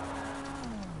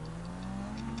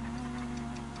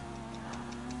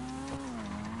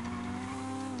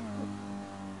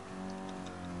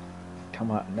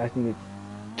 Come on, I need to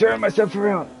turn myself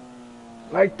around.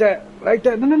 Like that.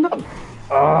 No.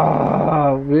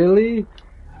 Ah, really?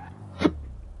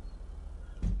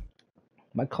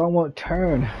 My car won't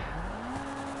turn.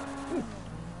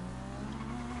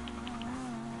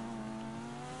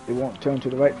 It won't turn to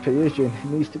the right position. It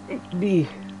needs to be.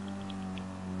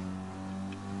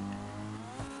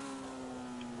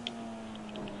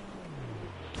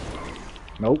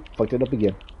 Nope, fucked it up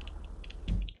again.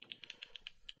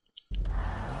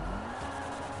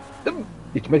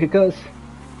 Did you make it, cuz?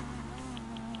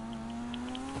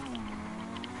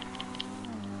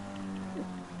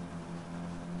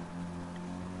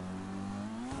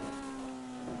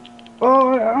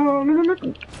 Oh, no.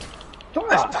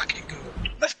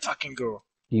 Let's fucking go.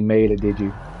 You made it, did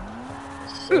you?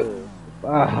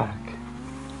 Fuck.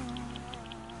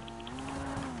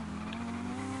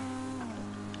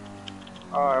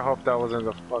 Oh, I hope that wasn't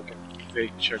a fucking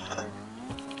fake checkpoint.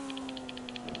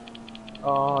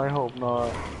 Oh, I hope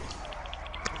not.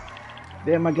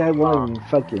 Damn, my guy won't even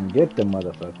fucking get the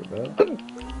motherfucker, bro. Yeah,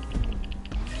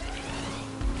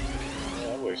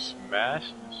 that was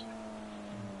smashing this shit.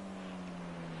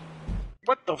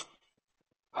 What the f-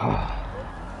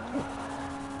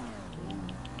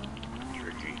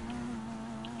 Tricky.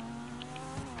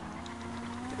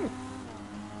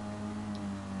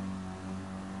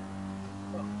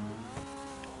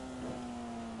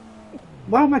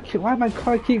 Why my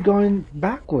car keep going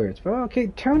backwards, bro? Okay,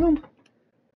 turn them.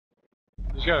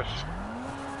 You gotta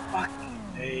fucking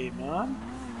hey, man.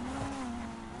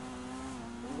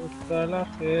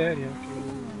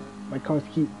 My cars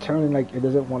keep turning like it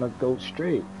doesn't want to go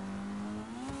straight.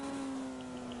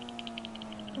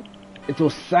 It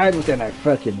was sideways and I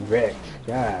fucking wrecked.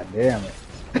 God damn it.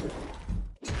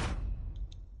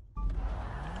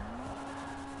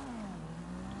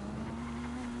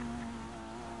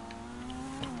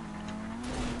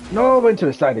 No, went to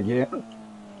the side again.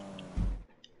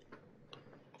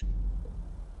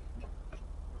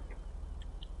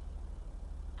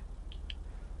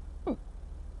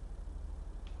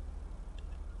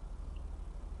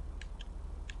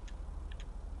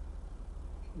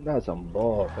 That's some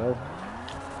ball, bro.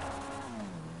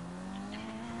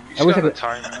 I wish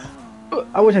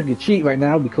I could cheat right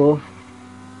now. It'd be cool.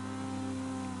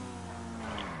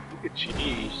 You could cheat.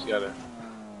 You just gotta.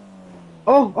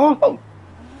 Oh!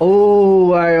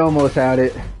 I almost had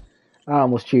it. I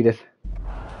almost cheated.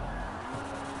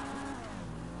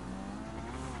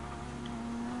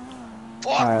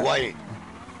 Fuck, wait.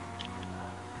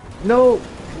 No.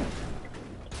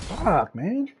 Fuck,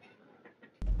 man.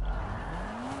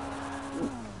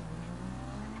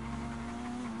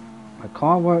 My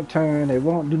car won't turn. It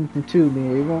won't do anything to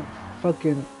me. It won't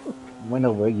fucking went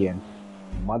over again.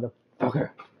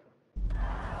 Motherfucker.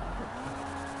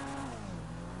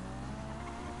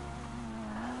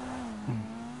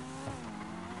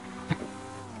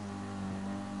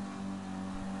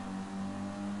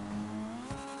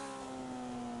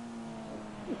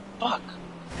 Fuck.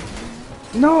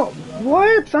 No,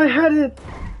 what? I had it.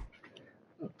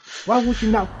 Why would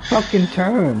you not fucking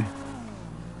turn?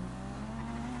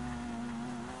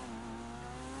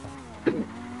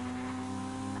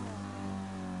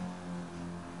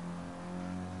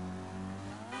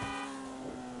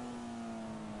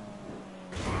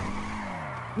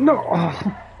 No.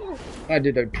 I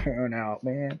did a turn out,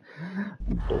 man.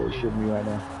 You bullshit me right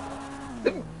now.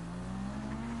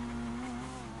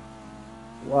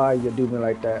 Why you do me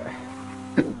like that?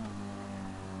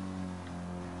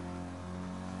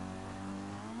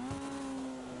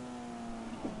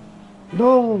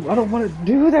 No, I don't want to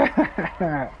do that.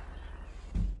 I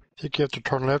think you have to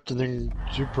turn left and then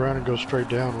zoom around and go straight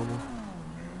down on them.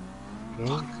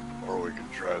 No? Or we can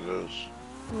try this.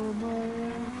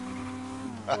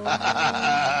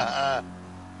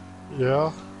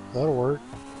 Yeah, that'll work.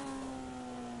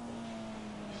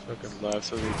 Fucking laugh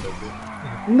so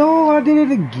they No, I did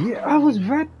it again. I was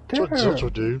right there. That's what Zilch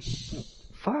would do.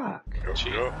 Fuck.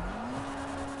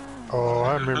 Oh,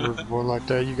 I remember one like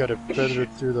that. You got to feather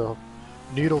it through the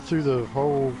needle through the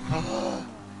hole.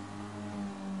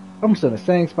 I'm still in the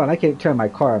same spot. I can't turn my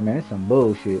car, man. It's some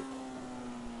bullshit.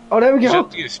 Oh, there we go. You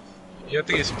have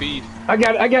to get speed. I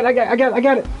got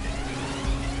it.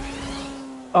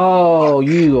 Oh,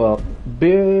 you a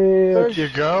bitch. There you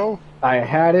go. I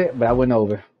had it, but I went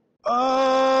over.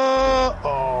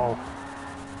 Oh.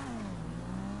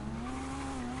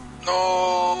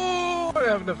 No, what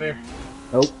happened up there?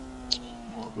 Nope.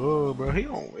 Oh, bro, he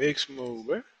on X mode,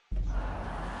 bro.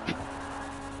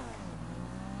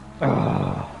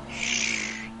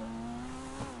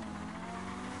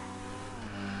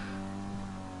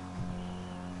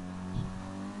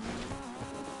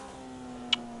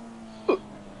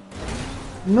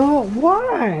 No,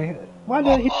 why? Why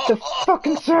did I hit the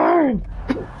fucking turn?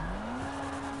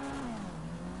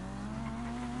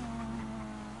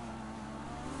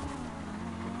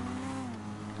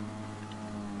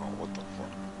 What the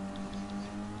fuck?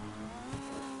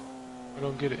 I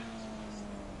don't get it.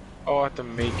 Oh, I have to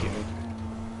make it.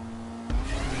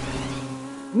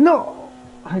 No!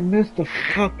 I missed the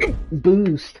fucking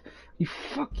boost. You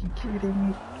fucking kidding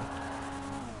me?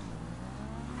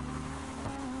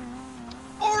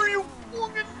 Are you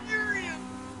fucking serious?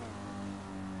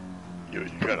 You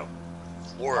gotta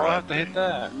floor it. Oh, I have to hit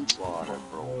that. On it,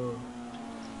 bro.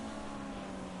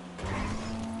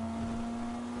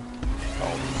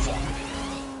 Oh, fuck.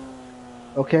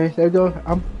 Okay, there we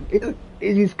go.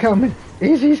 He's coming.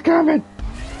 He's coming.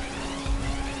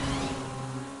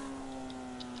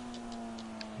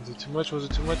 Was it too much? Was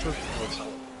it too much? Oh, it's not.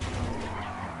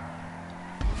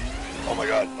 Oh my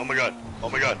god, oh my god, oh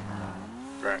my god.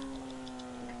 Grant.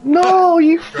 No,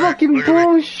 you Grant, fucking look at me.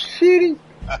 bullshitting.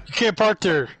 You can't park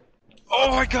there.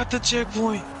 Oh, I got the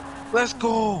checkpoint. Let's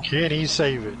go. Can he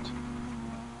save it?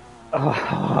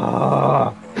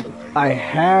 Ah, I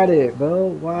had it, bro.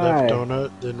 Why? Left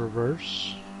donut, then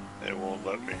reverse. It won't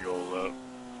let me go left.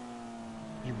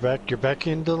 You're back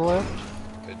into the left?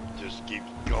 It just keeps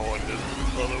going this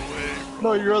other way.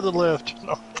 No, you're on the left.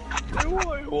 No.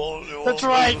 It won't That's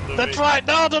right. listen to That's me. right.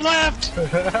 No, the left.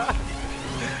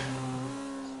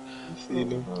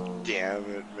 Damn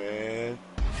it, man.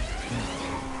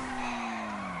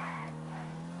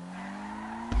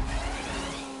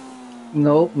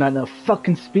 Nope, not enough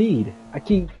fucking speed.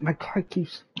 My car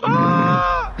keeps.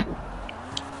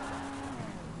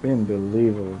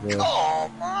 Unbelievable, bro.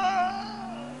 Come on.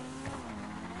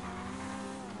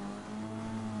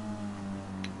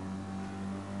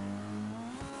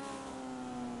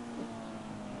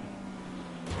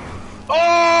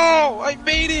 Oh, I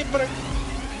made it, but I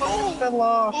fell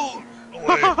off. Oh,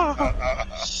 wait.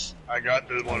 I got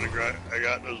this one, Grant. I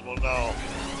got this one now.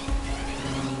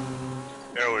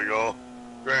 There we go.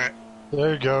 Grant.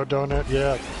 There you go, donut.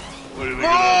 Yeah. What do you think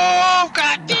Oh,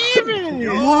 god damn it!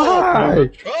 Why?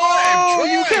 Oh,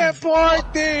 you can't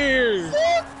park there!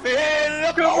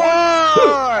 Man, Come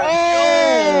on!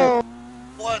 Oh!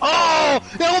 What? Oh,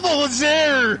 Elmo was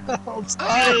there.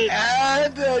 I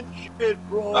had that shit,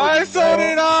 bro. I set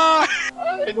it off!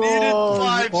 I needed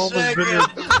 5 almost been seconds.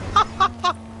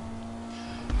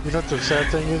 You know what the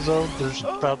sad thing is, though? There's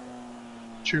about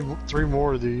 3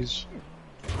 more of these.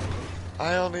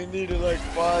 I only needed like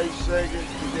 5 seconds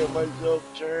to get myself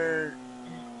turned.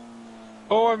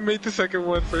 Oh, I made the second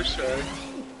one first try.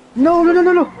 No.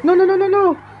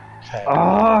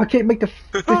 Oh, I can't make the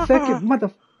second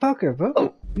motherfucker,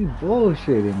 bro. You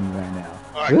bullshitting me right now.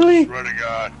 I Really? swear to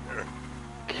God.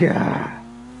 God.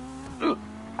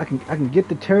 I can get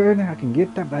the turn, I can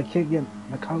get that, but I can't get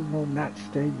my car will not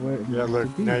stay where it Yeah, needs look, to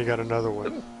be. now you got another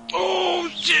one. Oh,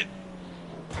 shit!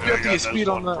 I You have to got get speed this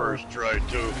on one that first try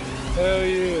too. Hell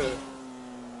yeah.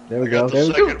 There I we go. got There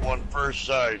the we go. second one first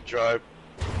side try.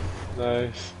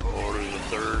 Nice. Or the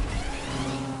third.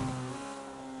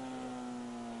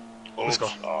 Let's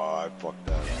Oops. go. Oh, I fucked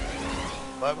that up.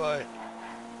 Bye bye.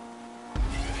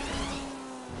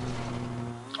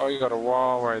 Oh, you got a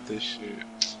wall right this shit.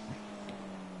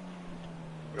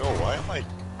 Yo, why am I?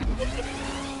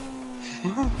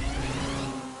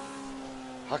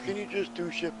 How can you just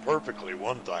do shit perfectly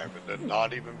one time and then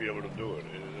not even be able to do it?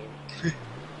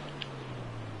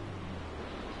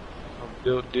 I'm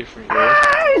built different, yo.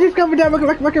 Ah, he's coming down like a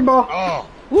wrecking ball. Oh,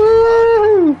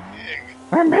 Woo! dang.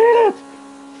 I made it!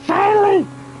 Finally!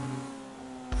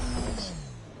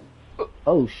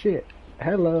 Oh shit.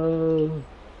 Hello.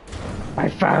 I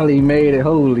finally made it.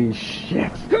 Holy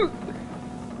shit.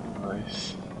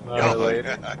 Nice. Yo,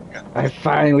 I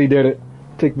finally did it.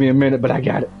 Took me a minute, but I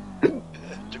got it.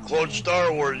 to quote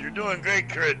Star Wars, you're doing great,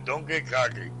 Crit. Don't get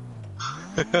cocky.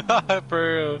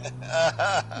 For real.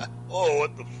 Oh,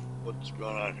 what's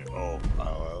going on here? Oh,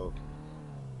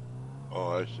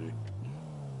 I see.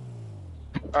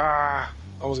 Ah,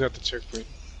 almost got the checkpoint.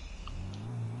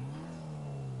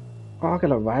 Oh, I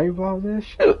gotta ride all this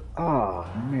shit? Oh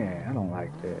man, I don't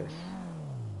like this.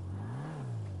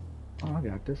 Oh, I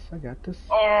got this.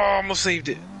 Oh, almost saved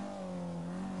it.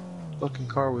 Fucking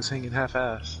car was hanging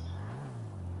half-ass.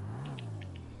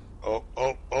 Oh.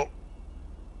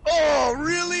 Oh,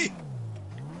 really?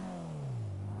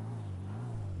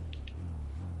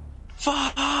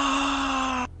 Fuck!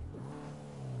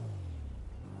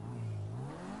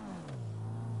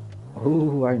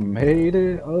 Oh, I made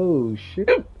it. Oh shit.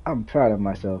 I'm proud of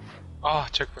myself. Oh,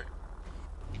 checkpoint.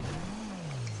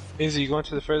 Izzy, you going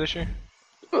to the fair this year?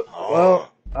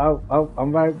 Well,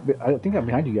 I'm right. I think I'm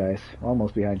behind you guys.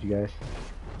 Almost behind you guys.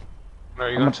 No,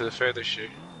 you're going to the fair this year.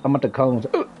 I'm at the cones.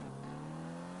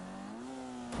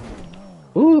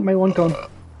 Ooh, made one cone.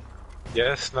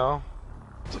 Yes, no?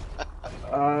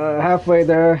 Halfway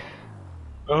there.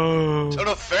 Oh. To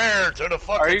the fair, to the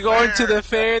fucking Are you going fair. to the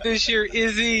fair this year,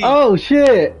 Izzy? Oh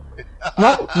shit.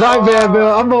 My bad, Bill.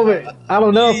 I'm over. I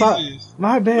don't know if I. Jesus.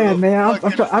 My bad, man. I'm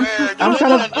Fucking trying fair.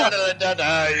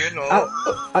 to. You know.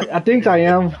 I think I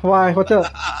am. Why? What's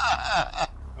up?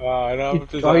 Oh, no, I'm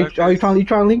just Are you asking. trying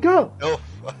to link up? No.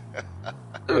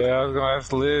 Yeah, I was gonna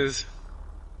ask Liz.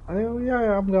 Oh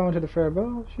yeah, I'm going to the fair,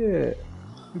 bro. Shit.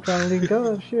 You trying to link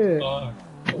up? Shit.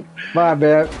 My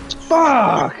bad.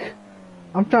 Fuck.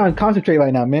 I'm trying to concentrate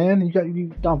right now, man. You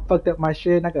done fucked up my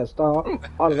shit. And I gotta start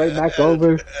all the way back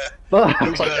over. Fuck.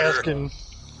 It's like asking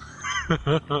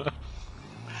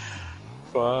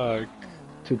Fuck.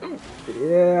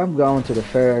 Yeah, I'm going to the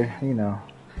fair, you know.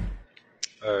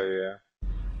 Oh, yeah.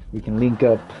 We can link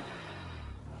up.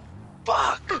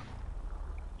 Fuck!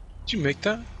 Did you make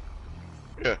that?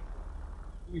 Yeah,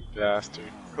 You bastard.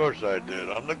 of course I did.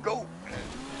 I'm the goat, man.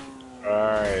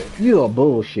 Alright. You a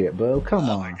bullshit, bro. Come I'm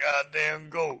on. the goddamn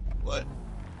goat. What?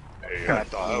 Hey, I God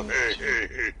thought, damn.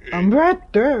 hey. I'm right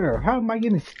there. How am I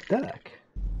getting stuck?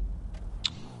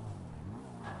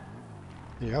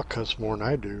 Yeah, I'll cuss more than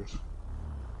I do.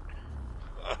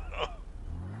 I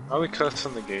only cuss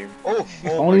in the game. Oh,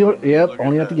 Only, my goodness, yep, look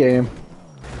only at at the that. game.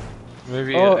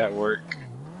 Maybe Oh. at work.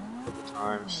 A couple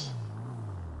times.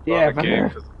 Yeah, Not again,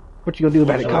 fucker. What you gonna do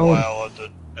about Once it, in a Cone? while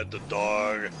at the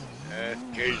dog,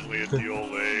 occasionally at the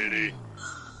old lady.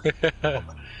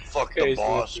 Fuck the Occasionally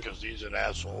boss, at the- because he's an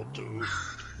asshole too.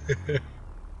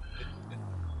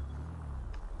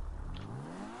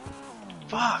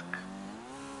 Fuck!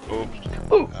 Oops.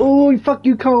 Oh, fuck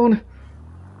you, Cone.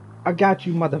 I got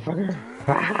you, motherfucker.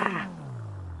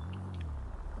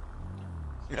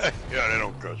 Yeah, they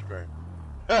don't cuss, right?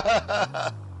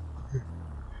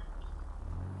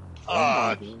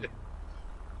 Ah, shit.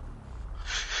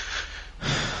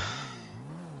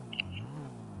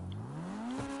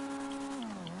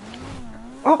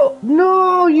 Oh,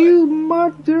 no, you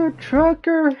mother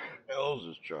trucker. What the hell's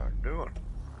this truck doing?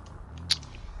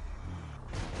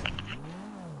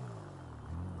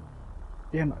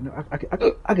 Yeah, no,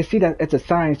 I can see that it's a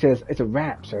sign that says it's a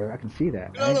wrap, sir. I can see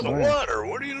that. Get out of the water!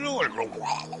 What are you doing?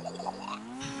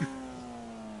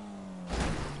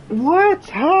 What?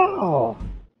 How?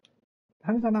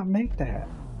 How did I not make that?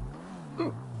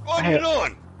 What are you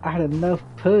doing? I had enough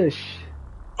push.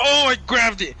 Oh, I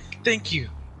grabbed it! Thank you!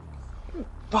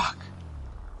 Fuck!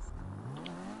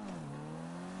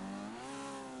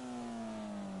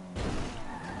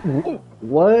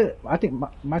 What? I think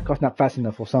my car's not fast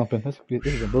enough or something. This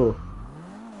is a bull.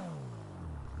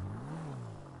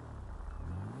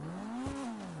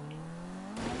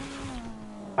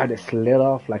 I just slid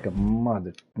off like a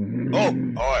mother. I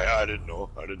didn't know.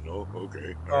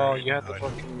 Okay. Oh, Alright, you have to I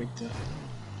fucking make that.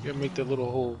 You gotta make that little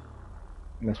hole.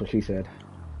 That's what she said.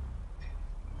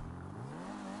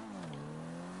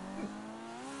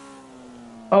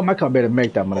 Oh, my car better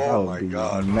make that mother. Oh I would my be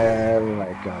God. mad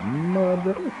like a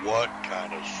mother. What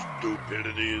kind of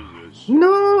stupidity is this?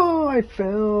 No, I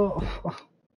fell.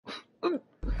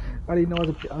 I didn't know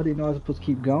I was supposed to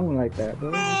keep going like that, bro.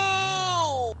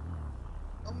 No!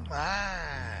 Come on.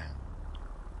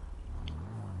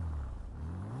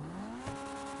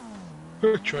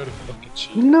 Try to fucking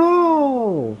cheat.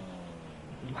 No!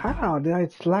 How did I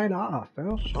slide off,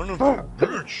 bro? Son of a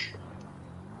bitch.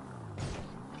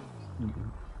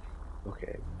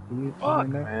 Okay. Fuck,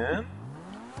 man.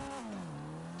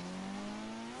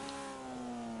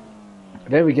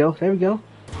 There we go. There we go.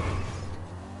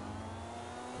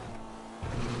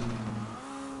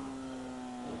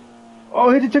 Oh,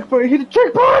 hit the checkpoint! Hit the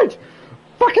checkpoint!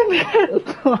 Fucking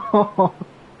hell!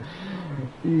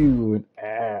 You an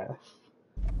ass.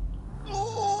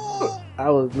 I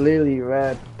was literally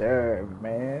right there,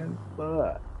 man.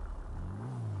 Fuck.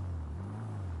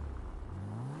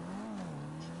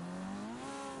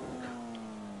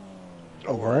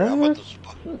 Don't worry, I'm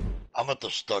at the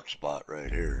stuck spot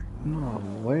right here. No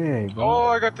way, bro. Oh,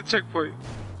 I got the checkpoint.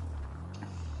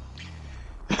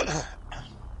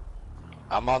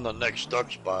 I'm on the next stuck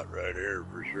spot right here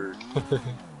for sure.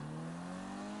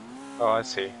 Oh, I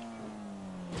see.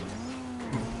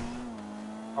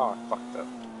 Oh, I fucked up.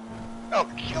 Oh,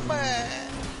 come on!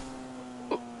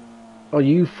 Are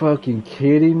you fucking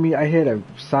kidding me? I hit a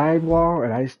sidewall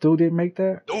and I still didn't make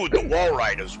that? Dude, the wall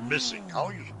ride is missing. How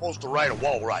are you supposed to ride a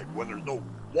wall ride when there's no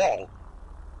wall?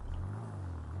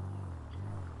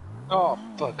 Oh,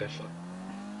 fuck, I fucked.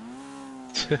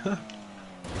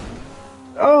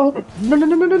 Oh, no. I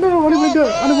don't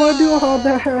want to do all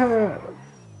that.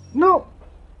 No.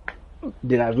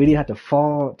 Did I really have to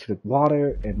fall to the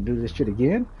water and do this shit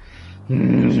again?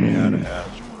 Guess he had to ask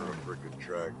for a freaking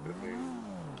track, didn't he?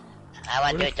 I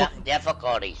want to do something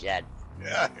difficult, he said.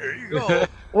 Yeah, here you go.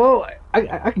 Well,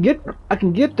 I can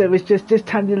get there. It's just this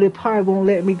tiny little part won't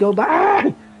let me go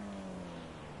by.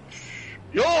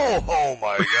 Yo, oh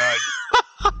my god.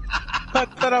 I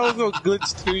thought I was gonna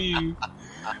glitch to you.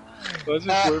 Let's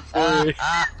just wait for it.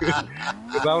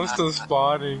 Cause I was still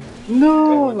spawning.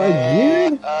 No,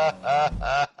 again?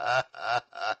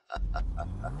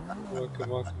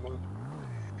 Come on.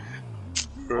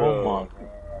 Oh my god.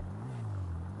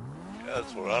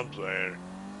 That's what I'm saying.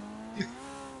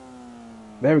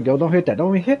 There we go. Don't hit that.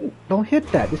 Don't hit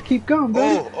that. Just keep going,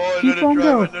 bro. Oh, I Keep did on it,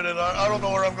 going. I don't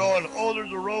know where I'm going. Oh,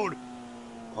 there's a road.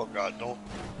 Oh God, don't.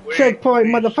 Wait, Checkpoint,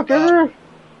 please motherfucker!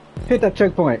 stop. Hit that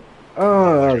checkpoint.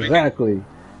 Oh, exactly.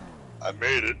 I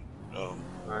made it.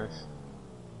 Nice.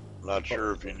 Not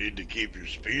sure if you need to keep your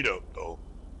speed up though.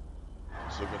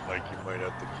 It's looking like you might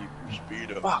have to keep your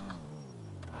speed up. Fuck.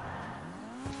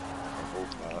 I hope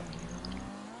not.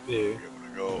 Yeah. Give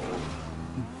it a go.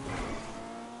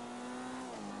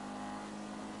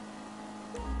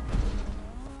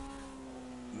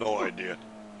 No idea.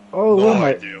 Oh, No what am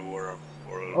I? idea where I'm.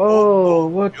 Oh,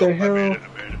 what the Yup, hell? I made it.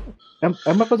 Am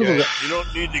I supposed to Yeah, go? you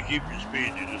don't need to keep your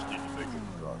speed. You just need to make it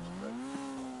across. Right?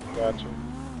 Gotcha.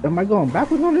 Am I going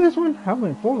backwards on this one? I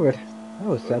went forward. That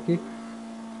was sucky.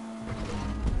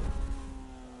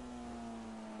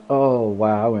 Oh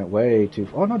wow, I went way too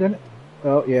far. Oh no, didn't it?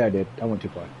 Oh yeah, I did. I went too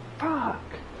far. Fuck.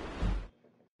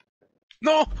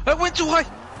 No, I went too high.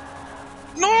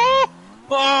 No!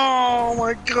 Oh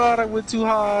my God, I went too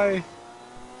high.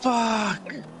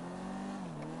 Fuck.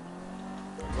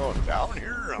 I'm going down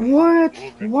here. What?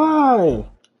 Why?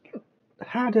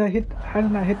 How did I hit? How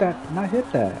did I hit that? Not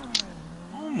hit that.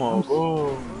 Oh my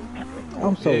God.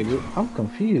 I'm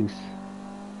confused.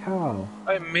 How?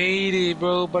 I made it,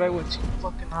 bro, but I went too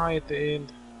fucking high at the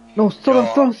end. No, slow down.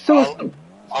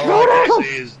 All I can say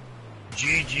is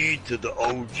GG to the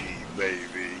OG,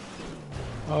 baby.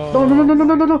 No.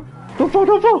 Don't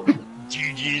fall.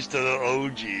 GG's to the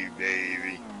OG,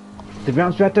 baby. The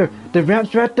ramp's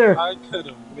right there. I could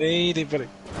have made it, but I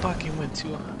fucking went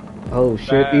too high. Oh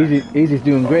shit, Bad. Easy's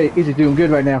doing great. Easy's doing good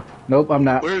right now. Nope, I'm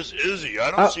not. Where's Izzy?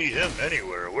 I don't see him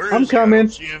anywhere. Where is I'm he? coming. I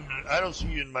don't see him. I don't see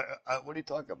you in my. What are you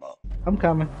talking about? I'm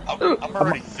coming. I'm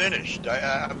already finished.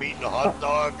 I'm eating a hot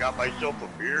dog. Got myself a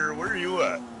beer. Where are you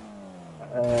at?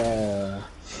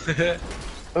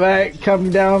 Right,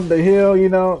 coming down the hill, you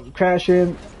know,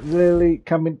 crashing, literally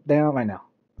coming down right now.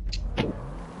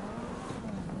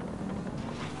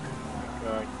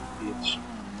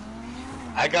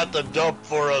 I got the dump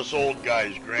for us old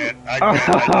guys, Grant.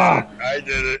 I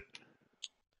did it.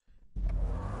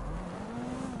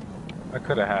 I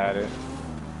could have had it.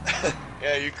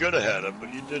 Yeah, you could have had it,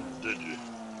 but you didn't, did you?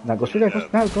 Now go straight down,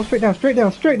 go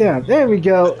straight down. There we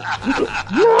go.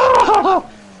 No!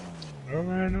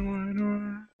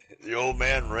 The old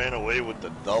man ran away with the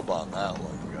dub on that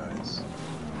one, guys.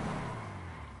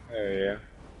 Yeah.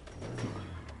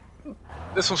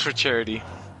 This one's for charity.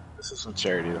 This is some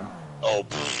charity, though. Oh,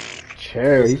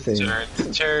 Charity thing.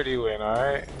 Charity win,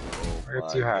 alright? I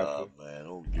got too happy. God, man,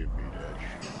 don't give me that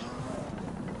shit.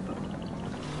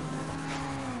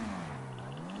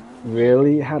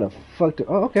 Really? How the fuck do...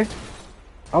 Oh, okay.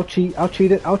 I'll cheat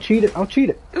it.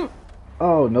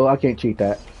 Oh, no, I can't cheat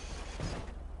that.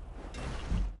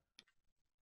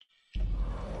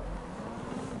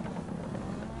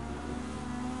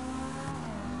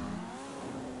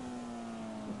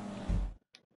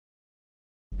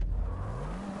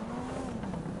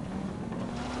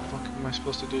 What am I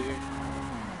supposed to do here?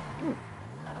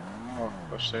 Oh,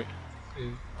 let's see.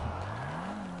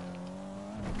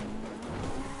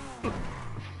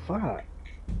 Fuck.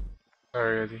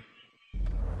 Sorry, Eddie.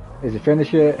 Is it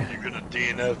finished yet? You gonna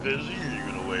DNF Izzy, or you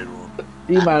gonna wait on him?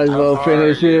 You might as well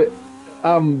finish it.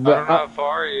 I don't know how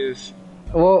far he is.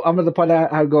 Well, I'm at the point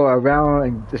that I go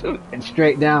around and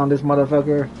straight down this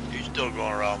motherfucker He's still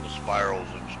going around the spirals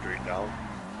and straight down.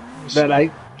 that I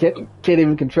can't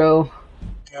even control.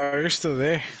 Oh, you're still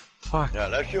there. Fuck. Yeah,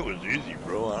 that shit was easy,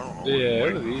 bro. I don't know. Yeah,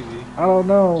 it was easy. I don't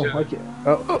know. Yeah. I can't.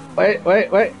 Oh,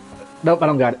 wait. Nope, I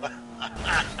don't got it.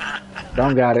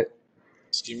 Don't got it.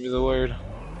 Just give me the word.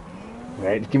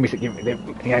 Wait, give me.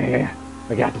 Yeah.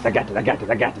 I got this. Do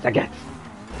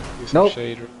some Nope.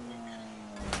 shade.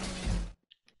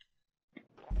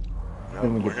 Yeah,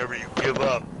 whenever you give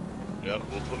up, yeah,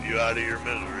 we'll put you out of your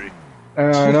misery.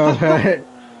 I know, right?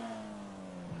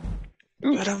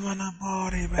 Put him on a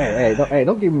body, man. Hey,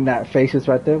 don't give me that faces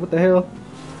right there. What the hell?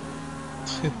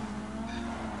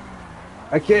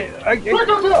 I can't.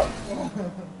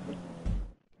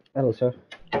 Hello, sir.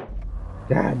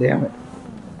 God damn it.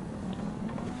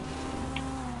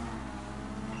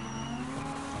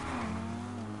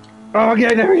 Oh,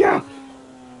 okay, there we go.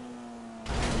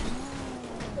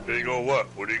 There you go, what?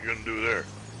 What are you gonna do there?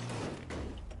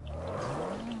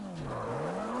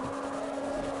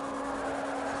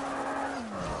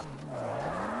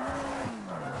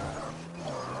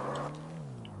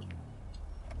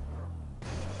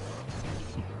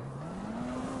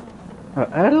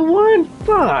 Out of one?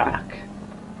 Fuck.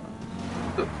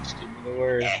 Just give me the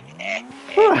word.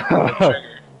 Fuck.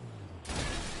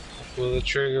 Pull the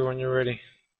trigger when you're ready.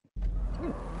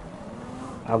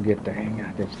 I'll get the hang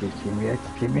of this. Just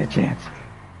give me a chance.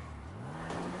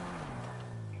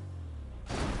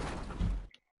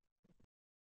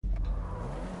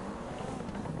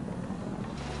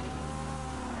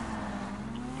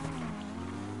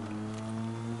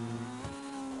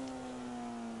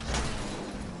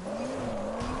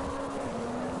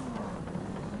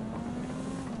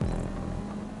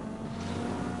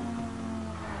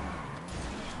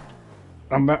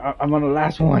 I'm on the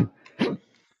last one.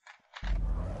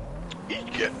 He's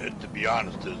getting it, to be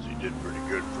honest, as he did pretty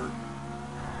good for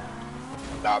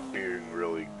not being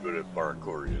really good at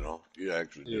parkour, you know? He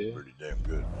actually did pretty damn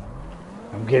good.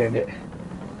 I'm getting it.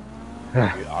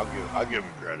 Yeah, I'll give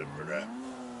him credit for that.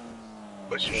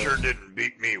 But you sure didn't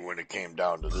beat me when it came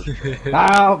down to this.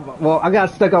 Well, I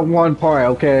got stuck on one part,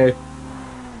 okay?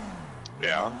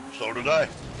 Yeah, so did I.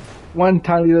 One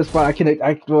tiny little spot, I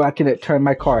couldn't turn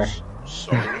my car.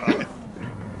 So did I.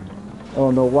 I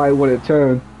don't know why it wouldn't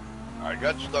turn. I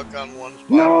got stuck on one spot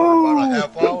No! for about a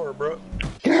half hour, bro.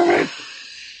 Damn it!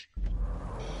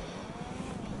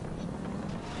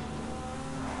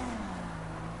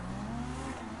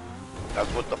 That's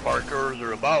what the parkours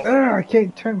are about. I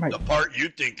can't turn my... The part you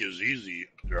think is easy,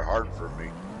 they're hard for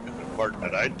me. And the part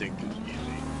that I think is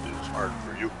easy is hard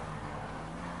for you.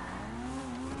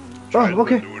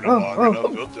 Okay. Doing it long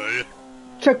enough, he'll tell you.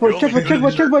 Checkpoint.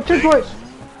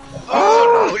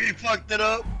 Oh, no, you fucked it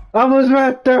up. I was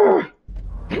right there.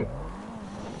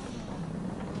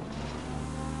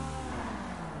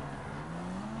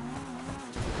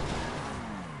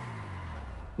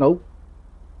 Nope.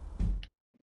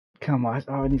 Come on, that's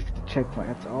all I need for the checkpoint.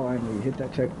 That's all I need. Hit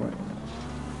that checkpoint.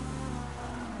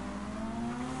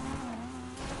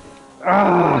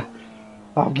 I'll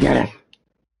get it.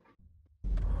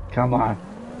 Come on.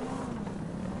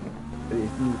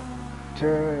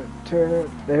 Turn.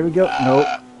 There we go. Nope.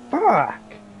 Fuck.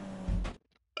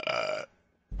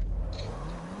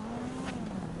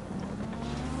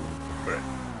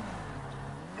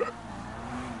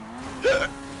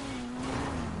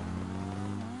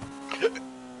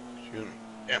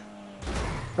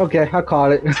 Okay, I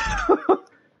caught it.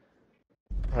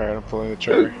 Alright, I'm pulling the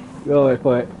trigger. Go ahead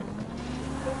for it.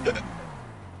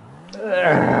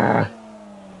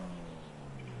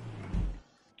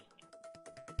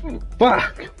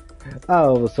 Fuck!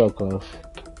 Oh, it was so close.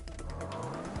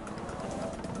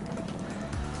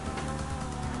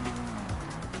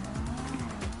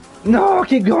 No,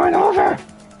 keep going over!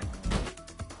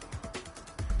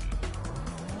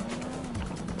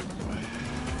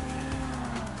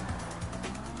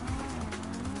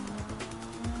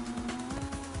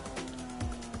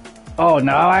 Oh,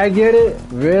 now I get it?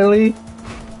 Really?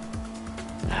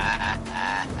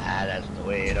 That's the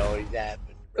way it always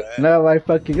happens, bro. No, I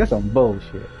fucking, that's some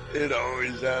bullshit. It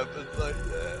always happens like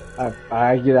that.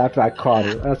 I get after I caught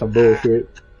it. That's some bullshit.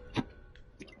 Yeah,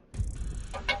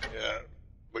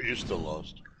 but you still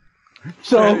lost.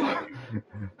 So,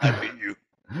 I beat you.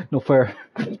 no fair.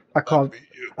 I call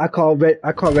red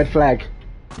flag.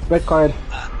 Red card.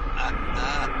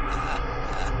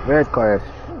 Red card.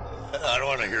 I don't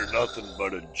want to hear nothing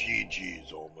but a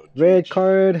GG's, OMA. Red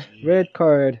card. Red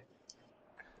card.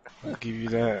 I'll give you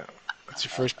that. That's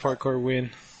your first parkour win.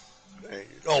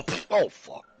 Oh,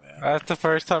 fuck, man. That's the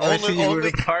first time I see you with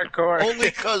a parkour. Only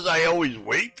because I always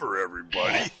wait for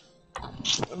everybody.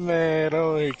 Man,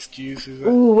 only excuses.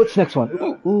 Ooh, what's next one?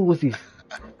 Ooh, what's these?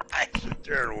 I sit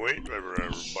there and wait for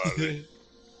everybody.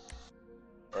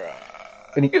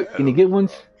 Any good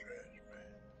ones?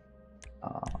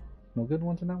 No good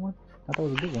ones in that one? I thought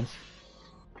it was good ones.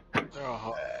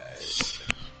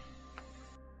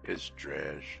 It's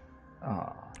trash.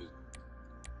 Oh.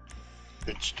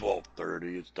 It's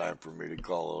 12:30. It's time for me to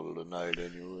call it a night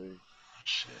anyway.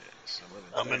 Shit.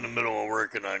 I'm in the middle of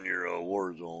working on your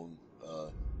Warzone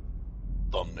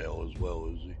thumbnail as well,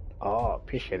 is he? Oh,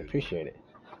 appreciate it.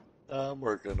 I'm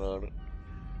working on it.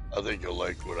 I think you'll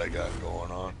like what I got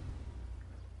going on.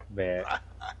 Bad.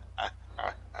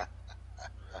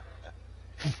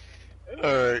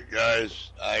 Alright,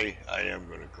 guys. I am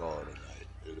going to call it a night.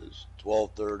 It is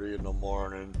 12:30 in the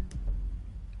morning.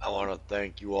 I want to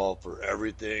thank you all for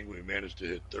everything. We managed to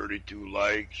hit 32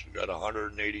 likes. We got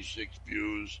 186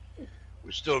 views.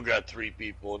 We still got 3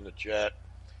 people in the chat.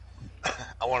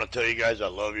 I want to tell you guys I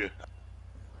love you.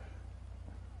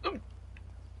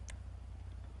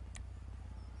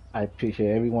 I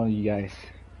appreciate every one of you guys.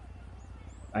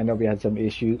 I know we had some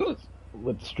issues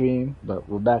with the stream, but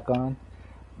we're back on.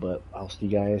 But I'll see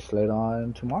you guys later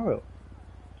on tomorrow.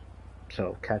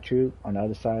 So catch you on the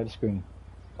other side of the screen.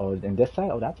 Or in this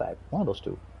side or that side. One of those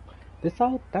two. This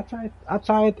side, that side,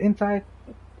 outside, inside.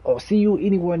 Or see you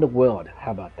anywhere in the world.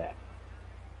 How about that?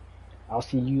 I'll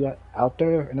see you out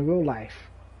there in the real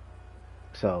life.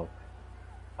 So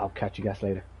I'll catch you guys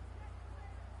later.